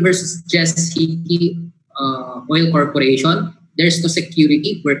Darwin versus Chesapeake Oil Corporation, there's no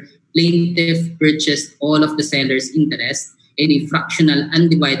security where plaintiff purchased all of the seller's interest and a fractional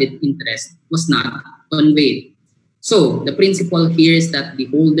undivided interest was not conveyed. So the principle here is that the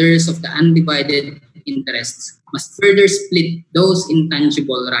holders of the undivided interests must further split those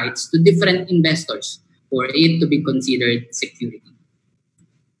intangible rights to different investors for it to be considered security.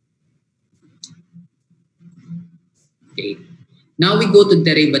 Okay. Now we go to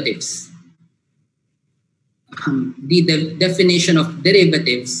derivatives. The definition of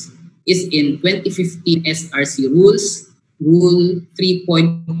derivatives is in 2015 SRC rules, rule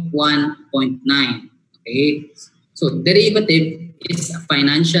 3.1.9. Okay. So derivative is a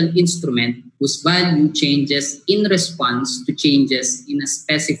financial instrument whose value changes in response to changes in a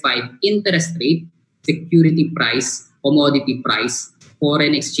specified interest rate, security price, commodity price,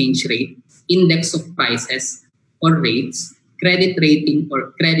 foreign exchange rate, index of prices or rates, credit rating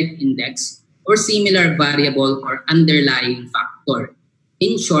or credit index, or similar variable or underlying factor.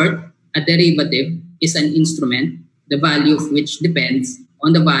 In short, a derivative is an instrument, the value of which depends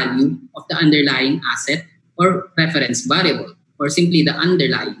on the value of the underlying asset or reference variable, or simply the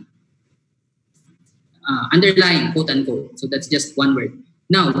underlying, quote unquote. So that's just one word.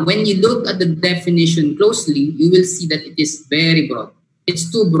 Now, when you look at the definition closely, you will see that it is very broad. It's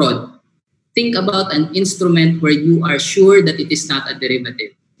too broad. Think about an instrument where you are sure that it is not a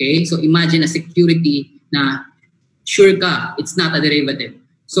derivative. Okay, so imagine a security na sure ka, it's not a derivative.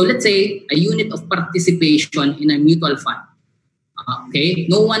 So let's say a unit of participation in a mutual fund. Okay,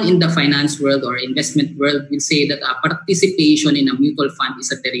 no one in the finance world or investment world will say that a participation in a mutual fund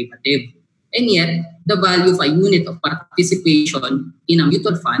is a derivative. And yet, the value of a unit of participation in a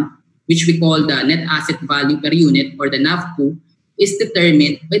mutual fund, which we call the net asset value per unit or the NAVPU, is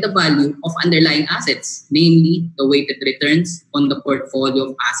determined by the value of underlying assets, namely the weighted returns on the portfolio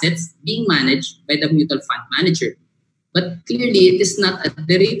of assets being managed by the mutual fund manager. But clearly, it is not a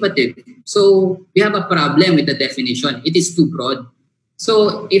derivative. So we have a problem with the definition. It is too broad.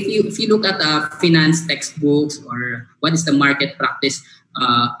 So if you look at finance textbooks or what is the market practice,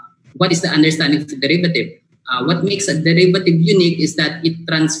 what is the understanding of the derivative? What makes a derivative unique is that it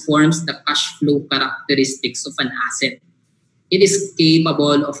transforms the cash flow characteristics of an asset. It is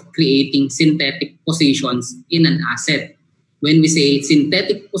capable of creating synthetic positions in an asset. When we say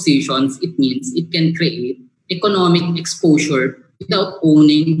synthetic positions, it means it can create economic exposure without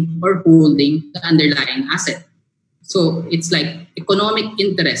owning or holding the underlying asset. So it's like economic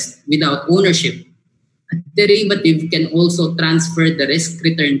interest without ownership. A derivative can also transfer the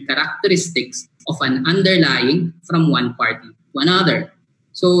risk-return characteristics of an underlying from one party to another.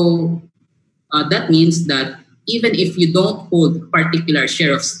 So that means that even if you don't hold a particular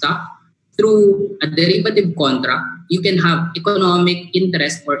share of stock, through a derivative contract, you can have economic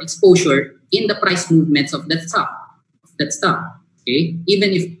interest or exposure in the price movements of that stock. Okay?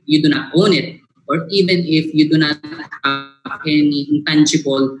 Even if you do not own it, or even if you do not have any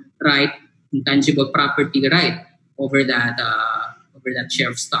intangible property right over that share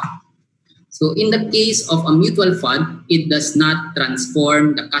of stock. So in the case of a mutual fund, it does not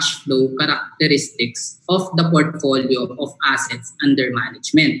transform the cash flow characteristics of the portfolio of assets under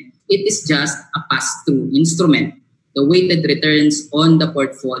management. It is just a pass-through instrument. The weighted returns on the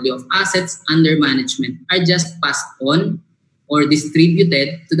portfolio of assets under management are just passed on or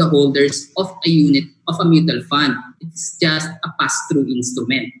distributed to the holders of a unit of a mutual fund. It's just a pass-through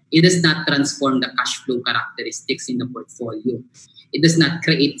instrument. It does not transform the cash flow characteristics in the portfolio. It does not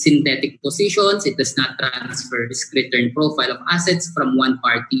create synthetic positions. It does not transfer risk-return profile of assets from one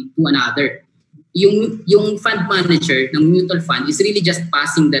party to another. Yung fund manager ng mutual fund is really just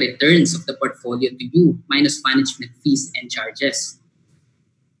passing the returns of the portfolio to you minus management fees and charges.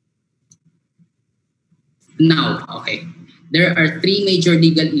 Now, okay, there are three major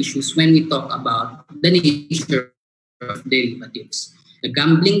legal issues when we talk about the nature of derivatives: the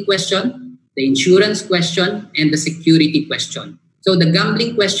gambling question, the insurance question, and the security question. So the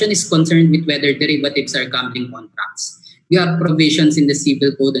gambling question is concerned with whether derivatives are gambling contracts. You have provisions in the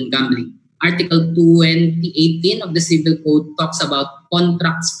Civil Code on gambling. Article 2018 of the Civil Code talks about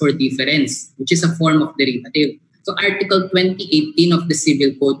contracts for difference, which is a form of derivative. So Article 2018 of the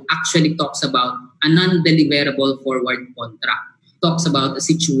Civil Code actually talks about a non-deliverable forward contract. It talks about a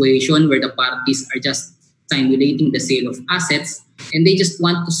situation where the parties are just simulating the sale of assets and they just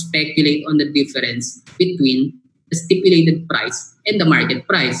want to speculate on the difference between the stipulated price and the market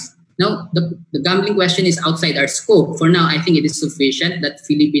price. Now, the gambling question is outside our scope. For now, I think it is sufficient that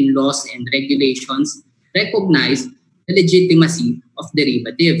Philippine laws and regulations recognize the legitimacy of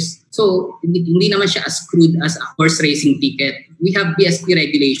derivatives. So, hindi naman siya as crude as a horse racing ticket. We have BSP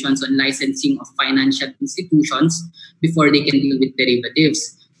regulations on licensing of financial institutions before they can deal with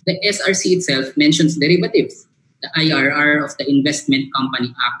derivatives. The SRC itself mentions derivatives. The IRR of the Investment Company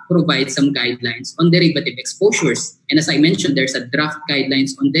Act provides some guidelines on derivative exposures. And as I mentioned, there's a draft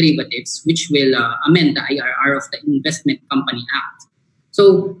guidelines on derivatives which will amend the IRR of the Investment Company Act.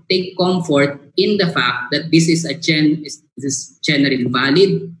 So take comfort in the fact that this is generally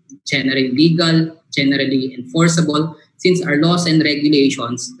valid, generally legal, generally enforceable, since our laws and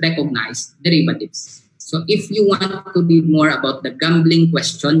regulations recognize derivatives. So if you want to read more about the gambling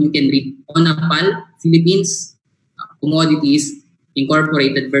question, you can read ONAPAL, Philippines, Commodities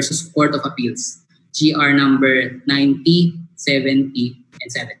Incorporated versus Court of Appeals, GR number 90, 70,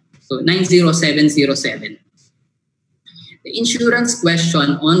 and 7. So 90707. The insurance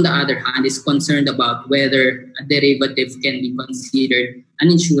question, on the other hand, is concerned about whether a derivative can be considered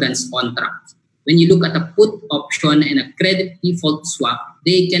an insurance contract. When you look at a put option and a credit default swap,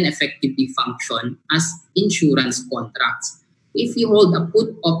 they can effectively function as insurance contracts. If you hold a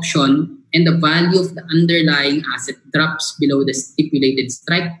put option and the value of the underlying asset drops below the stipulated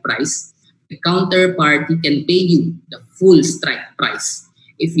strike price, the counterparty can pay you the full strike price.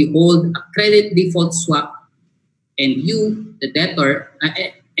 If you hold a credit default swap and you, the debtor,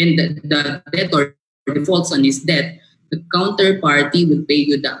 the debtor defaults on his debt, the counterparty will pay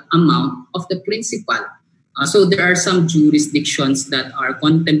you the amount of the principal. So there are some jurisdictions that are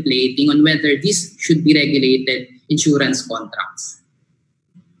contemplating on whether this should be regulated insurance contracts.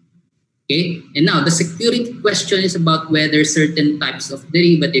 Okay, and now the security question is about whether certain types of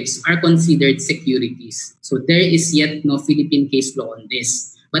derivatives are considered securities. So there is yet no Philippine case law on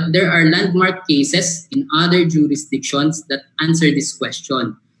this. But there are landmark cases in other jurisdictions that answer this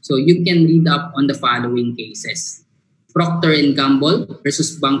question. So you can read up on the following cases. Procter & Gamble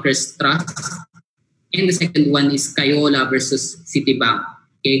versus Bankers Trust. And the second one is Kayola versus Citibank.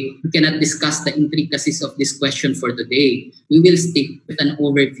 Okay, we cannot discuss the intricacies of this question for today. We will stick with an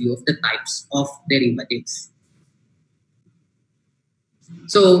overview of the types of derivatives.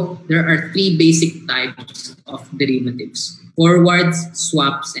 So there are three basic types of derivatives: forwards,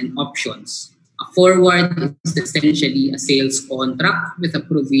 swaps, and options. A forward is essentially a sales contract with a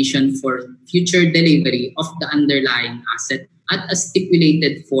provision for future delivery of the underlying asset at a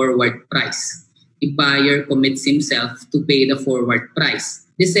stipulated forward price. The buyer commits himself to pay the forward price.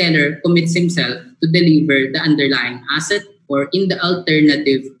 The seller commits himself to deliver the underlying asset, or in the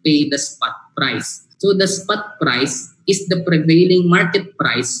alternative, pay the spot price. So the spot price is the prevailing market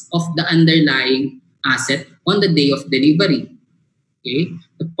price of the underlying asset on the day of delivery. Okay?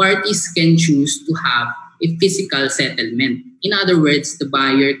 The parties can choose to have a physical settlement. In other words, the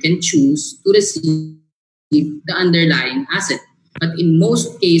buyer can choose to receive the underlying asset. But in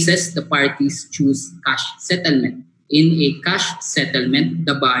most cases, the parties choose cash settlement. In a cash settlement,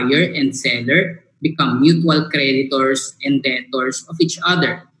 the buyer and seller become mutual creditors and debtors of each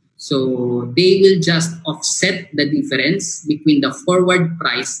other. So they will just offset the difference between the forward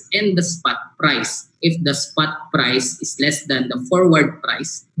price and the spot price. If the spot price is less than the forward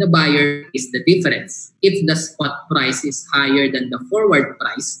price, the buyer pays the difference. If the spot price is higher than the forward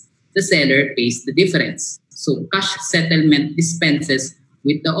price, the seller pays the difference. So cash settlement dispenses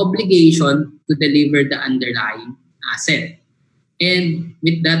with the obligation to deliver the underlying asset. And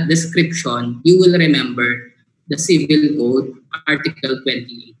with that description, you will remember the Civil Code, Article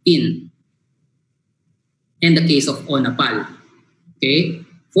 2018, and the case of ONAPAL. Okay?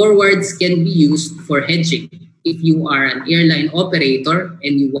 Forwards can be used for hedging. If you are an airline operator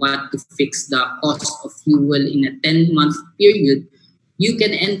and you want to fix the cost of fuel in a 10-month period, you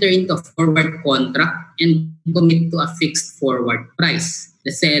can enter into a forward contract and commit to a fixed forward price.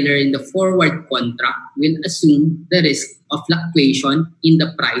 The seller in the forward contract will assume the risk of fluctuation in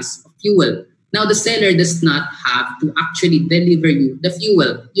the price of fuel. Now, the seller does not have to actually deliver you the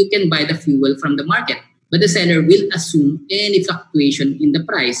fuel. You can buy the fuel from the market, but the seller will assume any fluctuation in the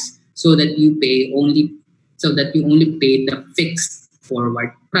price so that you only pay the fixed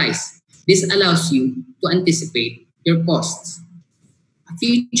forward price. This allows you to anticipate your costs. A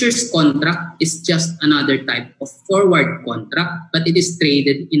futures contract is just another type of forward contract, but it is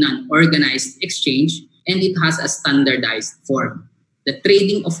traded in an organized exchange and it has a standardized form. The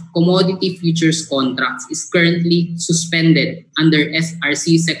trading of commodity futures contracts is currently suspended under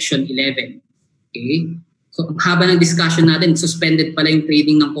SRC Section 11. Okay? So, ang haba ng discussion natin, suspended pala yung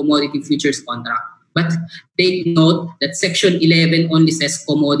trading ng commodity futures contract. But take note that Section 11 only says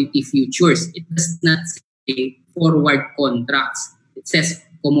commodity futures. It does not say forward contracts. It says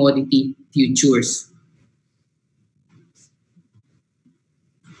commodity futures.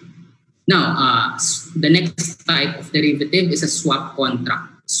 Now, the next type of derivative is a swap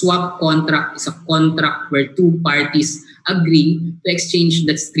contract. Swap contract is a contract where two parties agree to exchange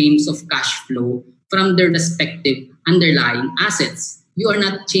the streams of cash flow from their respective underlying assets. You are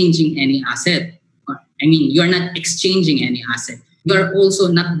not changing any asset. You are not exchanging any asset. You are also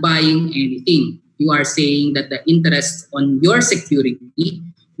not buying anything. You are saying that the interest on your security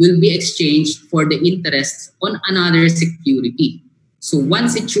will be exchanged for the interest on another security. So one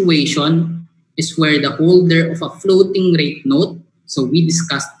situation is where the holder of a floating rate note, so we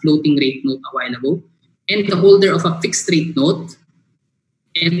discussed floating rate note a while ago, and the holder of a fixed rate note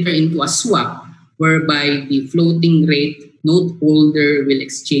enter into a swap whereby the floating rate note holder will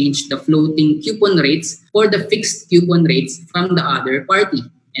exchange the floating coupon rates for the fixed coupon rates from the other party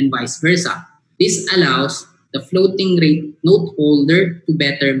and vice versa. This allows the floating rate note holder to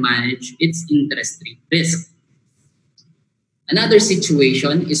better manage its interest rate risk. Another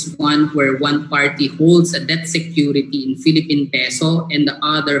situation is one where one party holds a debt security in Philippine peso and the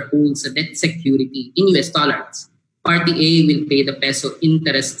other holds a debt security in US dollars. Party A will pay the peso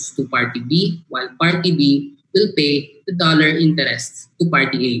interests to Party B, while Party B will pay the dollar interests to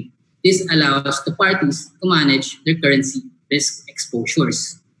Party A. This allows the parties to manage their currency risk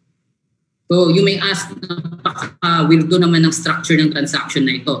exposures. So you may ask, napaka-weirdo naman ng structure ng transaction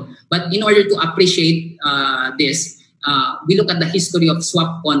na ito. But in order to appreciate this, we look at the history of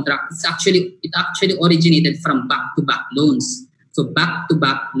swap contract. It actually originated from back-to-back loans. So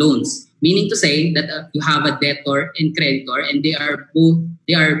back-to-back loans, meaning to say that you have a debtor and creditor, and they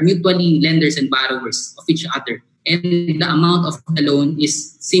are mutually lenders and borrowers of each other, and the amount of the loan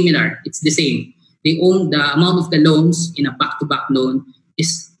is similar. It's the same. The amount of the loans in a back-to-back loan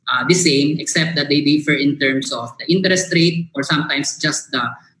is the same, except that they differ in terms of the interest rate or sometimes just the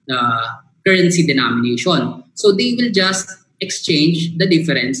currency denomination. So they will just exchange the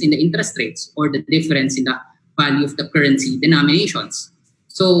difference in the interest rates or the difference in the value of the currency denominations.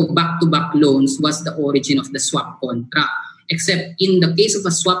 So back-to-back loans was the origin of the swap contract. Except in the case of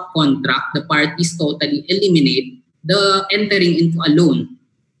a swap contract, the parties totally eliminate the entering into a loan.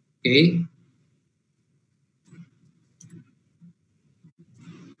 Okay?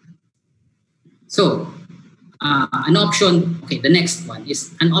 So, an option, okay, the next one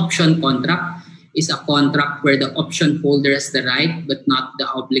is an option contract is a contract where the option holder has the right but not the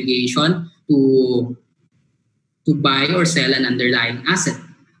obligation to buy or sell an underlying asset.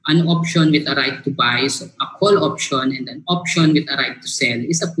 An option with a right to buy is a call option, and an option with a right to sell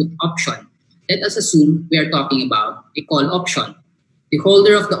is a put option. Let us assume we are talking about a call option. The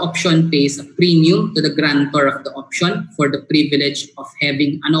holder of the option pays a premium to the grantor of the option for the privilege of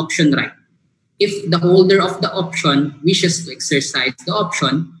having an option right. If the holder of the option wishes to exercise the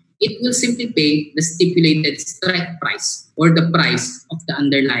option, it will simply pay the stipulated strike price or the price of the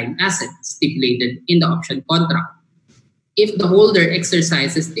underlying asset stipulated in the option contract. If the holder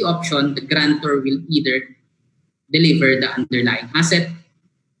exercises the option, the grantor will either deliver the underlying asset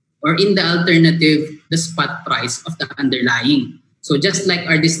or, in the alternative, the spot price of the underlying. So just like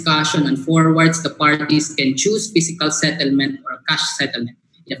our discussion on forwards, the parties can choose physical settlement or cash settlement.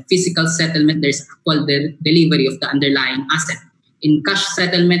 In a physical settlement, there's actual delivery of the underlying asset. In cash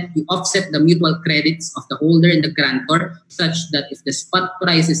settlement, you offset the mutual credits of the holder and the grantor such that if the spot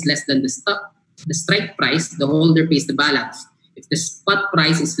price is less than the strike price, the holder pays the balance. If the spot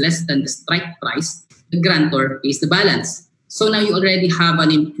price is less than the strike price, the grantor pays the balance. So now you already have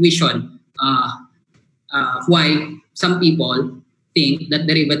an intuition why some people think that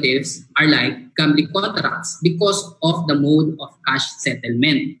derivatives are like gambling contracts because of the mode of cash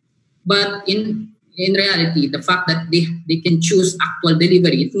settlement. But in reality, the fact that they can choose actual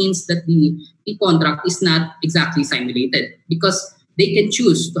delivery, it means that the contract is not exactly simulated because they can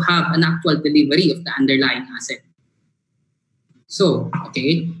choose to have an actual delivery of the underlying asset. So,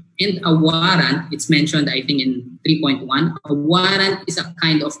 okay, and a warrant, it's mentioned I think in 3.1, a warrant is a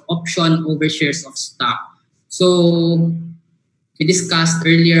kind of option over shares of stock. So, we discussed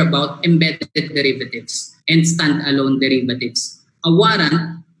earlier about embedded derivatives and standalone derivatives. A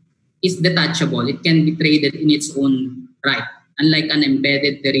warrant is detachable. It can be traded in its own right. unlike an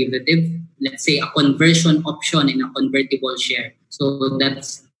embedded derivative, let's say a conversion option in a convertible share. So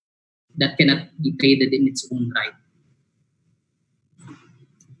that cannot be traded in its own right.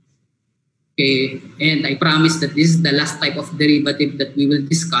 Okay, and I promise that this is the last type of derivative that we will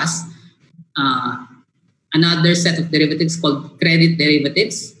discuss. Another set of derivatives called credit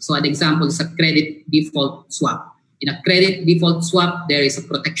derivatives. So an example is a credit default swap. In a credit default swap, there is a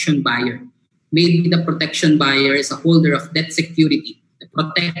protection buyer. Maybe the protection buyer is a holder of debt security. The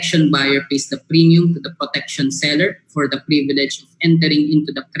protection buyer pays the premium to the protection seller for the privilege of entering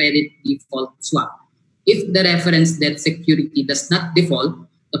into the credit default swap. If the reference debt security does not default,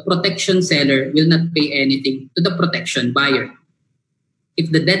 the protection seller will not pay anything to the protection buyer.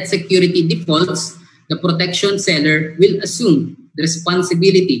 If the debt security defaults, the protection seller will assume the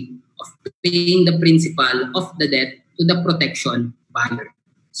responsibility of paying the principal of the debt to the protection buyer.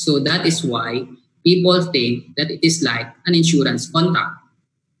 So that is why people think that it is like an insurance contract.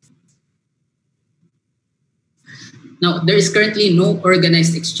 Now, there is currently no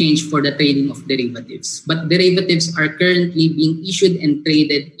organized exchange for the trading of derivatives, but derivatives are currently being issued and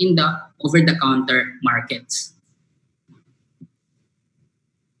traded in the over-the-counter markets.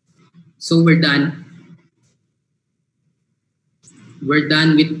 So we're done. We're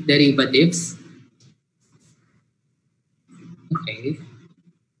done with derivatives. Okay.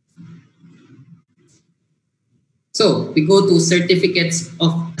 So we go to certificates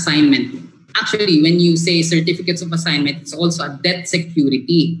of assignment. Actually, when you say certificates of assignment, it's also a debt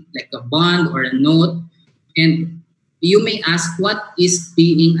security, like a bond or a note. And you may ask, what is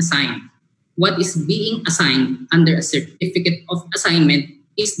being assigned? What is being assigned under a certificate of assignment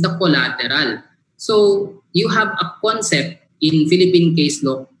is the collateral. So you have a concept in Philippine case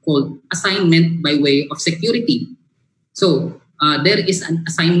law called assignment by way of security. So there is an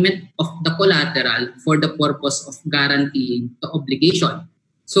assignment of the collateral for the purpose of guaranteeing the obligation.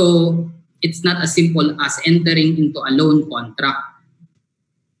 So it's not as simple as entering into a loan contract.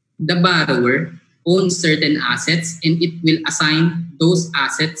 The borrower owns certain assets and it will assign those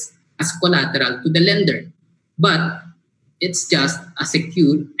assets as collateral to the lender. But it's just a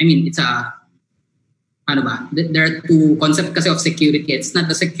secure, it's a, there are two concepts kasi of security. It's not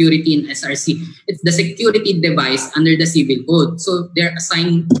the security in SRC. It's the security device under the civil code. So they're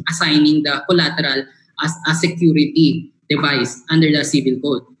assigning the collateral as a security device under the civil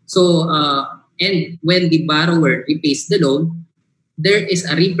code. So, and when the borrower repays the loan, there is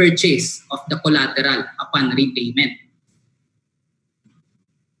a repurchase of the collateral upon repayment.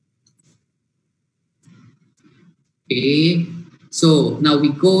 Okay, so now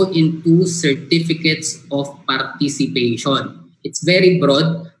we go into certificates of participation. It's very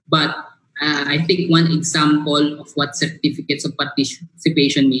broad, but I think one example of what certificates of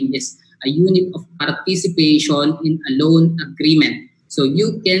participation mean is a unit of participation in a loan agreement. So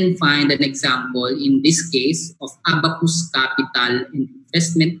you can find an example in this case of Abacus Capital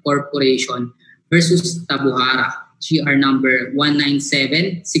Investment Corporation versus Tabuhara, GR number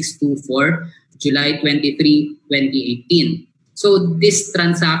 197624, July 23, 2018. So this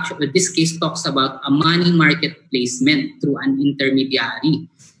transaction, this case talks about a money market placement through an intermediary.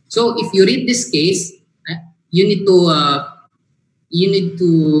 So if you read this case, you need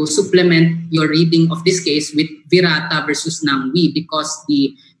to supplement your reading of this case with Virata versus Nangwi because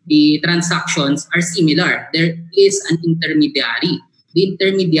the transactions are similar. There is an intermediary. The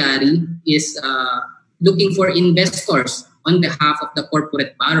intermediary is looking for investors on behalf of the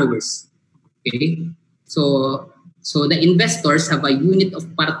corporate borrowers. Okay, so the investors have a unit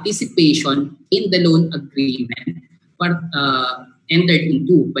of participation in the loan agreement entered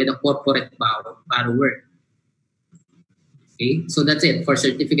into by the corporate borrower. Okay, so that's it for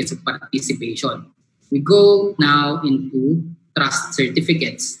certificates of participation. We go now into trust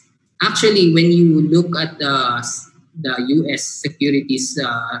certificates. Actually, when you look at the U.S. securities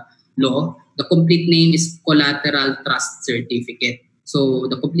law, the complete name is collateral trust certificate. So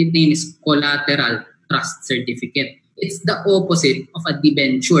the complete name is collateral trust certificate. It's the opposite of a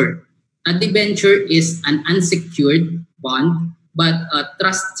debenture. A debenture is an unsecured bond, but a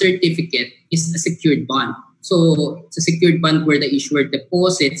trust certificate is a secured bond. So it's a secured bond where the issuer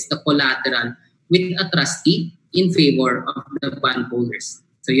deposits the collateral with a trustee in favor of the bondholders.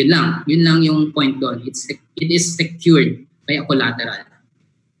 So yun lang yung point doon. It is secured by a collateral.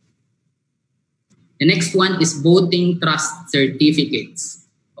 The next one is voting trust certificates.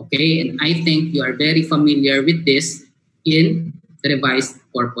 Okay, and I think you are very familiar with this in the revised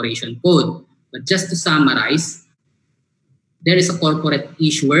corporation code. But just to summarize, there is a corporate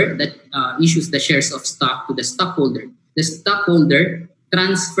issuer that issues the shares of stock to the stockholder. The stockholder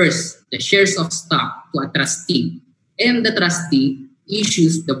transfers the shares of stock to a trustee. and the trustee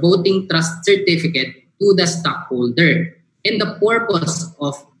issues the voting trust certificate to the stockholder. And the purpose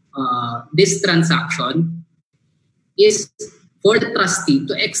of this transaction is for the trustee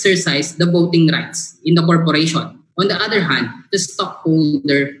to exercise the voting rights in the corporation. On the other hand, the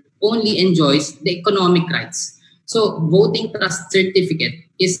stockholder only enjoys the economic rights. So voting trust certificate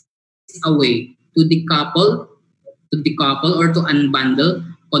is a way to decouple or to unbundle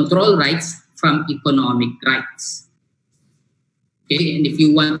control rights from economic rights. Okay, and if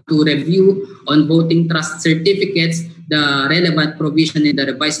you want to review on voting trust certificates, the relevant provision in the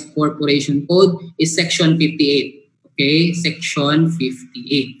revised corporation code is section 58. Okay, section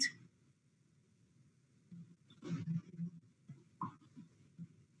 58.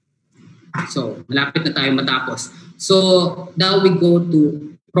 So, malapit na tayo matapos. So, now we go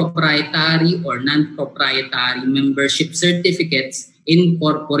to proprietary or non-proprietary membership certificates in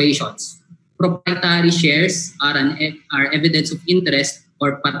corporations. Proprietary shares are evidence of interest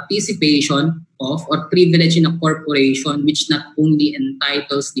or participation of or privilege in a corporation which not only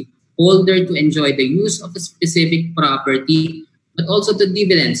entitles the holder to enjoy the use of a specific property but also the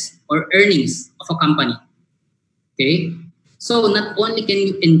dividends or earnings of a company. Okay? So not only can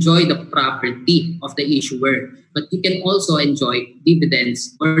you enjoy the property of the issuer, but you can also enjoy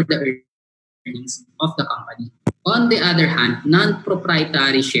dividends or the earnings of the company. On the other hand,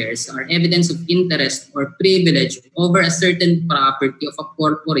 non-proprietary shares are evidence of interest or privilege over a certain property of a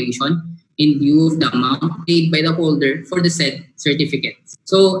corporation in view of the amount paid by the holder for the said certificate.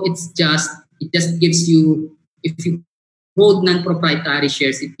 So it just gives you, if you hold non-proprietary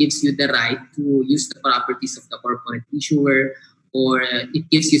shares, it gives you the right to use the properties of the corporate issuer, or it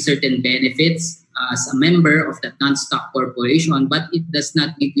gives you certain benefits as a member of that non-stock corporation, but it does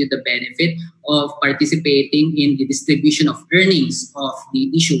not give you the benefit of participating in the distribution of earnings of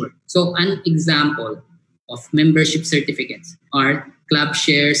the issuer. So an example of membership certificates are club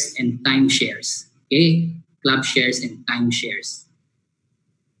shares and timeshares. Okay, club shares and timeshares.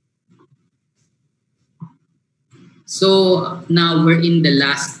 So now we're in the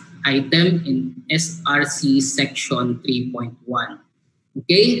last item in SRC section 3.1.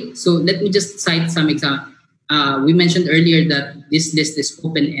 Okay, so let me just cite some examples. We mentioned earlier that this list is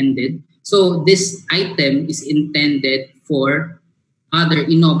open-ended. So this item is intended for other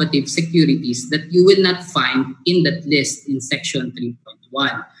innovative securities that you will not find in that list in section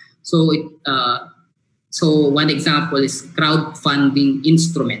 3.1. So one example is crowdfunding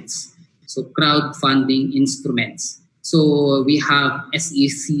instruments. So crowdfunding instruments. So we have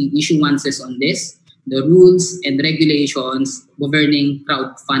SEC issuances on this, the rules and regulations governing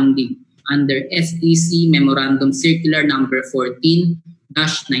crowdfunding under SEC Memorandum Circular number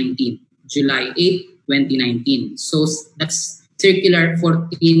 14-19, July 8, 2019. So that's Circular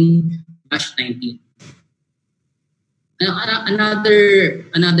 14-19. Another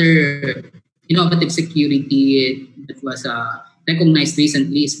innovative security that was recognized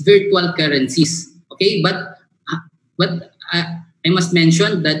recently is virtual currencies. Okay, but I must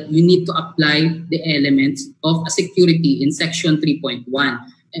mention that you need to apply the elements of a security in section 3.1.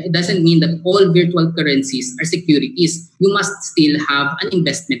 It doesn't mean that all virtual currencies are securities. You must still have an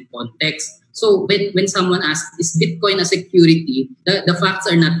investment context. So when someone asks, is Bitcoin a security, the facts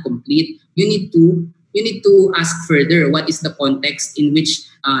are not complete. You need to ask further, what is the context in which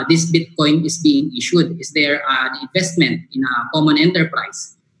this Bitcoin is being issued? Is there an investment in a common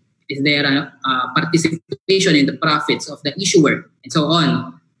enterprise? Is there a participation in the profits of the issuer, and so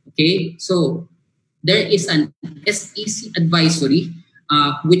on? Okay, so there is an SEC advisory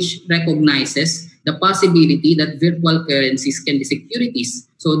which recognizes the possibility that virtual currencies can be securities.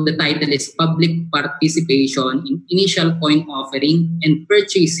 So the title is Public Participation in Initial Coin Offering and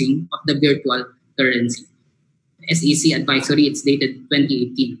Purchasing of the Virtual Currency. SEC advisory, it's dated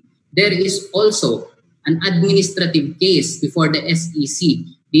 2018. There is also an administrative case before the SEC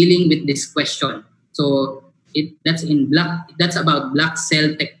dealing with this question. So that's about Black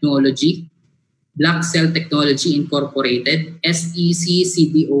Cell Technology. Black Cell Technology Incorporated, SEC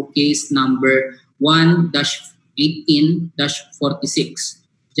CDO case number 1-18-46,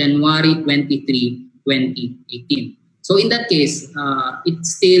 January 23, 2018. So in that case, the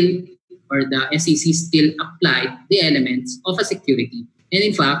SEC still applied the elements of a security. And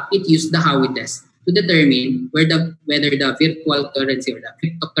in fact, it used the Howey test to determine whether the virtual currency or the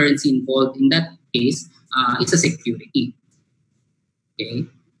cryptocurrency involved in that case is a security. Okay.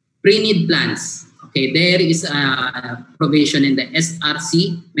 Pre-need plans. Okay, there is a provision in the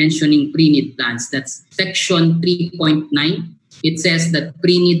SRC mentioning pre-need plans. That's section 3.9. It says that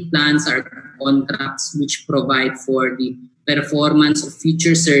pre-need plans are contracts which provide for the performance of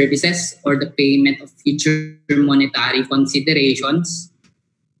future services or the payment of future monetary considerations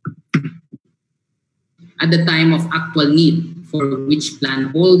at the time of actual need, for which plan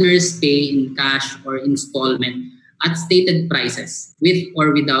holders pay in cash or installment at stated prices, with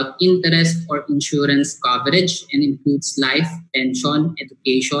or without interest or insurance coverage, and includes life, pension,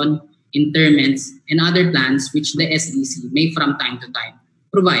 education, interments, and other plans which the SEC may from time to time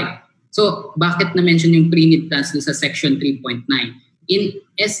provide. So, bakit na-mention yung pre-need plans sa section 3.9? In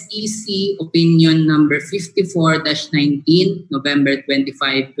SEC Opinion number 54-19, November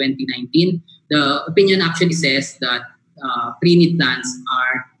 25, 2019, the opinion actually says that pre-need plans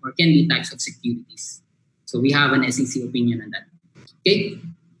are or can be types of securities. So we have an SEC opinion on that. Okay.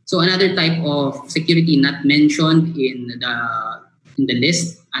 So another type of security not mentioned in the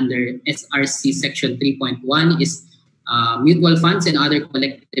list under SRC section 3.1 is mutual funds and other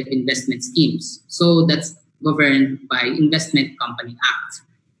collective investment schemes. So that's governed by Investment Company Act.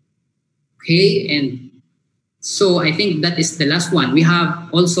 Okay, and so I think that is the last one. We have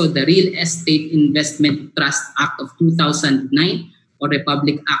also the Real Estate Investment Trust Act of 2009 or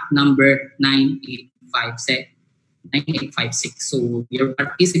Republic Act number 9856. So your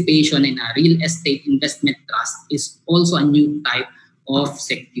participation in a real estate investment trust is also a new type of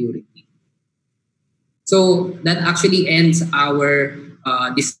security. So that actually ends our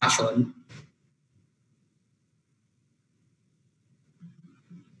discussion.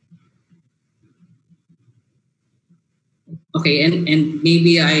 Okay, and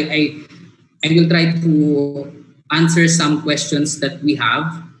maybe I will try to answer some questions that we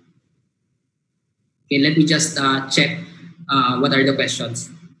have. Okay, let me just check what are the questions.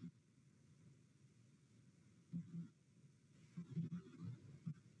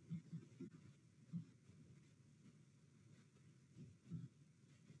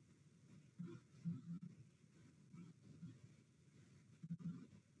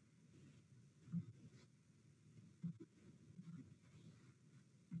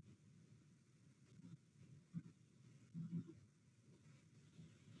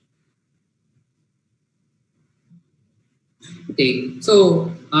 Okay, so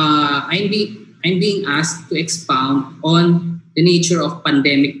I'm being asked to expound on the nature of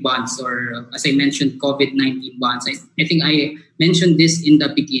pandemic bonds, or as I mentioned, COVID-19 bonds. I think I mentioned this in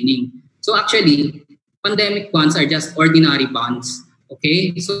the beginning. So actually, pandemic bonds are just ordinary bonds.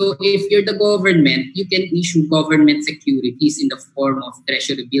 Okay, so if you're the government, you can issue government securities in the form of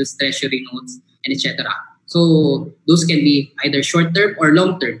treasury bills, treasury notes, and etc. So those can be either short-term or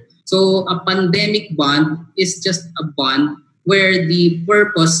long-term. So a pandemic bond is just a bond where the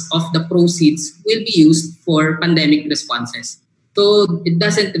purpose of the proceeds will be used for pandemic responses. So it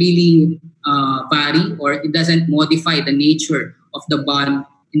doesn't really vary, or it doesn't modify the nature of the bond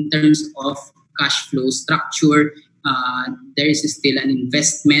in terms of cash flow structure. There is still an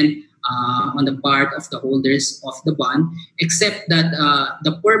investment on the part of the holders of the bond, except that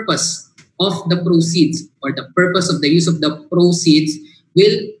the purpose of the proceeds, or the purpose of the use of the proceeds,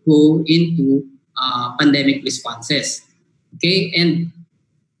 will go into pandemic responses. Okay, and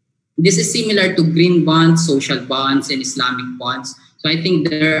this is similar to green bonds, social bonds, and Islamic bonds. So I think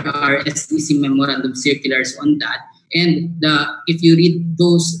there are SEC memorandum circulars on that. And if you read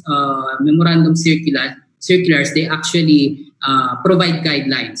those memorandum circulars, they actually provide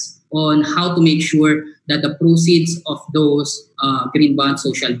guidelines on how to make sure that the proceeds of those green bonds,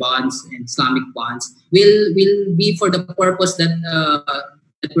 social bonds, and Islamic bonds will be for the purpose that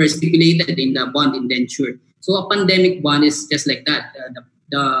were stipulated in the bond indenture. So a pandemic bond is just like that.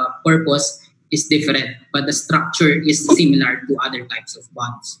 The purpose is different, but the structure is similar to other types of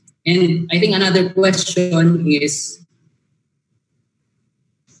bonds. And I think another question is,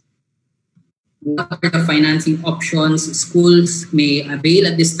 what are the financing options schools may avail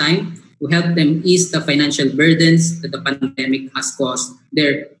at this time to help them ease the financial burdens that the pandemic has caused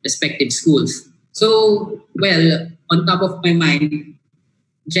their respective schools? So, well, on top of my mind,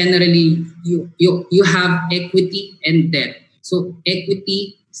 generally, you have equity and debt. So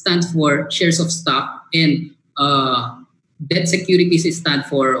equity stands for shares of stock, and debt securities stand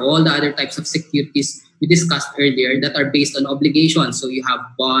for all the other types of securities we discussed earlier that are based on obligations. So you have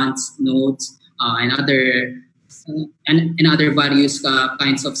bonds, notes, and other various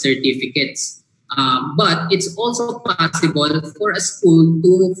kinds of certificates. But it's also possible for a school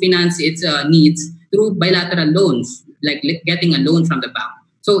to finance its needs through bilateral loans, like getting a loan from the bank.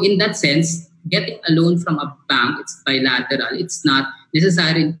 So in that sense, getting a loan from a bank, it's bilateral. It's not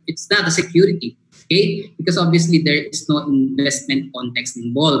necessary. It's not a security, okay? Because obviously there is no investment context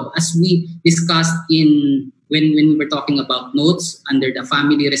involved. As we discussed when we were talking about notes under the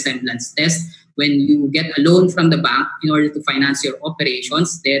family resemblance test, when you get a loan from the bank in order to finance your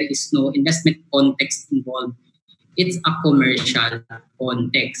operations, there is no investment context involved. It's a commercial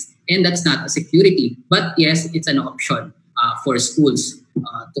context. And that's not a security. But yes, it's an option for schools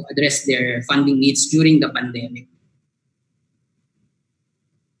to address their funding needs during the pandemic.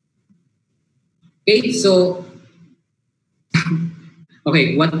 Okay, so,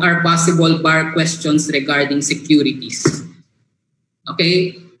 okay, what are possible bar questions regarding securities?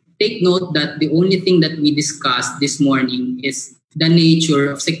 Okay, take note that the only thing that we discussed this morning is the nature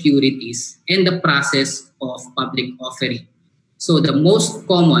of securities and the process of public offering. So the most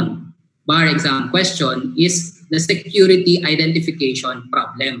common bar exam question is the security identification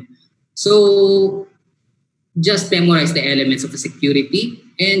problem. So just memorize the elements of a security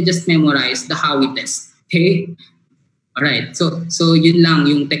and just memorize the Howey test. Okay? Alright, so yun lang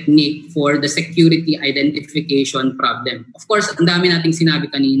yung technique for the security identification problem. Of course, ang dami nating sinabi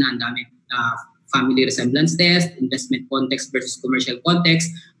kanina, ang dami. Family resemblance test, investment context versus commercial context,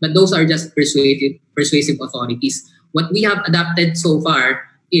 but those are just persuasive authorities. What we have adapted so far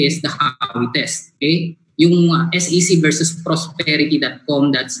is the Howey test. Okay? Yung SEC versus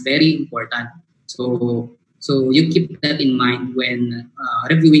prosperity.com, that's very important. So you keep that in mind when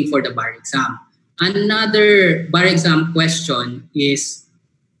reviewing for the bar exam. Another bar exam question is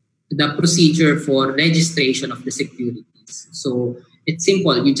the procedure for registration of the securities. So it's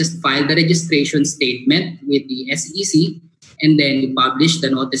simple. You just file the registration statement with the SEC, and then you publish the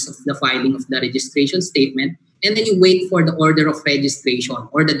notice of the filing of the registration statement, and then you wait for the order of registration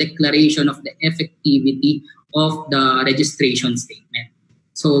or the declaration of the effectivity of the registration statement.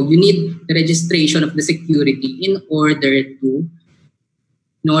 So you need the registration of the security in order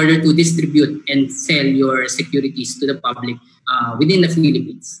to distribute and sell your securities to the public within the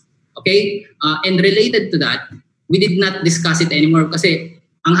Philippines. Okay? And related to that, we did not discuss it anymore kasi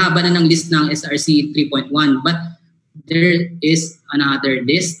ang haba na ng list ng SRC 3.1, but there is another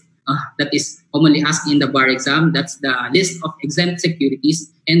list that is commonly asked in the bar exam. That's the list of exempt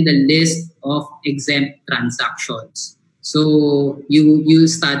securities and the list of exempt transactions. So you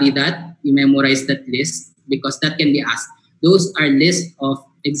study that, you memorize that list because that can be asked. Those are lists of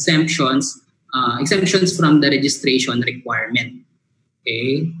exemptions from the registration requirement.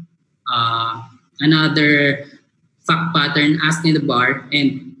 Okay. Another fact pattern asked in the bar,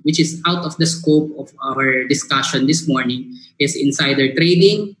 and which is out of the scope of our discussion this morning, is insider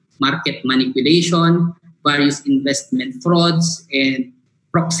trading, market manipulation, various investment frauds, and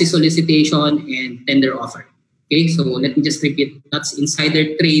proxy solicitation and tender offer. Okay, so let me just repeat. That's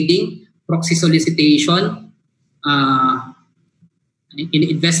insider trading, proxy solicitation, in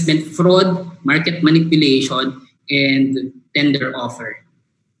investment fraud, market manipulation, and tender offer.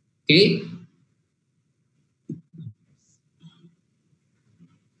 Okay?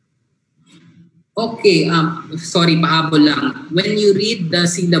 Okay, sorry, pahabol lang. When you read the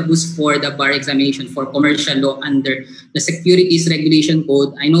syllabus for the bar examination for commercial law under the Securities Regulation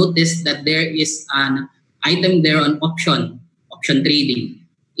Code, I noticed that there is an item there on option trading.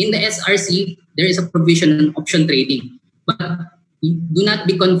 In the SRC, there is a provision on option trading. But do not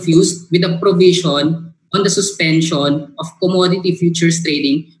be confused with the provision on the suspension of commodity futures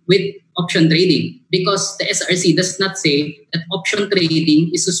trading with option trading, because the SRC does not say that option trading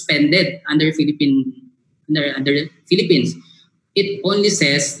is suspended under Philippines. It only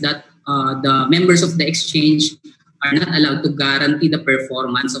says that the members of the exchange are not allowed to guarantee the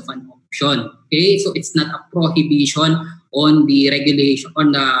performance of an option. Okay, so it's not a prohibition on the regulation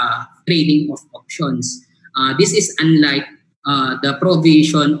on the trading of options. This is unlike the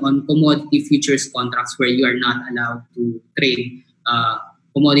provision on commodity futures contracts where you are not allowed to trade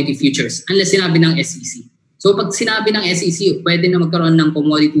commodity futures unless sinabi ng SEC. So pag sinabi ng SEC, pwede na magkaroon ng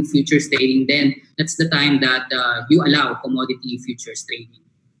commodity futures trading, then that's the time that you allow commodity futures trading.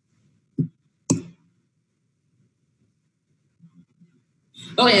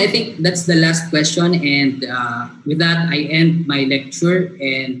 Okay, I think that's the last question, and with that, I end my lecture,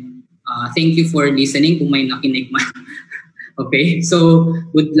 and thank you for listening kung may nakinig man. Okay, so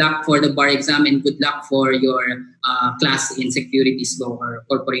good luck for the bar exam and good luck for your class in securities law or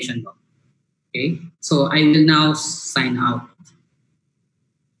corporation law. Okay, so I will now sign out.